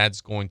think that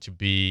that's going to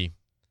be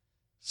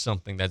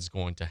something that's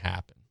going to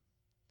happen.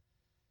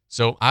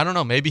 So I don't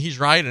know. Maybe he's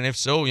right, and if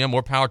so, yeah,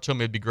 more power to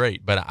him. It'd be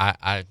great. But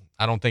I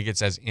don't think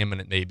it's as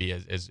imminent maybe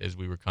as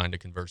we were kind of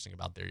conversing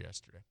about there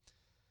yesterday.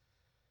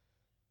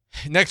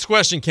 Next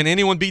question, can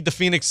anyone beat the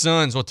Phoenix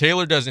Suns? Well,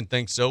 Taylor doesn't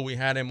think so. We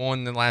had him on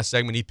in the last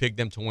segment. He picked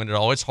them to win it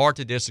all. It's hard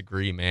to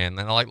disagree, man.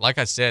 And like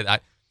I said,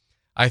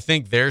 I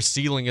think their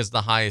ceiling is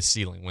the highest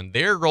ceiling. When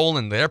they're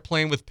rolling, they're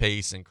playing with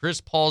pace, and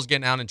Chris Paul's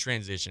getting out in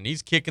transition.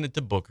 He's kicking it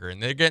to Booker,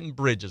 and they're getting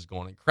Bridges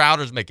going, and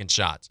Crowder's making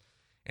shots,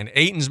 and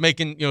Ayton's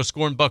making,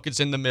 scoring buckets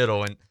in the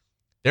middle, and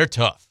they're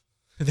tough.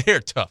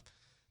 They're tough.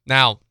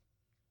 Now,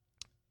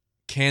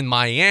 can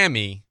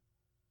Miami,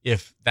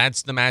 if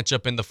that's the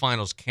matchup in the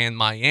finals, can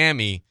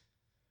Miami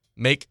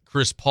make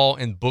Chris Paul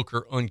and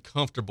Booker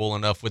uncomfortable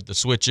enough with the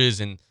switches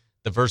and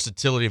the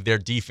versatility of their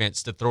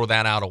defense to throw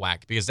that out of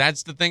whack? Because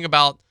that's the thing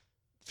about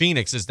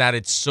Phoenix, is that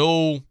it's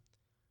so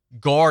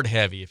guard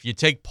heavy. If you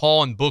take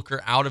Paul and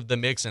Booker out of the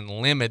mix and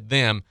limit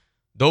them,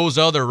 those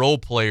other role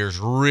players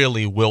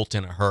really wilt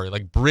in a hurry.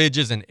 Like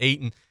Bridges and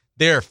Ayton,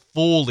 they're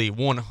fully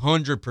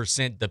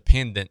 100%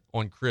 dependent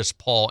on Chris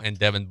Paul and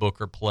Devin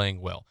Booker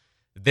playing well.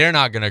 They're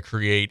not going to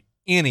create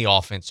any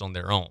offense on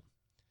their own.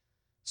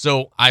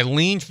 So I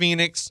lean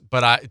Phoenix,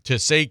 but to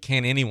say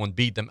can anyone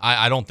beat them,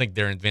 I don't think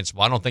they're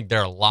invincible. I don't think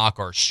they're a lock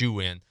or a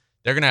shoe-in.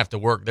 They're going to have to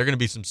work. They're going to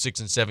be some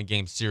 6- and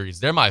 7-game series.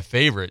 They're my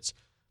favorites,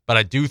 but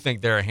I do think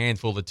there are a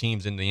handful of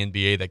teams in the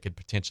NBA that could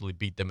potentially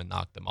beat them and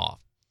knock them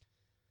off.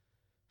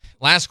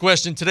 Last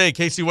question today.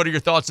 Casey, what are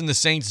your thoughts on the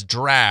Saints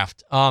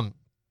draft? It's all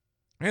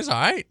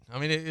right. I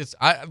mean,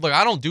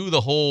 I don't do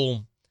the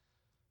whole,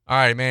 all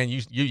right, man,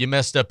 you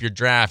messed up your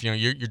draft.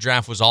 Your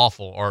draft was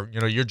awful, or,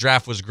 your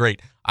draft was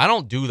great. I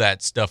don't do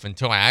that stuff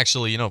until I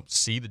actually,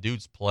 see the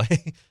dudes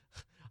play.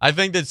 I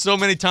think that so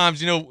many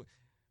times,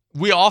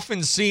 we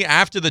often see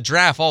after the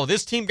draft, oh,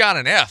 this team got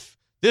an F.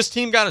 This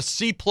team got a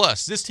C+.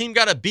 This team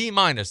got a B-.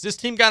 This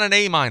team got an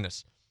A-.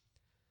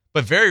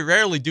 But very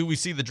rarely do we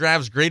see the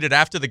drafts graded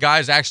after the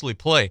guys actually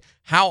play.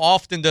 How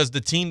often does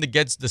the team that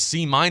gets the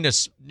C-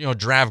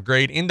 draft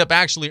grade end up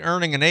actually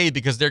earning an A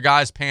because their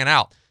guys pan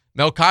out?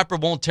 Mel Kiper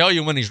won't tell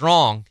you when he's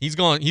wrong. He's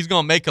going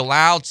to make a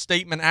loud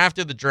statement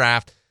after the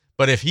draft.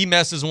 But if he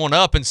messes one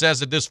up and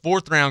says that this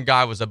 4th-round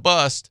guy was a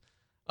bust,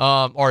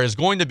 or is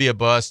going to be a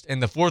bust,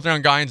 and the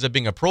 4th-round guy ends up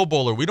being a Pro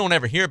Bowler, we don't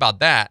ever hear about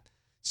that.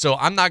 So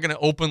I'm not going to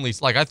openly,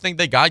 I think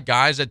they got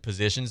guys at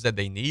positions that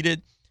they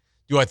needed.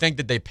 Do I think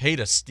that they paid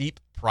a steep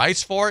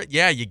price for it?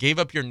 Yeah, you gave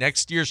up your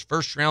next year's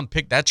first-round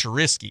pick. That's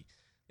risky.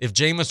 If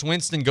Jameis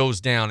Winston goes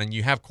down and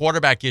you have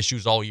quarterback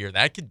issues all year,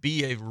 that could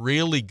be a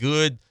really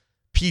good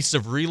piece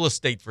of real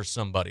estate for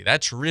somebody.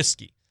 That's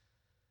risky.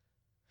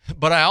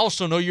 But I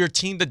also know you're a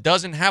team that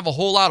doesn't have a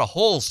whole lot of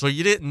holes, so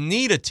you didn't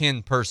need a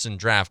 10-person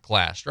draft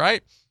class,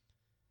 right?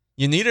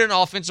 You needed an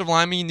offensive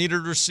lineman. You needed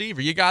a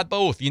receiver. You got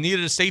both. You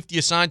needed a safety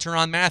assigned to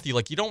Ron Matthew.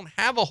 You don't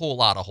have a whole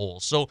lot of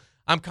holes. So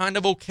I'm kind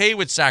of okay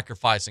with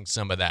sacrificing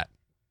some of that.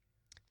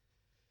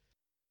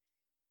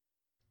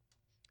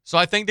 So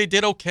I think they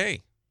did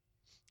okay.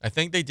 And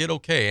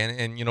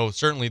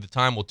certainly the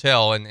time will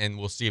tell, and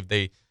we'll see if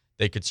they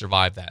could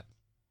survive that.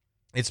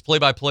 It's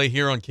play-by-play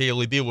here on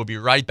KLEB. We'll be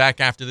right back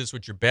after this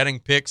with your betting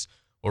picks.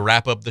 We'll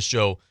wrap up the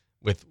show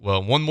with,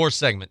 one more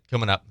segment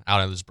coming up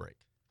out of this break.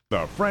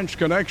 The French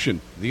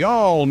Connection, the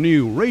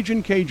all-new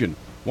Ragin' Cajun,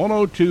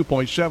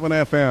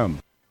 102.7 FM.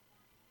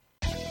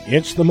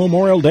 It's the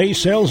Memorial Day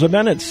sales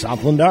event at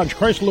Southland Dodge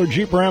Chrysler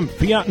Jeep Ram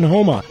Fiat and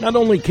Homa. Not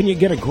only can you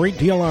get a great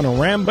deal on a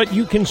Ram, but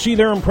you can see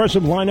their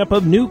impressive lineup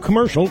of new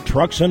commercial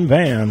trucks and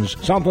vans.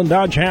 Southland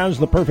Dodge has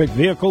the perfect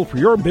vehicle for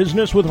your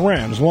business with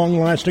Ram's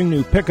long-lasting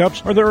new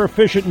pickups or their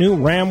efficient new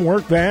Ram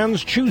work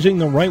vans. Choosing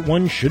the right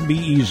one should be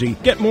easy.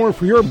 Get more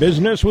for your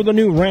business with a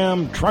new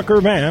Ram truck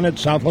or van at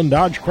Southland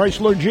Dodge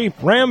Chrysler Jeep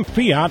Ram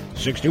Fiat,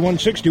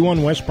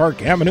 6161 West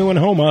Park Avenue in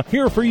Homa.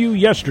 Here for you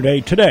yesterday,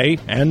 today,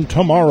 and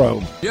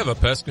tomorrow. You have a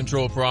pest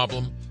control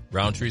problem?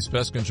 Roundtree's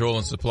Pest Control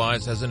and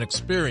Supplies has an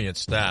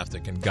experienced staff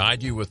that can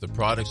guide you with the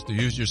products to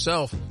use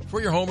yourself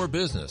for your home or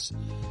business.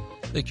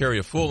 They carry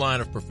a full line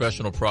of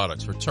professional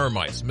products for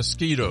termites,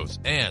 mosquitoes,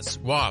 ants,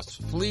 wasps,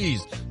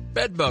 fleas,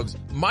 bed bugs,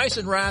 mice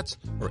and rats,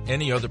 or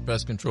any other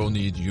pest control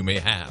needs you may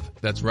have.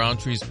 That's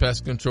Roundtree's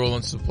Pest Control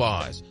and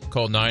Supplies.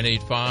 Call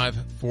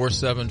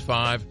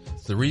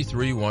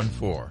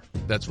 985-475-3314.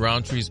 That's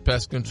Roundtree's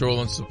Pest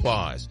Control and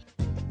Supplies.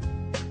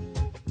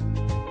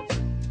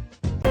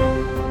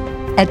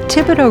 At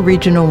Thibodaux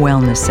Regional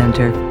Wellness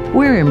Center,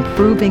 we're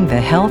improving the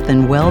health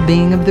and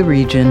well-being of the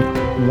region,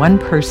 one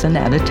person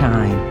at a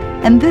time.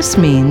 And this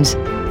means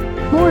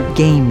more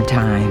game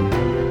time,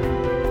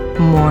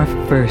 more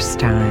first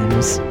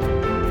times,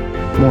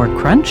 more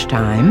crunch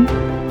time,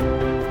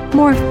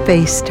 more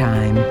face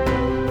time,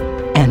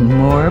 and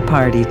more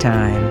party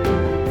time.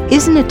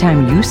 Isn't it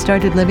time you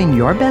started living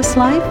your best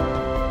life?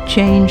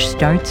 change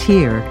starts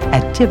here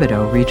at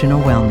Thibodaux Regional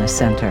Wellness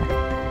Center.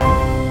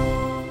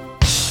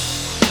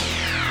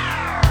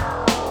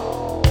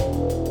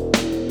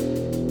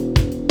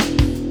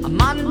 A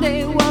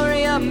Monday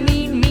warrior,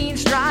 mean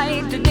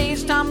strike.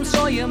 Today's Tom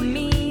Sawyer,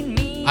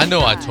 mean I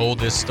know I told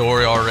this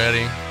story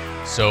already,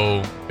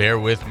 so bear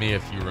with me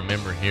if you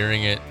remember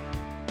hearing it.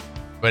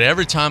 But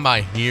every time I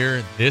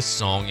hear this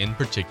song in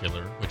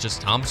particular, which is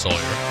Tom Sawyer,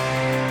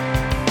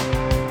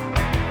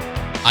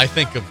 I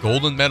think of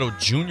Golden Meadow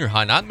Junior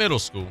High, not middle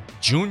school,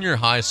 junior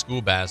high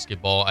school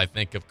basketball. I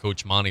think of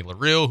Coach Monty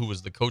LaRille, who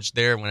was the coach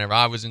there whenever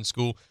I was in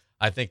school.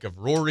 I think of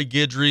Rory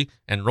Guidry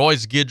and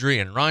Royce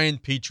Guidry and Ryan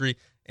Petrie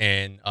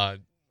and,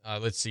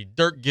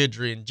 Dirk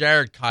Guidry and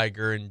Jared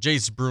Kiger and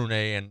Jace Brune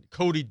and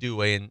Cody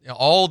Dewey and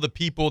all the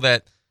people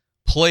that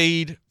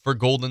played for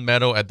Golden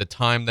Meadow at the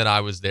time that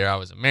I was there. I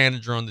was a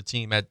manager on the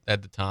team at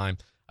the time.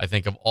 I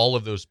think of all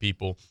of those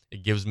people.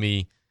 It gives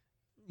me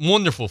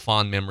wonderful,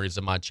 fond memories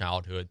of my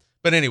childhood.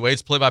 But anyway,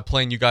 it's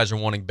play-by-play, and you guys are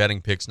wanting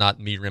betting picks, not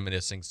me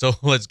reminiscing. So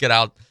let's get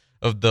out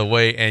of the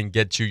way and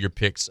get to your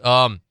picks.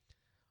 I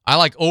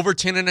like over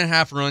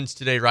 10.5 runs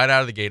today right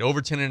out of the gate.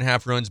 Over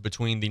 10.5 runs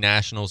between the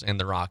Nationals and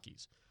the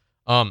Rockies.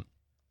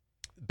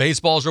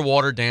 Baseballs are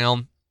watered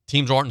down.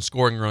 Teams aren't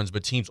scoring runs,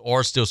 but teams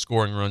are still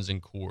scoring runs in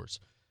Coors.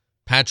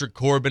 Patrick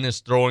Corbin is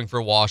throwing for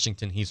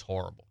Washington. He's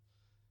horrible.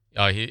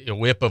 A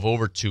whip of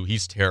over 2.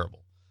 He's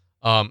terrible.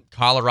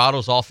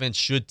 Colorado's offense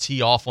should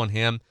tee off on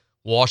him.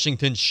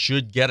 Washington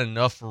should get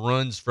enough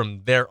runs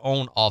from their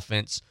own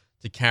offense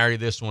to carry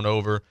this one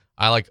over.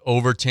 I like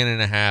over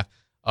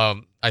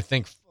 10.5. I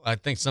think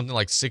something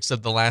like 6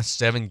 of the last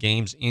 7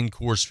 games in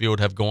Coors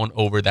Field have gone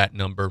over that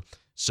number.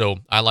 So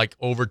I like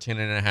over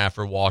 10.5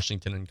 for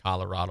Washington and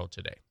Colorado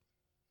today.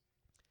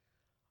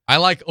 I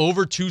like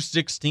over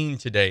 216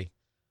 today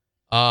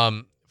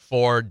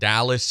for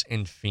Dallas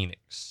and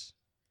Phoenix.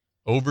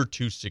 Over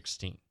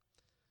 216.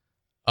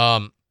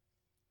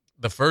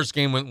 The first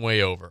game went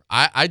way over.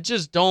 I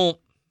don't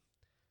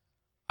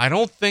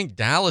think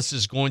Dallas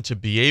is going to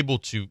be able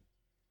to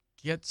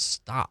get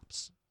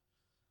stops.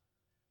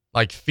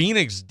 Like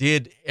Phoenix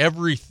did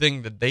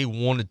everything that they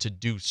wanted to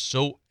do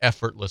so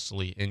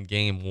effortlessly in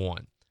game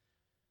 1.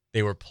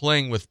 They were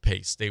playing with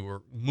pace. They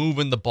were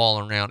moving the ball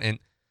around. And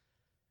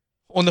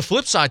on the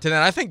flip side to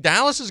that, I think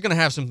Dallas is going to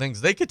have some things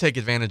they could take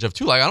advantage of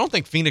too. Like I don't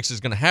think Phoenix is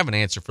going to have an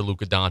answer for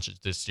Luka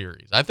Doncic this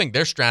series. I think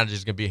their strategy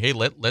is going to be, hey,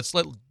 let's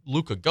let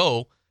Luka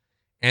go.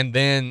 And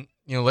then,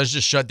 let's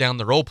just shut down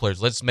the role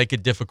players. Let's make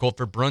it difficult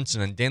for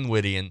Brunson and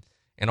Dinwiddie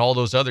and all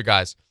those other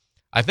guys.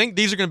 I think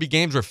these are going to be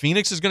games where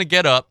Phoenix is going to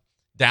get up.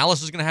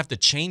 Dallas is going to have to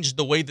change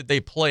the way that they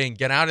play and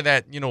get out of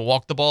that,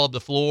 walk the ball up the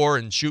floor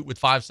and shoot with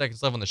 5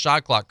 seconds left on the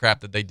shot clock crap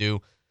that they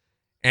do.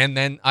 And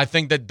then I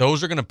think that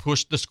those are going to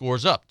push the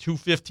scores up.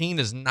 216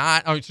 is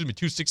not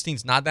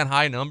that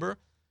high a number.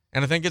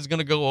 And I think it's going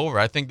to go over.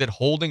 I think that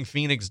holding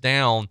Phoenix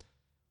down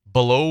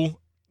below,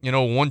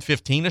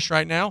 115-ish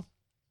right now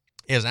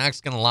is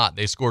asking a lot.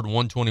 They scored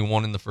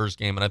 121 in the first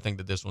game, and I think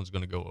that this one's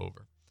going to go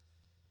over.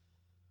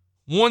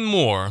 One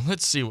more.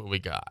 Let's see what we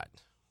got.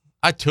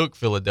 I took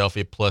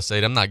Philadelphia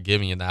 +8. I'm not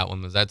giving you that one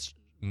because that's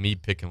me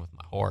picking with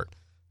my heart.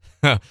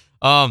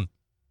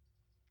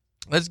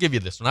 Let's give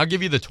you this one. I'll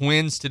give you the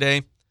Twins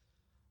today,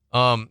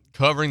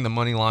 covering the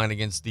money line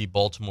against the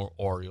Baltimore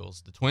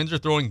Orioles. The Twins are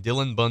throwing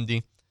Dylan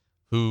Bundy,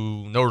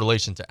 who no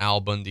relation to Al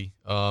Bundy.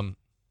 I'm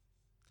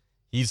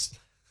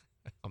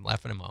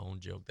laughing at my own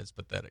joke. That's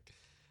pathetic.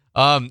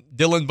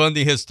 Dylan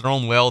Bundy has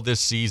thrown well this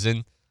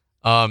season,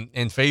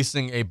 and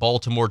facing a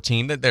Baltimore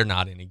team that they're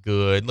not any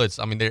good. They're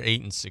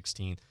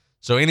 8-16.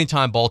 So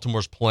anytime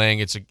Baltimore's playing,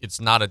 it's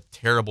not a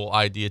terrible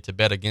idea to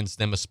bet against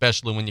them,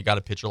 especially when you got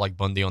a pitcher like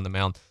Bundy on the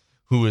mound,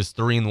 who is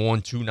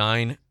 3-1,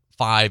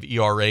 2.95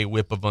 ERA,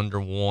 whip of under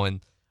 1.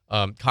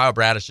 Kyle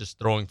Bradish is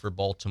throwing for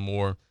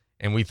Baltimore,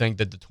 and we think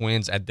that the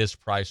Twins at this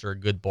price are a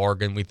good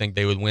bargain. We think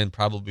they would win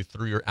probably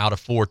 3 out of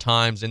 4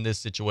 times in this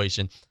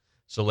situation.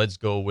 So let's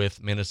go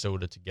with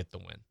Minnesota to get the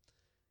win.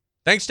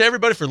 Thanks to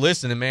everybody for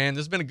listening, man.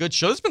 This has been a good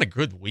show. This has been a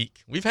good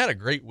week. We've had a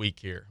great week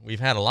here. We've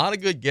had a lot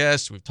of good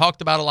guests. We've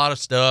talked about a lot of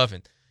stuff.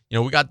 And,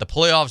 we got the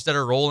playoffs that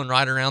are rolling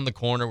right around the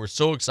corner. We're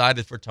so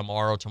excited for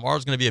tomorrow.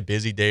 Tomorrow's going to be a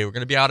busy day. We're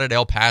going to be out at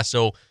El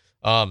Paso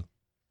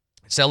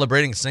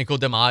celebrating Cinco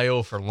de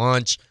Mayo for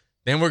lunch.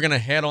 Then we're going to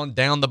head on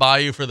down the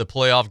bayou for the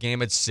playoff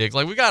game at 6.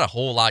 We got a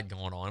whole lot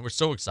going on. We're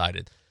so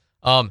excited.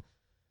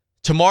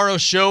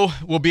 Tomorrow's show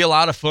will be a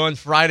lot of fun.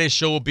 Friday's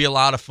show will be a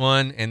lot of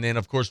fun. And then,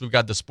 of course, we've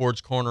got the Sports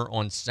Corner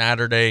on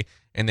Saturday.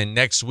 And then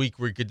next week,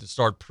 we're going to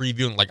start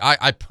previewing.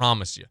 I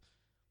promise you.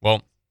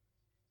 Well,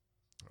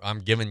 I'm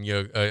giving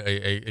you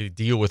a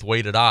deal with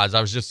weighted odds. I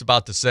was just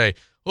about to say,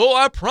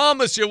 I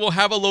promise you we'll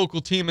have a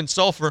local team in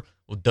Sulphur.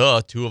 Well,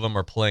 duh, 2 of them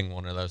are playing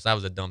one of those. That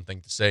was a dumb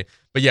thing to say.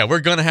 But, yeah, we're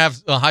going to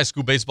have high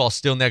school baseball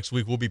still next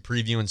week. We'll be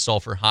previewing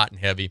Sulphur hot and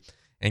heavy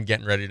and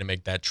getting ready to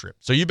make that trip.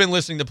 So you've been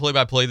listening to Play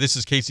by Play. This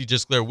is Casey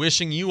Gisclair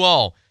wishing you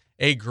all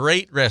a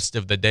great rest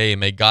of the day.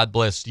 May God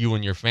bless you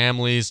and your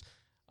families.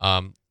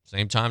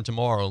 Same time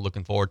tomorrow.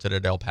 Looking forward to it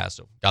at El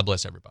Paso. God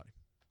bless everybody.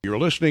 You're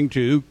listening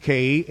to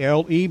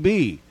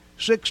KLEB,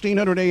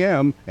 1600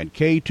 AM, and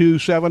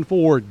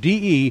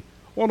K274DE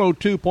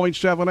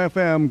 102.7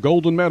 FM,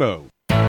 Golden Meadow.